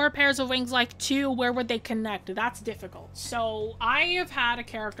add more pairs of wings like 2, where would they connect? That's difficult. So I have had a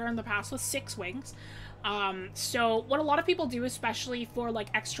character in the past with 6 wings. So what a lot of people do, especially for, like,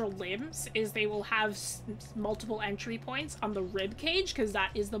 extra limbs, is they will have multiple entry points on the rib cage, because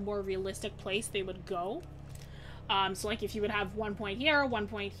that is the more realistic place they would go. So, like, if you would have 1 point here, 1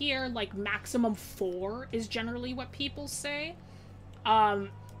 point here, like, maximum 4 is generally what people say.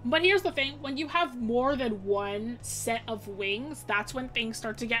 But here's the thing, when you have more than one set of wings, that's when things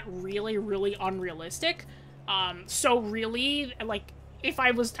start to get really, really unrealistic. So really, like, if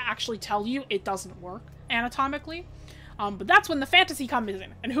I was to actually tell you, it doesn't work anatomically. But that's when the fantasy comes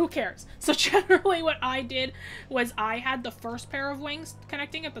in, and who cares? So generally what I did was I had the first pair of wings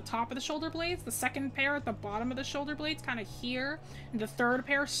connecting at the top of the shoulder blades, the second pair at the bottom of the shoulder blades, kind of here, and the third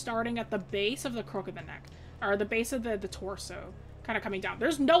pair starting at the base of the crook of the neck, or the base of the torso, kind of coming down.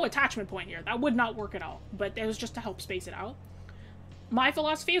 There's no attachment point here. That would not work at all, but it was just to help space it out. My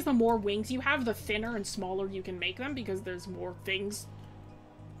philosophy is the more wings you have, the thinner and smaller you can make them, because there's more things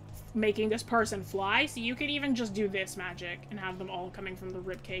making this person fly. So you could even just do this magic and have them all coming from the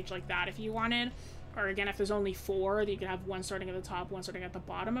rib cage like that if you wanted. Or again, if there's only 4, you could have one starting at the top, one starting at the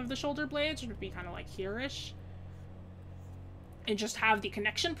bottom of the shoulder blades, which would be kind of like here-ish. And just have the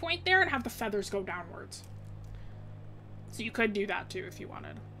connection point there and have the feathers go downwards. So you could do that too if you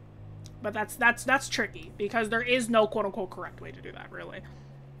wanted. But that's tricky, because there is no quote-unquote correct way to do that, really.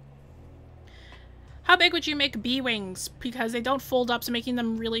 How big would you make bee wings? Because they don't fold up, so making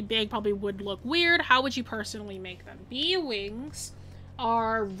them really big probably would look weird. How would you personally make them? Bee wings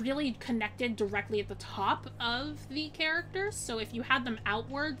are really connected directly at the top of the characters, so if you had them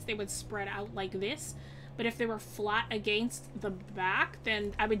outwards, they would spread out like this. But if they were flat against the back,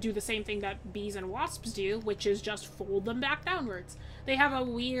 then I would do the same thing that bees and wasps do, which is just fold them back downwards. They have a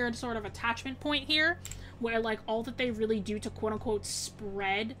weird sort of attachment point here, where, like, all that they really do to quote-unquote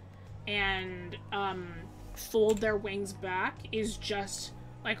spread and fold their wings back is just,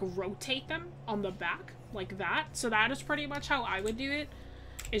 like, rotate them on the back like that. So that is pretty much how I would do it.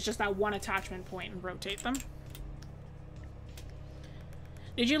 It's just that one attachment point and rotate them.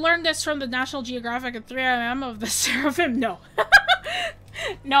 Did you learn this from the National Geographic at 3 a.m. of the Seraphim? No.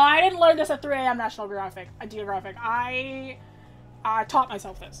 No, I didn't learn this at 3 a.m. National Geographic. I taught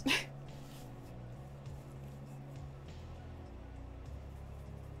myself this.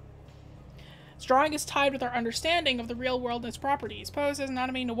 Drawing is tied with our understanding of the real world and its properties. Poses,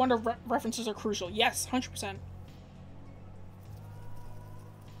 anatomy, no wonder references are crucial. Yes, 100%.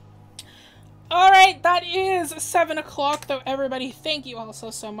 Alright, that is 7 o'clock, though, everybody. Thank you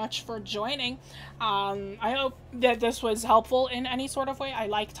also so much for joining. I hope that this was helpful in any sort of way. I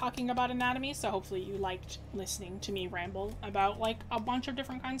like talking about anatomy, so hopefully you liked listening to me ramble about, like, a bunch of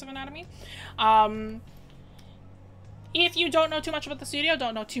different kinds of anatomy. If you don't know too much about the studio,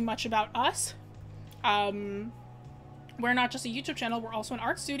 don't know too much about us, we're not just a YouTube channel, we're also an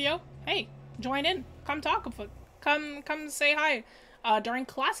art studio. Hey, join in. Come talk. Come say hi. During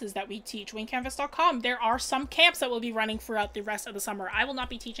classes that we teach, wingcanvas.com. There are some camps that will be running throughout the rest of the summer. I will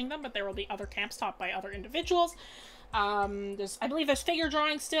not be teaching them, but there will be other camps taught by other individuals. I believe there's figure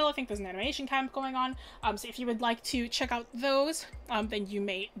drawing still. I think there's an animation camp going on. So if you would like to check out those, then you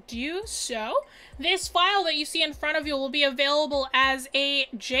may do so. This file that you see in front of you will be available as a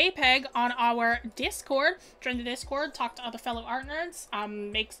JPEG on our Discord. Join the Discord, talk to other fellow art nerds,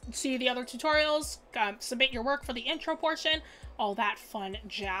 see the other tutorials, submit your work for the intro portion, all that fun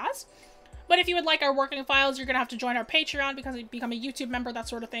jazz. But if you would like our working files, you're going to have to join our Patreon, because you become a YouTube member, that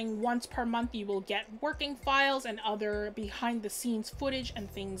sort of thing. Once per month, you will get working files and other behind-the-scenes footage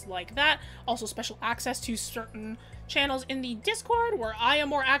and things like that. Also, special access to certain channels in the Discord, where I am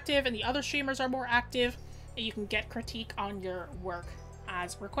more active and the other streamers are more active. And you can get critique on your work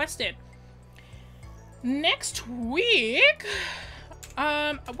as requested. Next week...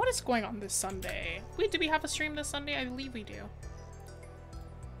 what is going on this Sunday? Do we have a stream this Sunday? I believe we do.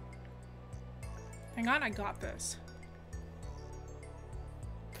 Hang on, I got this.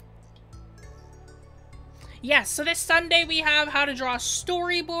 Yes, so this Sunday we have how to draw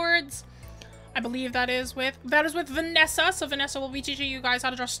storyboards. I believe that is with Vanessa. So Vanessa will be teaching you guys how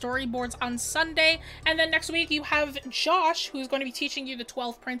to draw storyboards on Sunday. And then next week you have Josh, who's going to be teaching you the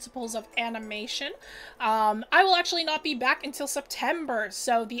 12 principles of animation. I will actually not be back until September,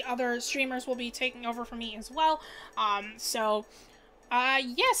 so the other streamers will be taking over for me as well.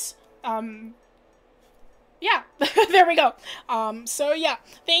 Yes. Yeah, there we go. So yeah,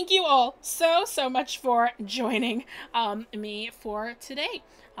 thank you all so much for joining me for today.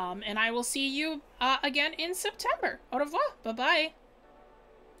 And I will see you again in September. Au revoir. Bye-bye.